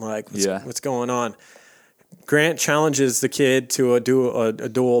gun. Like, what's going on? Grant challenges the kid to a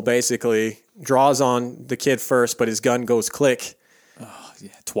duel, basically. Draws on the kid first, but his gun goes click. Oh, yeah.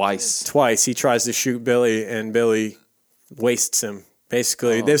 Twice. He tries to shoot Billy, and Billy wastes him.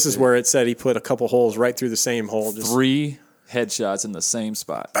 Basically, this is where it said he put a couple holes right through the same hole. Just 3 headshots in the same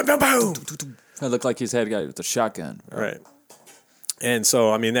spot. Boom, boom, boom. It looked like his head guy with a shotgun. Right. And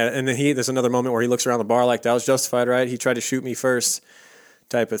so, I mean, and then there's another moment where he looks around the bar like, that was justified, right? He tried to shoot me first,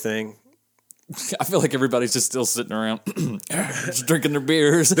 type of thing. I feel like everybody's just still sitting around, just drinking their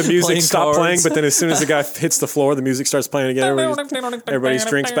beers. The music stopped playing, but then as soon as the guy hits the floor, the music starts playing again. Everybody's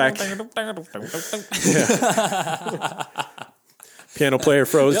drinks back. Yeah. Piano player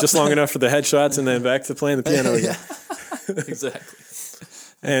froze just long enough for the headshots, and then back to playing the piano again. Exactly.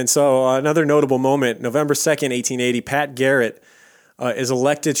 And so another notable moment, November 2nd, 1880, Pat Garrett is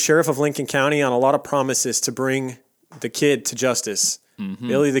elected sheriff of Lincoln County on a lot of promises to bring the kid to justice. Mm-hmm.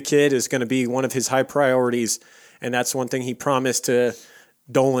 Billy the Kid is going to be one of his high priorities, and that's one thing he promised to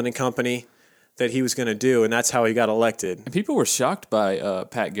Dolan and company that he was going to do, and that's how he got elected. And people were shocked by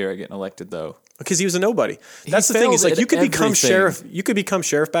Pat Garrett getting elected, though. Because he was a nobody. That's the thing. Is like you could become sheriff. You could become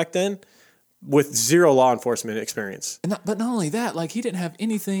sheriff back then with zero law enforcement experience. But not only that, like he didn't have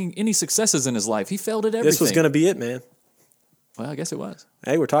any successes in his life. He failed at everything. This was going to be it, man. Well, I guess it was.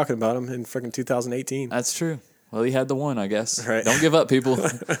 Hey, we're talking about him in freaking 2018. That's true. Well, he had the one, I guess. Right. Don't give up, people.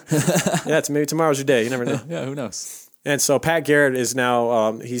 Yeah, maybe tomorrow's your day. You never know. Yeah, who knows? And so Pat Garrett is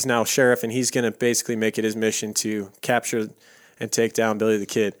now he's now sheriff, and he's going to basically make it his mission to capture and take down Billy the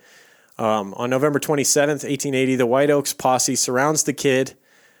Kid. On November 27th, 1880, the White Oaks posse surrounds the Kid,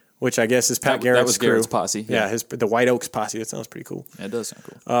 which I guess is Pat Garrett's That was crew. Garrett's posse. Yeah, the White Oaks posse. That sounds pretty cool. Yeah, it does sound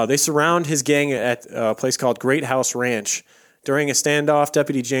cool. They surround his gang at a place called Great House Ranch. During a standoff,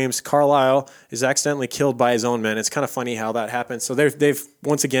 Deputy James Carlisle is accidentally killed by his own men. It's kind of funny how that happens. So they've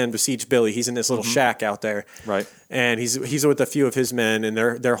once again besieged Billy. He's in this little shack out there, Right. and he's with a few of his men, and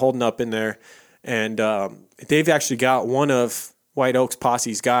they're holding up in there, and they've actually got one of White Oaks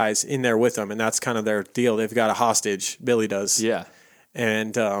posse's guys in there with them, and that's kind of their deal. They've got a hostage. Billy does, Yeah.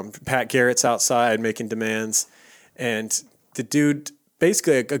 and Pat Garrett's outside making demands, and the dude.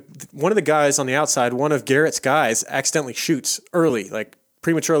 Basically, one of the guys on the outside, one of Garrett's guys, accidentally shoots early, like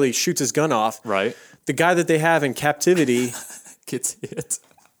prematurely shoots his gun off. Right. The guy that they have in captivity, Gets hit.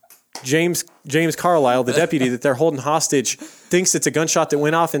 James Carlisle, the deputy that they're holding hostage, thinks it's a gunshot that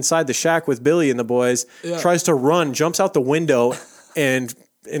went off inside the shack with Billy and the boys, tries to run, jumps out the window, and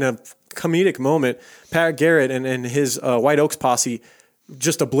in a comedic moment, Pat Garrett and his White Oaks posse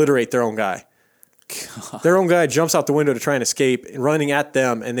just obliterate their own guy. God. Their own guy jumps out the window to try and escape, running at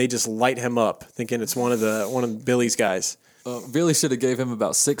them, and they just light him up, thinking it's one of Billy's guys. Billy should have gave him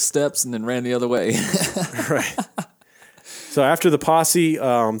about 6 steps and then ran the other way. Right. So after the posse,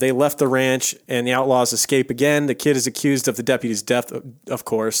 they left the ranch, and the outlaws escape again. The Kid is accused of the deputy's death, of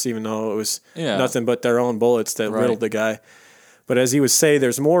course, even though it was nothing but their own bullets that riddled the guy. But as he would say,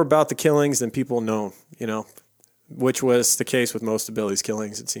 there's more about the killings than people know, which was the case with most of Billy's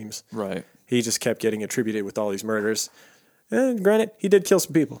killings, it seems. Right. He just kept getting attributed with all these murders. And granted, he did kill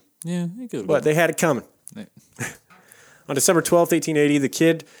some people. Yeah, he could. But they had it coming. On December 12th, 1880, the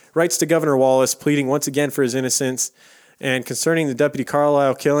Kid writes to Governor Wallace, pleading once again for his innocence, and concerning the Deputy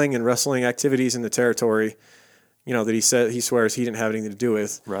Carlisle killing and wrestling activities in the territory, that he swears he didn't have anything to do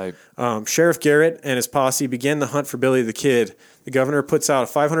with. Right. Sheriff Garrett and his posse began the hunt for Billy the Kid. The governor puts out a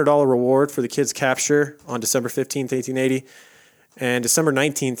 $500 reward for the Kid's capture on December 15th, 1880. And December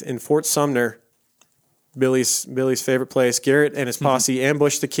 19th in Fort Sumner, Billy's favorite place, Garrett and his posse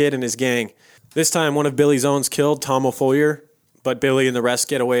ambush the Kid and his gang. This time, one of Billy's own's killed, Tom O'Follier, but Billy and the rest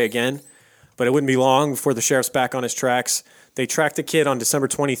get away again. But it wouldn't be long before the sheriff's back on his tracks. They track the Kid on December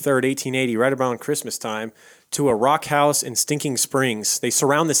 23rd, 1880, right around Christmas time, to a rock house in Stinking Springs. They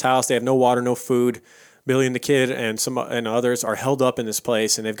surround this house. They have no water, no food. Billy and the Kid and others are held up in this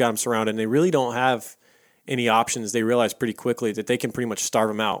place, and they've got them surrounded. And they really don't have any options. They realize pretty quickly that they can pretty much starve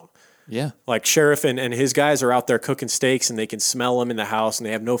them out. Yeah. Like Sheriff and his guys are out there cooking steaks, and they can smell them in the house, and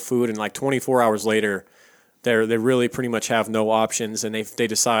they have no food. And like 24 hours later, they really pretty much have no options, and they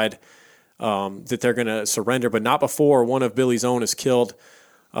decide that they're going to surrender, but not before one of Billy's own is killed.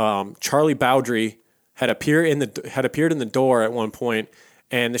 Charlie Bowdry had appeared in the door at one point,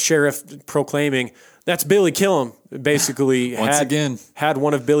 and the sheriff proclaiming, "That's Billy, kill him!" Basically, had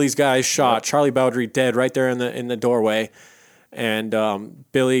one of Billy's guys shot. Yep. Charlie Bowdry dead right there in the doorway, and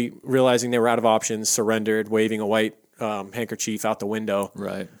Billy, realizing they were out of options, surrendered, waving a white handkerchief out the window.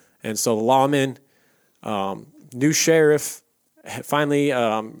 Right. And so the lawman, new sheriff, finally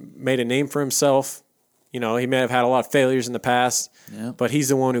made a name for himself. He may have had a lot of failures in the past, but he's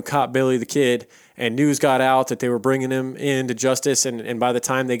the one who caught Billy the Kid, and news got out that they were bringing him into justice, and by the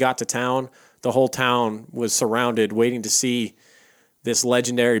time they got to town, the whole town was surrounded, waiting to see this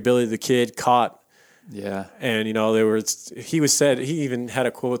legendary Billy the Kid caught. Yeah. And, he even had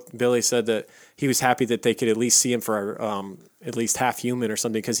a quote, Billy said that he was happy that they could at least see him for at least half human or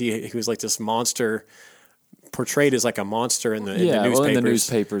something, because he was like this monster, portrayed as like a monster in the newspapers. Well, in the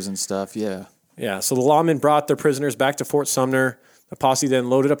newspapers and stuff, yeah. Yeah, so the lawmen brought their prisoners back to Fort Sumner. The posse then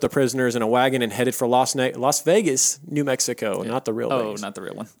loaded up the prisoners in a wagon and headed for Las Vegas, New Mexico, not the real Vegas. Not the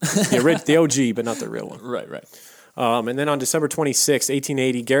real one. the OG, but not the real one. Right. And then on December 26,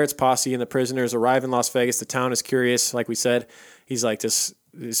 1880, Garrett's posse and the prisoners arrive in Las Vegas. The town is curious, like we said. He's like, this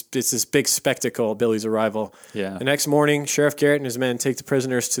big spectacle, Billy's arrival. Yeah. The next morning, Sheriff Garrett and his men take the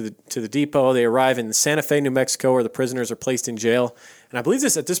prisoners to the depot. They arrive in Santa Fe, New Mexico, where the prisoners are placed in jail. And I believe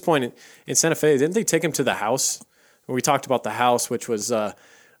at this point in Santa Fe, didn't they take him to the house? Where we talked about the house, which was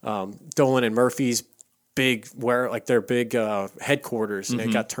Dolan and Murphy's their big headquarters, and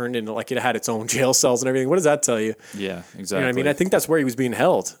it got turned into it had its own jail cells and everything. What does that tell you? Yeah, exactly. You know what I mean? I think that's where he was being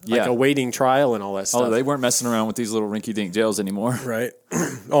held, awaiting trial and all that stuff. Oh, they weren't messing around with these little rinky-dink jails anymore. Right.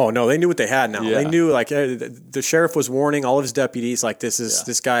 Oh, no, they knew what they had now. Yeah. They knew, the sheriff was warning all of his deputies,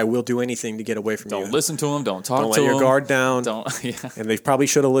 this guy will do anything to get away from you. Don't listen to him. Don't talk to him. Don't let your guard down. And they probably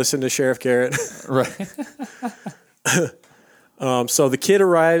should have listened to Sheriff Garrett. Right. So the Kid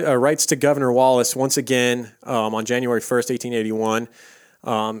writes to Governor Wallace once again on January 1st, 1881,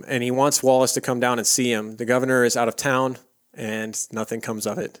 and he wants Wallace to come down and see him. The governor is out of town and nothing comes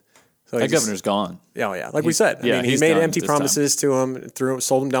of it. So That governor's gone. Oh yeah, like we said. I mean, he he's made done empty this promises to him,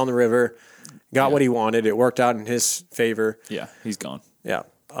 sold him down the river, got what he wanted. It worked out in his favor. Yeah, he's gone. Yeah.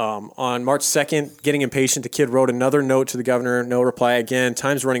 On March 2nd, getting impatient, the kid wrote another note to the governor. No reply again.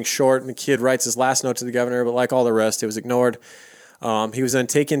 Time's running short, and the kid writes his last note to the governor, but like all the rest, it was ignored. He was then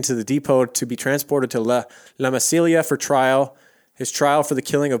taken to the depot to be transported to La Massilia for trial. His trial for the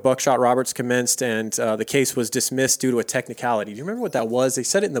killing of Buckshot Roberts commenced, and the case was dismissed due to a technicality. Do you remember what that was? They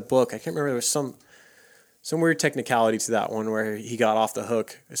said it in the book. I can't remember. There was some weird technicality to that one where he got off the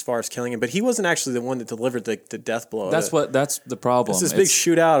hook as far as killing him. But he wasn't actually the one that delivered the death blow. That's the problem. It's this big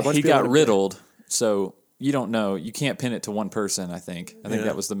shootout. He got riddled, so you don't know. You can't pin it to one person, I think. I think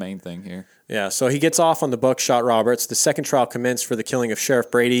that was the main thing here. Yeah, so he gets off on the Buckshot Roberts. The second trial commenced for the killing of Sheriff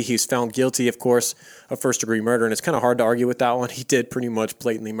Brady. He's found guilty, of course, of first-degree murder, and it's kind of hard to argue with that one. He did pretty much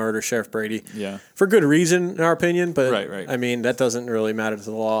blatantly murder Sheriff Brady. Yeah. For good reason, in our opinion, but right. I mean, that doesn't really matter to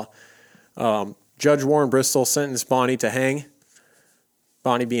the law. Judge Warren Bristol sentenced Bonnie to hang,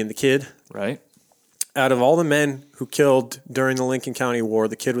 Bonnie being the kid. Right. Out of all the men who killed during the Lincoln County War,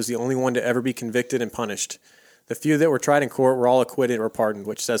 the kid was the only one to ever be convicted and punished. The few that were tried in court were all acquitted or pardoned,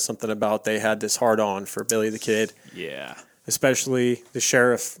 which says something about they had this hard-on for Billy the Kid. Yeah. Especially the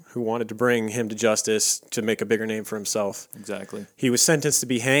sheriff who wanted to bring him to justice to make a bigger name for himself. Exactly. He was sentenced to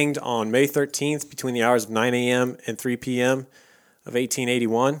be hanged on May 13th between the hours of 9 a.m. and 3 p.m. of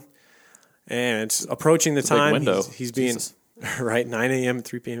 1881. And approaching the time, he's being right 9 a.m. and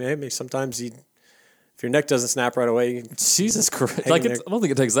 3 p.m. Maybe sometimes if your neck doesn't snap right away, you Jesus Christ! I don't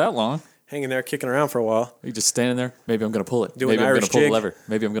think it takes that long. Hanging there, kicking around for a while. Are you just standing there? Maybe I'm going to pull it. Doing Maybe I'm going to pull jig. the lever.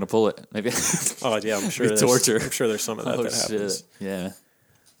 Maybe I'm going to pull it. Maybe. Oh yeah, I'm sure. Torture. I'm sure there's some of that that happens. Shit. Yeah.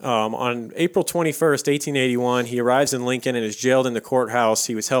 On April 21st, 1881, he arrives in Lincoln and is jailed in the courthouse.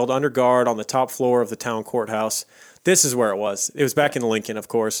 He was held under guard on the top floor of the town courthouse. This is where it was. It was back in Lincoln, of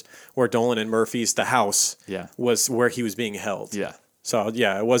course, where Dolan and Murphy's, the house, was where he was being held. Yeah. So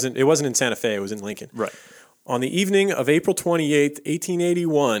yeah, it wasn't in Santa Fe. It was in Lincoln. Right. On the evening of April 28th,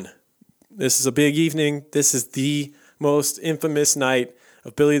 1881, this is a big evening. This is the most infamous night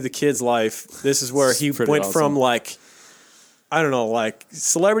of Billy the Kid's life. This is where he went from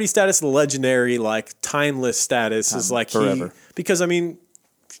celebrity status to legendary, timeless status is forever. Because I mean,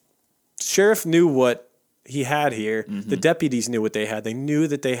 sheriff knew what he had here. Mm-hmm. The deputies knew what they had. They knew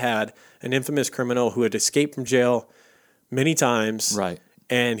that they had an infamous criminal who had escaped from jail many times. Right.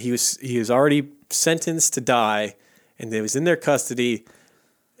 And he was already sentenced to die, and he was in their custody,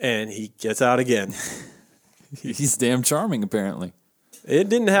 and he gets out again. He's damn charming, apparently. It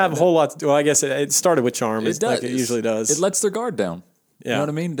didn't have a whole lot to do. Well, I guess it started with charm. It does. Like it usually does. It lets their guard down. Yeah. You know what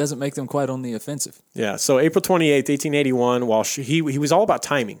I mean? It doesn't make them quite on the offensive. Yeah. So April 28th, 1881, while he was all about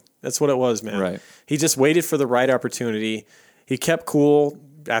timing. That's what it was, man. Right. He just waited for the right opportunity. He kept cool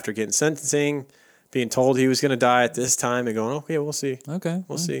after getting sentencing, being told he was going to die at this time, and going, okay, we'll see. Okay.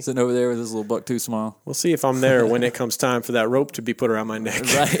 We'll see. Sitting over there with his little buck tooth smile. We'll see if I'm there when it comes time for that rope to be put around my neck.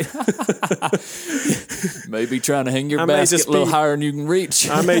 Right. Maybe trying to hang your basket a little higher than you can reach.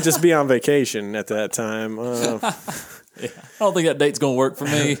 I may just be on vacation at that time. Yeah. I don't think that date's going to work for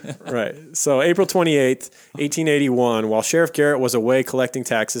me. Right. So April 28th, 1881, while Sheriff Garrett was away collecting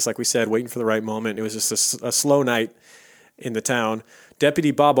taxes, like we said, waiting for the right moment, it was just a slow night in the town.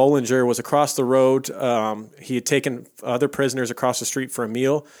 Deputy Bob Olinger was across the road. He had taken other prisoners across the street for a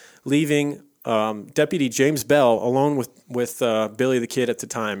meal, leaving Deputy James Bell alone with Billy the Kid at the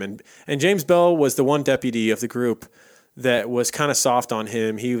time. And James Bell was the one deputy of the group that was kind of soft on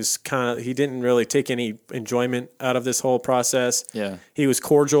him. He didn't really take any enjoyment out of this whole process. Yeah. He was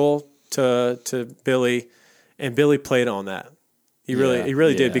cordial to Billy, and Billy played on that. He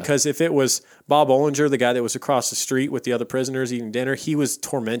really did, because if it was Bob Olinger, the guy that was across the street with the other prisoners eating dinner, he was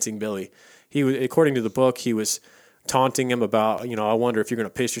tormenting Billy. He was, according to the book, he was taunting him about, I wonder if you're going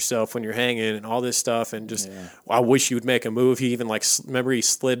to piss yourself when you're hanging and all this stuff, and just, I wish you would make a move. He even remember he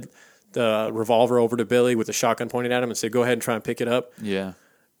slid the revolver over to Billy with the shotgun pointed at him and said, "Go ahead and try and pick it up. Yeah.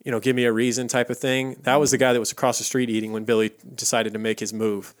 Give me a reason," type of thing. That was the guy that was across the street eating when Billy decided to make his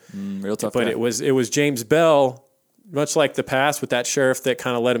move. Real tough. But guy. it was James Bell, much like the past with that sheriff that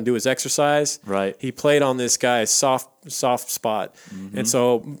kind of let him do his exercise. Right. He played on this guy's soft spot. Mm-hmm. And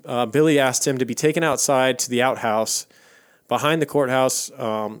so Billy asked him to be taken outside to the outhouse behind the courthouse.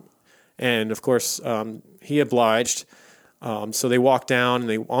 And of course, he obliged. So they walk down,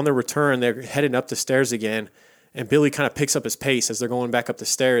 and on their return, they're heading up the stairs again. And Billy kind of picks up his pace as they're going back up the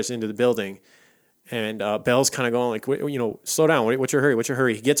stairs into the building. And Bell's kind of going slow down. What's your hurry? What's your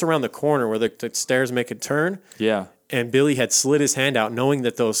hurry? He gets around the corner where the stairs make a turn. Yeah. And Billy had slid his hand out, knowing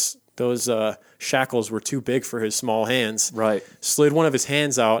that those shackles were too big for his small hands. Right. Slid one of his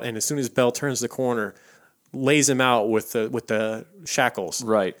hands out, and as soon as Bell turns the corner, lays him out with the shackles.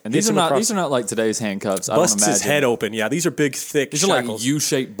 Right. And these are not like today's handcuffs. I Busts don't imagine. his head open. Yeah, these are big, thick These shackles. are like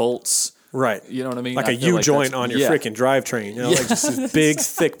U-shaped bolts. Right. You know what I mean? Like I a feel U-joint that's- on your freaking drivetrain. You know, like just this big,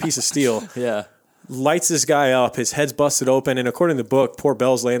 thick piece of steel. Yeah. Lights this guy up. His head's busted open. And according to the book, poor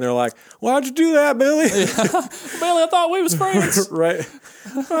Bell's laying there like, why'd you do that, Billy? Billy, I thought we was friends. Right.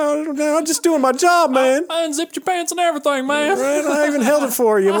 Oh, I'm just doing my job, man. I unzipped your pants and everything, man. Right? I even held it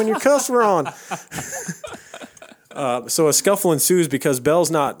for you when your cuffs were on. So a scuffle ensues because Bell's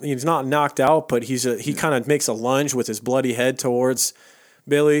he's not knocked out, but he kind of makes a lunge with his bloody head towards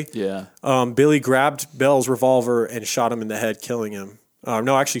Billy. Yeah. Billy grabbed Bell's revolver and shot him in the head, killing him.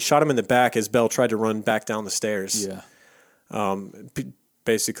 No, actually shot him in the back as Bell tried to run back down the stairs. Yeah.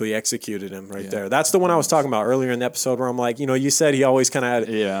 Basically executed him there. That's the one I was talking about earlier in the episode where I'm like, you said he always kind of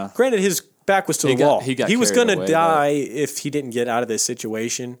had. Yeah. Granted, his back was to the wall. He was carried going to away, die if he didn't get out of this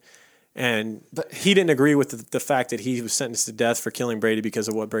situation. But he didn't agree with the fact that he was sentenced to death for killing Brady because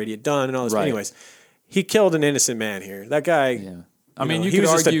of what Brady had done and all this. Right. But anyways, he killed an innocent man here. That guy. Yeah. I mean, he you could was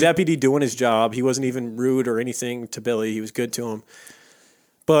argue, just a deputy doing his job. He wasn't even rude or anything to Billy. He was good to him.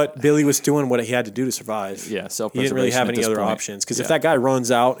 But Billy was doing what he had to do to survive. Yeah, self-preservation. He didn't really have any other options because if that guy runs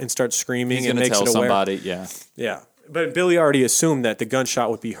out and starts screaming he's and going to makes tell it aware, somebody. Yeah. Yeah. But Billy already assumed that the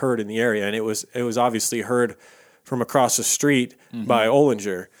gunshot would be heard in the area, and it was obviously heard from across the street by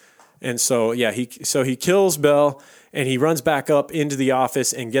Ollinger. And so he kills Bell and he runs back up into the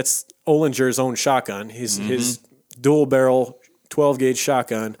office and gets Ollinger's own shotgun, his dual barrel 12 gauge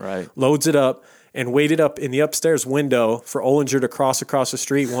shotgun, right. Loads it up and waited up in the upstairs window for Ollinger to cross across the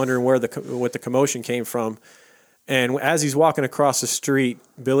street, wondering what the commotion came from. And as he's walking across the street,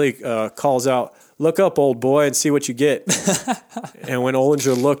 Billy calls out, "Look up, old boy, and see what you get." And when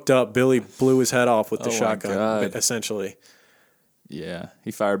Ollinger looked up, Billy blew his head off with the shotgun, essentially. Yeah,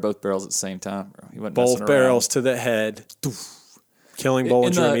 he fired both barrels at the same time. Bro. He wasn't both barrels to the head, killing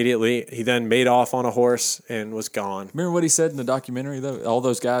Bollinger immediately. He then made off on a horse and was gone. Remember what he said in the documentary, though? All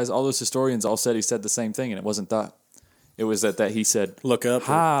those guys, all those historians all said he said the same thing, and it wasn't that. It was that he said, "Look up."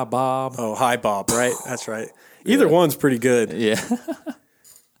 Hi, Bob. Oh, hi, Bob. Right. That's right. Either one's pretty good. Yeah.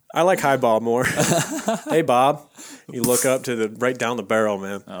 I like hi, Bob more. Hey, Bob. You look up to right down the barrel,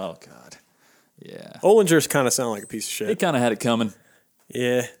 man. Oh, God. Yeah. Ollinger's kind of sound like a piece of shit. He kind of had it coming.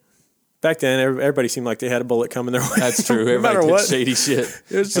 Yeah. Back then, everybody seemed like they had a bullet coming their way. That's true. No Everybody matter did what. shady shit.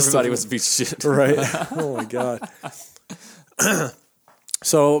 Everybody was a piece of shit. Right. Oh, my God.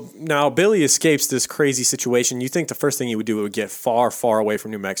 So now Billy escapes this crazy situation. You think the first thing he would do would get far, far away from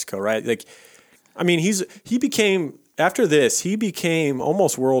New Mexico, right? Like, I mean, he became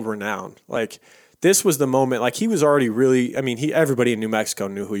almost world renowned. Like, this was the moment. Like, he was already really. I mean, everybody in New Mexico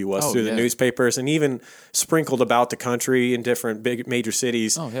knew who he was through the newspapers, and even sprinkled about the country in different big major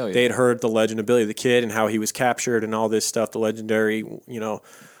cities. Oh, hell yeah. They had heard the legend of Billy the Kid and how he was captured and all this stuff. The legendary,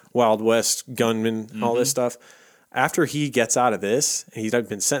 Wild West gunman, all this stuff. After he gets out of this, and he's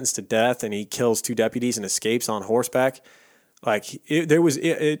been sentenced to death, and he kills 2 deputies and escapes on horseback. Like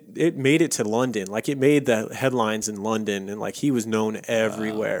it made it to London. Like it made the headlines in London, and like he was known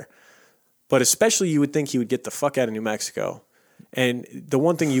everywhere. But especially, you would think he would get the fuck out of New Mexico. And the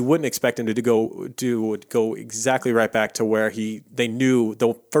one thing you wouldn't expect him to do would go exactly right back to where they knew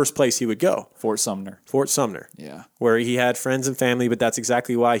the first place he would go. Fort Sumner. Yeah. Where he had friends and family, but that's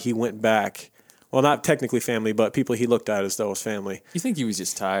exactly why he went back. Well, not technically family, but people he looked at as though it was family. You think he was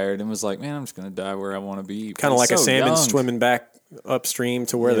just tired and was like, man, I'm just going to die where I want to be. Kind of like a salmon swimming back upstream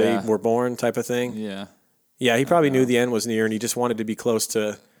to where they were born type of thing. Yeah. Yeah, he probably knew the end was near and he just wanted to be close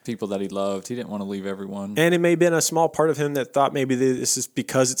to people that he loved. He didn't want to leave everyone. And it may have been a small part of him that thought maybe this is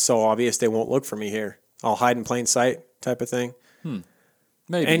because it's so obvious they won't look for me here. I'll hide in plain sight type of thing.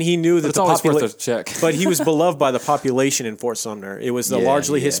 Maybe. And he knew that the population, but he was beloved by the population in Fort Sumner. It was the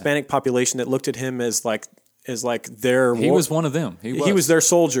largely Hispanic population that looked at him as like their. He was one of them. He was their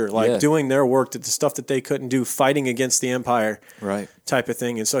soldier, doing their work, the stuff that they couldn't do, fighting against the empire, right? Type of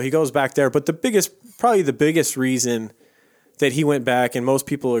thing. And so he goes back there. But probably the biggest reason that he went back, and most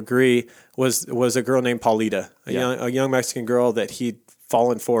people agree, was a girl named Paulita, a young Mexican girl that he'd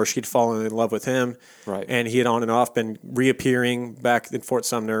fallen for. She'd fallen in love with him, right? And he had on and off been reappearing back in Fort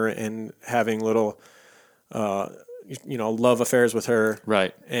Sumner and having little, love affairs with her,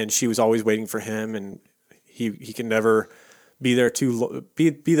 right? And she was always waiting for him, and he could never be there too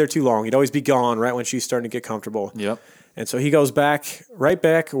long. He'd always be gone right when she's starting to get comfortable. Yep. And so he goes right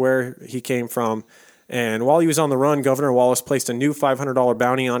back where he came from. And while he was on the run, Governor Wallace placed a new $500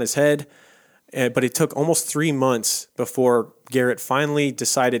 bounty on his head. But it took almost 3 months before Garrett finally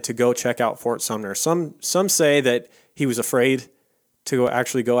decided to go check out Fort Sumner. Some say that he was afraid to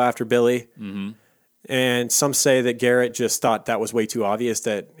actually go after Billy. Mm-hmm. And some say that Garrett just thought that was way too obvious,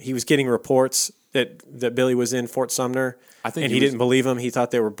 that he was getting reports that Billy was in Fort Sumner, and he didn't believe him. He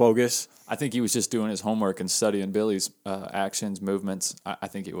thought they were bogus. I think he was just doing his homework and studying Billy's actions, movements. I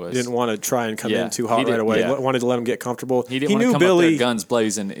think it was. He didn't want to try and come in too hot right away. Yeah. Wanted to let him get comfortable. He didn't want to come up there guns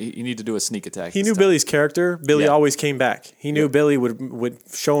blazing. He needed to do a sneak attack. He knew Billy's character. Billy always came back. He knew Billy would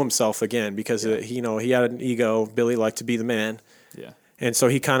show himself again because he had an ego. Billy liked to be the man. Yeah. And so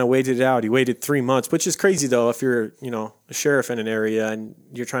he kind of waited it out. He waited 3 months, which is crazy though. If you're a sheriff in an area and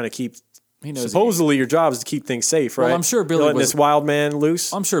you're trying to keep. Supposedly, your job is to keep things safe, right? Well, I'm sure Billy letting this wild man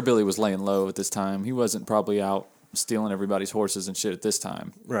loose. I'm sure Billy was laying low at this time. He wasn't probably out stealing everybody's horses and shit at this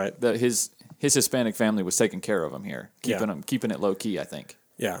time. Right. His Hispanic family was taking care of him here, keeping it low key, I think.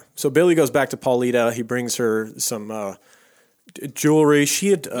 Yeah. So Billy goes back to Paulita. He brings her some jewelry. She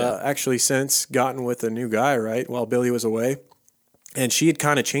had actually since gotten with a new guy, right, while Billy was away. And she had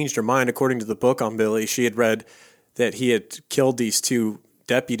kind of changed her mind, according to the book on Billy. She had read that he had killed these two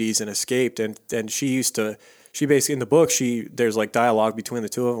deputies and escaped, and she basically in the book there's like dialogue between the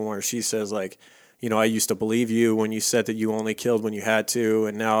two of them where she says like, I used to believe you when you said that you only killed when you had to,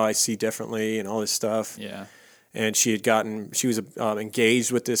 and now I see differently and all this stuff. Yeah. And she was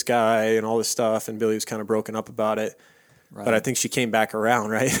engaged with this guy and all this stuff, and Billy was kind of broken up about it. Right. But I think she came back around,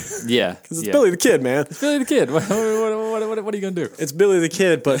 right? Yeah. Because it's Billy the Kid, man. It's Billy the Kid. What are you going to do? It's Billy the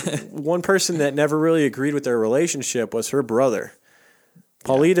Kid, but one person that never really agreed with their relationship was her brother.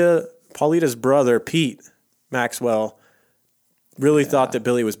 Paulita's brother, Pete Maxwell, really thought that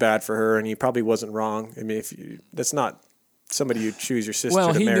Billy was bad for her, and he probably wasn't wrong. I mean, that's not somebody you choose your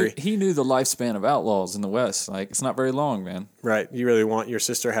sister to marry. He knew the lifespan of outlaws in the West. Like, it's not very long, man. Right. You really want your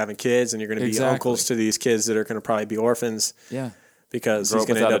sister having kids, and you're going to be uncles to these kids that are going to probably be orphans. Yeah. Because he's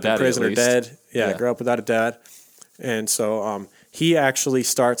going to end up in prison or dead. Yeah, grow up without a dad. And so he actually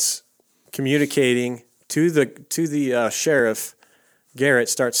starts communicating to the sheriff. Garrett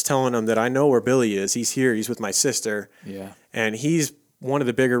starts telling him that I know where Billy is. He's here. He's with my sister. Yeah. And he's one of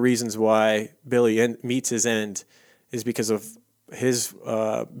the bigger reasons why Billy meets his end is because of his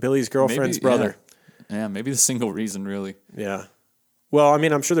Billy's girlfriend's brother. Yeah, maybe the single reason, really. Yeah. Well, I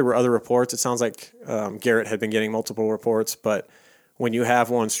mean, I'm sure there were other reports. It sounds like Garrett had been getting multiple reports, but when you have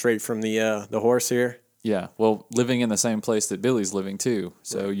one straight from the horse here. Yeah. Well, living in the same place that Billy's living too,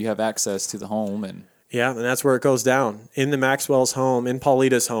 so you have access to the home and. Yeah, and that's where it goes down. In the Maxwell's home, in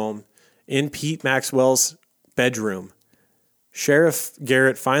Paulita's home, in Pete Maxwell's bedroom, Sheriff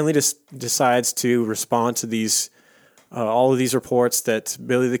Garrett finally decides to respond to these all of these reports that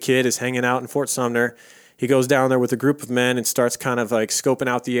Billy the Kid is hanging out in Fort Sumner. He goes down there with a group of men and starts kind of like scoping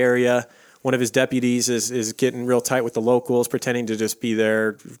out the area. One of his deputies is getting real tight with the locals, pretending to just be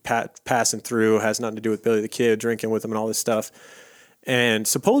there, passing through, has nothing to do with Billy the Kid, drinking with him and all this stuff. And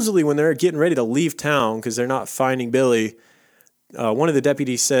supposedly when they're getting ready to leave town because they're not finding Billy, one of the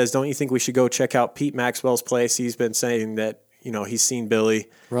deputies says, don't you think we should go check out Pete Maxwell's place? He's been saying that, he's seen Billy.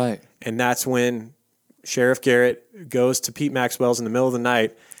 Right. And that's when Sheriff Garrett goes to Pete Maxwell's in the middle of the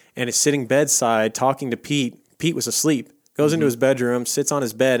night and is sitting bedside talking to Pete. Pete was asleep. Goes into his bedroom, sits on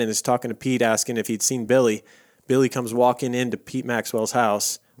his bed, and is talking to Pete, asking if he'd seen Billy. Billy comes walking into Pete Maxwell's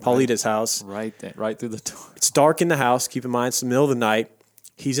house, Paulita's house. Right through the door. It's dark in the house. Keep in mind, it's the middle of the night.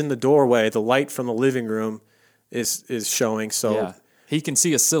 He's in the doorway. The light from the living room is showing. So he can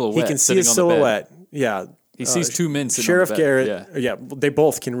see a silhouette. He can see a silhouette. Yeah. He sees two men sitting Sheriff on the bed. Garrett. Yeah. They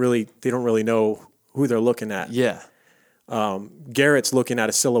both can really. They don't really know who they're looking at. Yeah. Garrett's looking at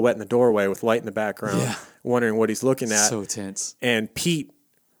a silhouette in the doorway with light in the background, wondering what he's looking at. So tense. And Pete,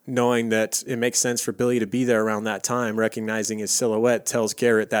 knowing that it makes sense for Billy to be there around that time, recognizing his silhouette, tells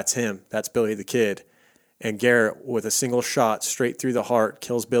Garrett that's him. That's Billy the Kid. And Garrett, with a single shot straight through the heart,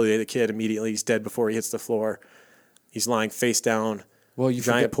 kills Billy the Kid immediately. He's dead before he hits the floor. He's lying face down. Well,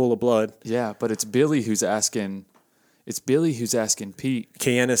 giant pool of blood. Yeah, but it's Billy who's asking. It's Billy who's asking Pete.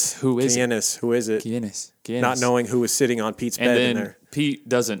 Canis. Who is Canis. Who is it? Canis. Not knowing who was sitting on Pete's bed in there. And then Pete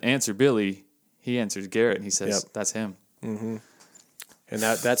doesn't answer Billy. He answers Garrett, and he says, that's him. Mm-hmm. And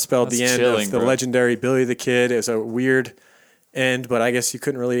that spelled the end chilling, of the legendary Billy the Kid. It was a weird end, but I guess you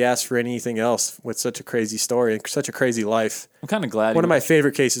couldn't really ask for anything else with such a crazy story and such a crazy life. I'm kind of glad. One of my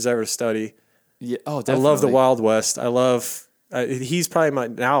favorite cases ever to study. Yeah. Oh, definitely. I love the Wild West. I love... he's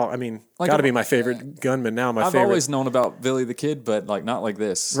probably got to be my favorite gunman now. I've always known about Billy the Kid, but not like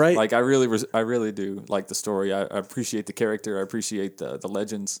this. Right. Like I really do like the story. I appreciate the character. I appreciate the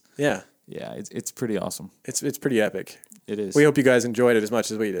legends. Yeah. Yeah. It's pretty awesome. It's pretty epic. It is. We hope you guys enjoyed it as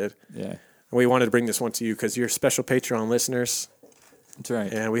much as we did. Yeah. And we wanted to bring this one to you because you're special Patreon listeners. That's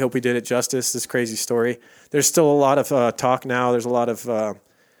right. And we hope we did it justice, this crazy story. There's still a lot of talk now. There's a lot of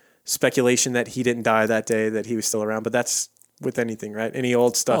speculation that he didn't die that day, that he was still around. But that's with anything, right? Any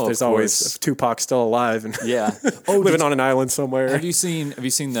old stuff, there's always Tupac still alive and living on an island somewhere. Have you seen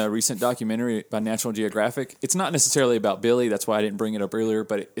the recent documentary by National Geographic? It's not necessarily about Billy. That's why I didn't bring it up earlier.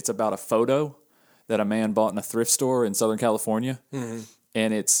 But it's about a photo that a man bought in a thrift store in Southern California. Mm-hmm.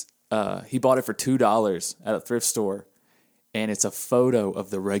 And it's he bought it for $2 at a thrift store. And it's a photo of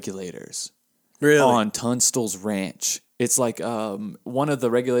the Regulators on Tunstall's ranch. It's like one of the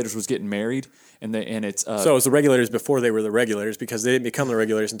Regulators was getting married, and it's so it was the Regulators before they were the Regulators, because they didn't become the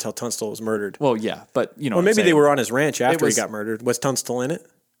Regulators until Tunstall was murdered. Well, yeah, but you know, or maybe they were on his ranch after he got murdered. Was Tunstall in it?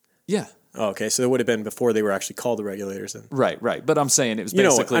 Yeah. Oh, okay, so it would have been before they were actually called the Regulators then. Right. But I'm saying it was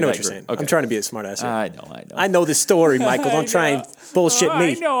basically. I know what you're saying. Okay. I'm trying to be a smart ass here. I know. I know this story, Michael. Don't try and bullshit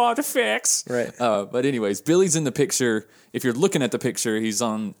me. I know all the facts. Right. But anyways, Billy's in the picture. If you're looking at the picture, he's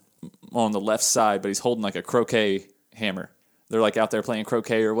on the left side, but he's holding like a croquet hammer. They're like out there playing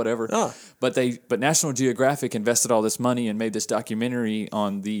croquet or whatever. Oh. But National Geographic invested all this money and made this documentary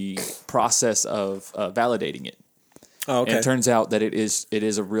on the process of validating it. Oh, okay. And it turns out that it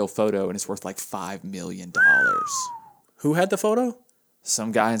is a real photo, and it's worth like $5 million. Who had the photo?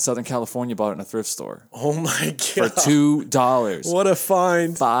 Some guy in Southern California bought it in a thrift store. Oh my God. For $2. What a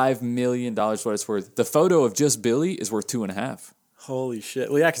find. $5 million what it's worth. The photo of just Billy is worth $2.5 million. Holy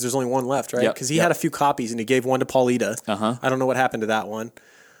shit. Well, yeah, because there's only one left, right? Because he had a few copies, and he gave one to Paulita. Uh-huh. I don't know what happened to that one.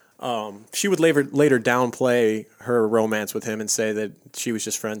 She would later downplay her romance with him and say that she was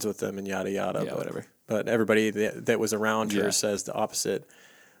just friends with him and yada, yada. Yeah, whatever. But everybody that was around her says the opposite.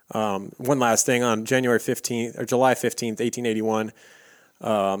 One last thing. On July 15th, 1881,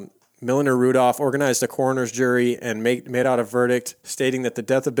 Milliner Rudolph organized a coroner's jury and made out a verdict stating that the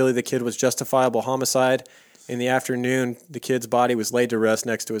death of Billy the Kid was justifiable homicide. In the afternoon, the kid's body was laid to rest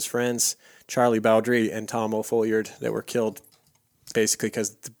next to his friends, Charlie Bowdry and Tom O'Folliard, that were killed basically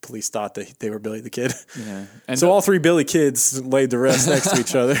because the police thought that they were Billy the Kid. Yeah. And so all three Billy Kids laid to rest next to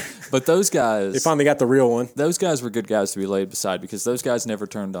each other. But those guys... They finally got the real one. Those guys were good guys to be laid beside, because those guys never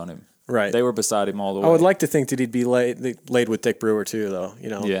turned on him. Right. They were beside him all the way. I would like to think that he'd be laid with Dick Brewer too, though. You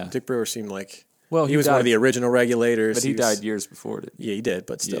know, Dick Brewer seemed like... Well, he was one of the original Regulators. But he died years before it. Yeah, he did,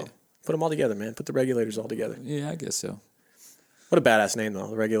 but still. Yeah. Put them all together, man. Put the Regulators all together. Yeah, I guess so. What a badass name, though.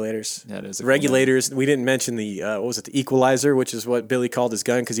 The Regulators. Yeah, it is. The Regulators. Cool. We didn't mention the the Equalizer, which is what Billy called his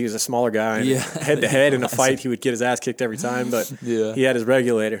gun because he was a smaller guy. And head to head in a fight, he would get his ass kicked every time. But he had his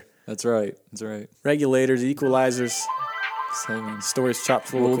Regulator. That's right. Regulators, Equalizers. Same. Stories chopped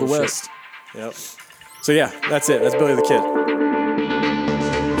full Rule of the West. Shit. Yep. So yeah, that's it. That's Billy the Kid.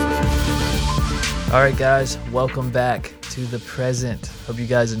 All right, guys, welcome back to the present. Hope you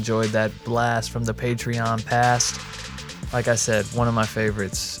guys enjoyed that blast from the Patreon past. Like I said, one of my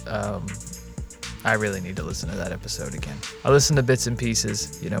favorites. I really need to listen to that episode again. I listen to bits and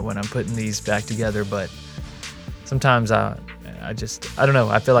pieces, when I'm putting these back together, but sometimes I don't know.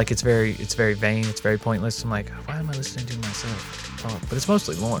 I feel like it's very vain. It's very pointless. I'm like, why am I listening to myself? Oh, but it's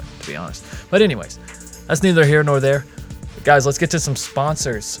mostly Lauren, to be honest. But anyways, that's neither here nor there. But guys, let's get to some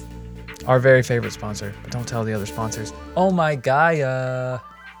sponsors. Our very favorite sponsor, but don't tell the other sponsors. Oh My Gaia,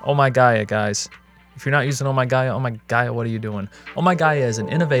 guys. If you're not using Oh My Gaia, what are you doing? Oh My Gaia is an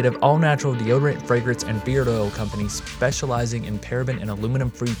innovative, all-natural deodorant, fragrance, and beard oil company specializing in paraben and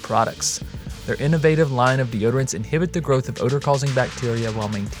aluminum-free products. Their innovative line of deodorants inhibit the growth of odor-causing bacteria while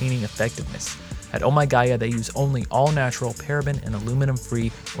maintaining effectiveness. At Oh My Gaia, they use only all-natural, paraben, and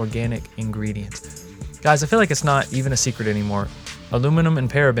aluminum-free organic ingredients. Guys, I feel like it's not even a secret anymore. Aluminum and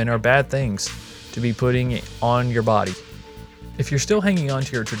paraben are bad things to be putting on your body. If you're still hanging on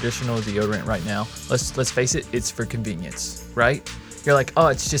to your traditional deodorant right now, let's face it, it's for convenience, right? You're like, oh,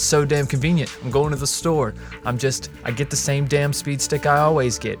 it's just so damn convenient. I'm going to the store. I get the same damn Speed Stick I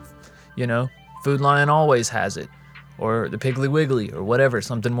always get. Food Lion always has it. Or the Piggly Wiggly or whatever,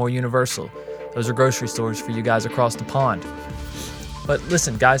 something more universal. Those are grocery stores for you guys across the pond. But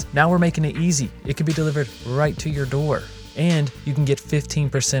listen, guys, now we're making it easy. It can be delivered right to your door. And you can get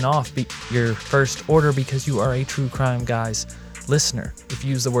 15% off your first order because you are a True Crime Guys listener. If you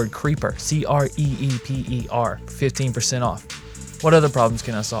use the word CREEPER, CREEPER, 15% off. What other problems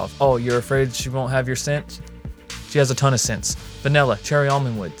can I solve? Oh, you're afraid she won't have your scent? She has a ton of scents. Vanilla, cherry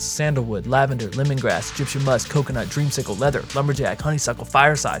almond wood, sandalwood, lavender, lemongrass, Egyptian musk, coconut, dreamsicle, leather, lumberjack, honeysuckle,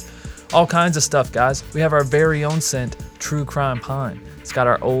 fireside. All kinds of stuff, guys. We have our very own scent, True Crime Pine. It's got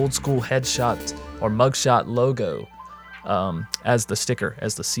our old school headshot or mugshot logo as the sticker,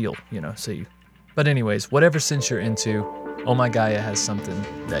 as the seal, But anyways, whatever scent you're into, Oh My Gaia has something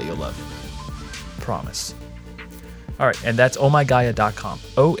that you'll love. Promise. All right, and that's ohmygaia.com,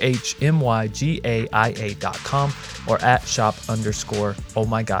 ohmygaia.com, or at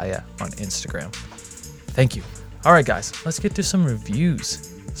shop_ohmygaia on Instagram. Thank you. All right, guys, let's get to some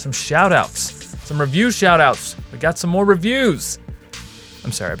reviews, some shout-outs, some review shout-outs. We got some more reviews.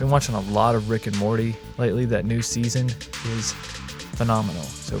 I'm sorry, I've been watching a lot of Rick and Morty lately. That new season is phenomenal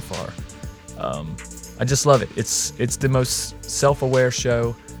so far. I just love it. It's the most self-aware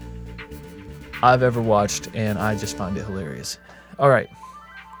show I've ever watched, and I just find it hilarious. All right,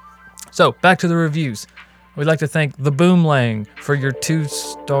 so back to the reviews. We'd like to thank the Boomlang for your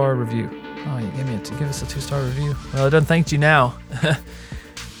 2-star review. Oh, you give us a 2-star review? Well, it doesn't thank you now.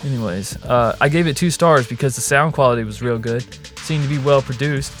 Anyways, I gave it 2 stars because the sound quality was real good. Seemed to be well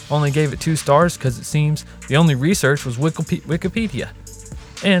produced. Only gave it 2 stars because it seems the only research was Wikipedia.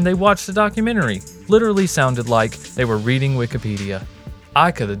 And they watched the documentary. Literally sounded like they were reading Wikipedia.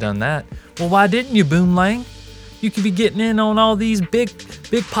 I could have done that. Well, why didn't you, Boomlang? You could be getting in on all these big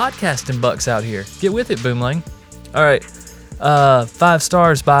podcasting bucks out here. Get with it, Boomlang. All right. 5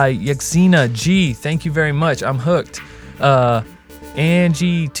 stars by Yaxina G. Thank you very much. I'm hooked.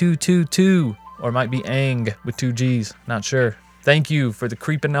 Angie222, or it might be Ang with 2 G's. Not sure. Thank you for the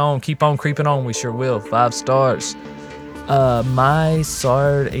creeping on. Keep on creeping on. We sure will. 5 stars. My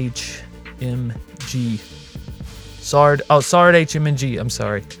Sard HMG. Sard HMG. I'm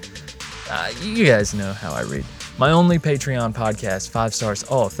sorry. You guys know how I read. My only Patreon podcast, 5 stars.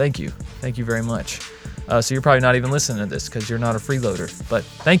 Oh, thank you. Thank you very much. So you're probably not even listening to this because you're not a freeloader. But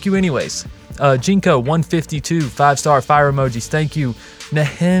thank you anyways. Jinko152, 5-star fire emojis. Thank you.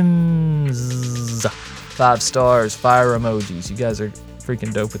 Nehems, 5 stars, fire emojis. You guys are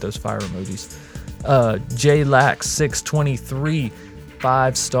freaking dope with those fire emojis. JLax623,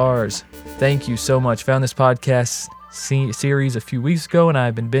 5 stars. Thank you so much. Found this podcast series a few weeks ago, and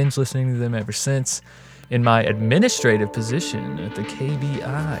I've been binge listening to them ever since in my administrative position at the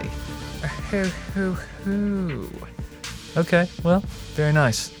KBI. Okay, well, very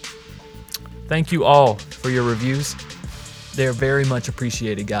nice. Thank you all for your reviews. They're very much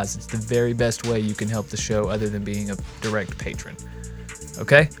appreciated, guys. It's the very best way you can help the show other than being a direct patron.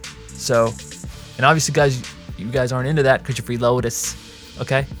 Okay? So, and obviously, guys, you guys aren't into that because you freeload us.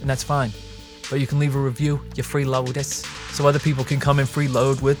 Okay? And that's fine. But you can leave a review. You freeload us. So other people can come and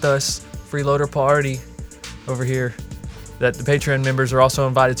freeload with us. Freeloader party over here that the Patreon members are also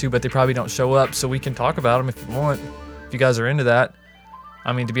invited to, but they probably don't show up. So we can talk about them if you want. If you guys are into that.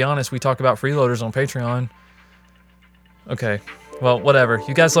 I mean, to be honest, we talk about freeloaders on Patreon. Okay. Well, whatever.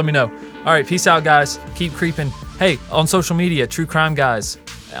 You guys let me know. All right. Peace out, guys. Keep creeping. Hey, on social media, True Crime Guys.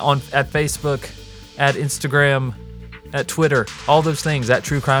 At Facebook, at Instagram, at Twitter. All those things at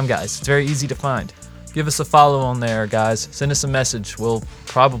True Crime Guys. It's very easy to find. Give us a follow on there, guys. Send us a message. We'll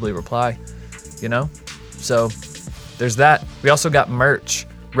probably reply. You know? So, there's that. We also got merch.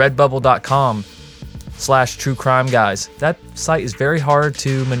 Redbubble.com/True Crime Guys. That site is very hard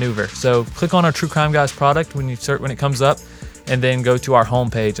to maneuver. So click on our True Crime Guys product when it comes up, and then go to our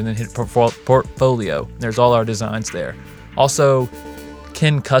homepage and then hit portfolio. There's all our designs there. Also,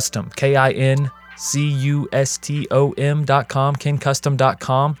 Kin Custom, KINCUSTOM.com,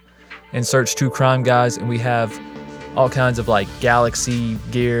 KinCustom.com, and search True Crime Guys, and we have all kinds of like Galaxy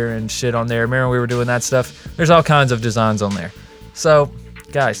gear and shit on there. Remember we were doing that stuff? There's all kinds of designs on there. So,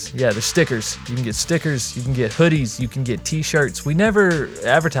 guys, yeah, there's stickers. You can get stickers, you can get hoodies, you can get t-shirts. We never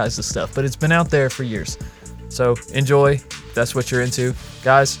advertise this stuff, but it's been out there for years. So enjoy, if that's what you're into.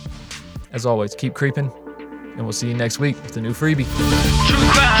 Guys, as always, keep creeping, and we'll see you next week with a new freebie. True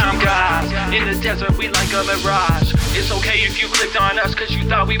crime guys, in the desert we like a mirage. It's okay if you clicked on us cause you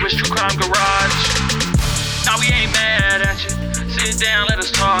thought we was True Crime Garage. Now we ain't mad at you, sit down, let us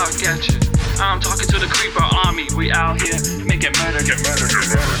talk at you. I'm talking to the creeper army, we out here making murder, get murder, get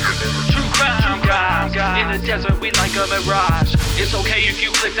murder. True crime guys, in the desert we like a mirage. It's okay if you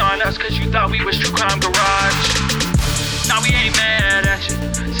clicked on us cause you thought we was True Crime Garage. Now we ain't mad at you,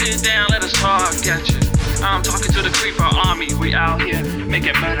 sit down, let us talk at you. I'm talking to the creeper army, we out here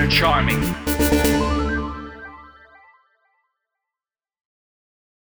making murder charming.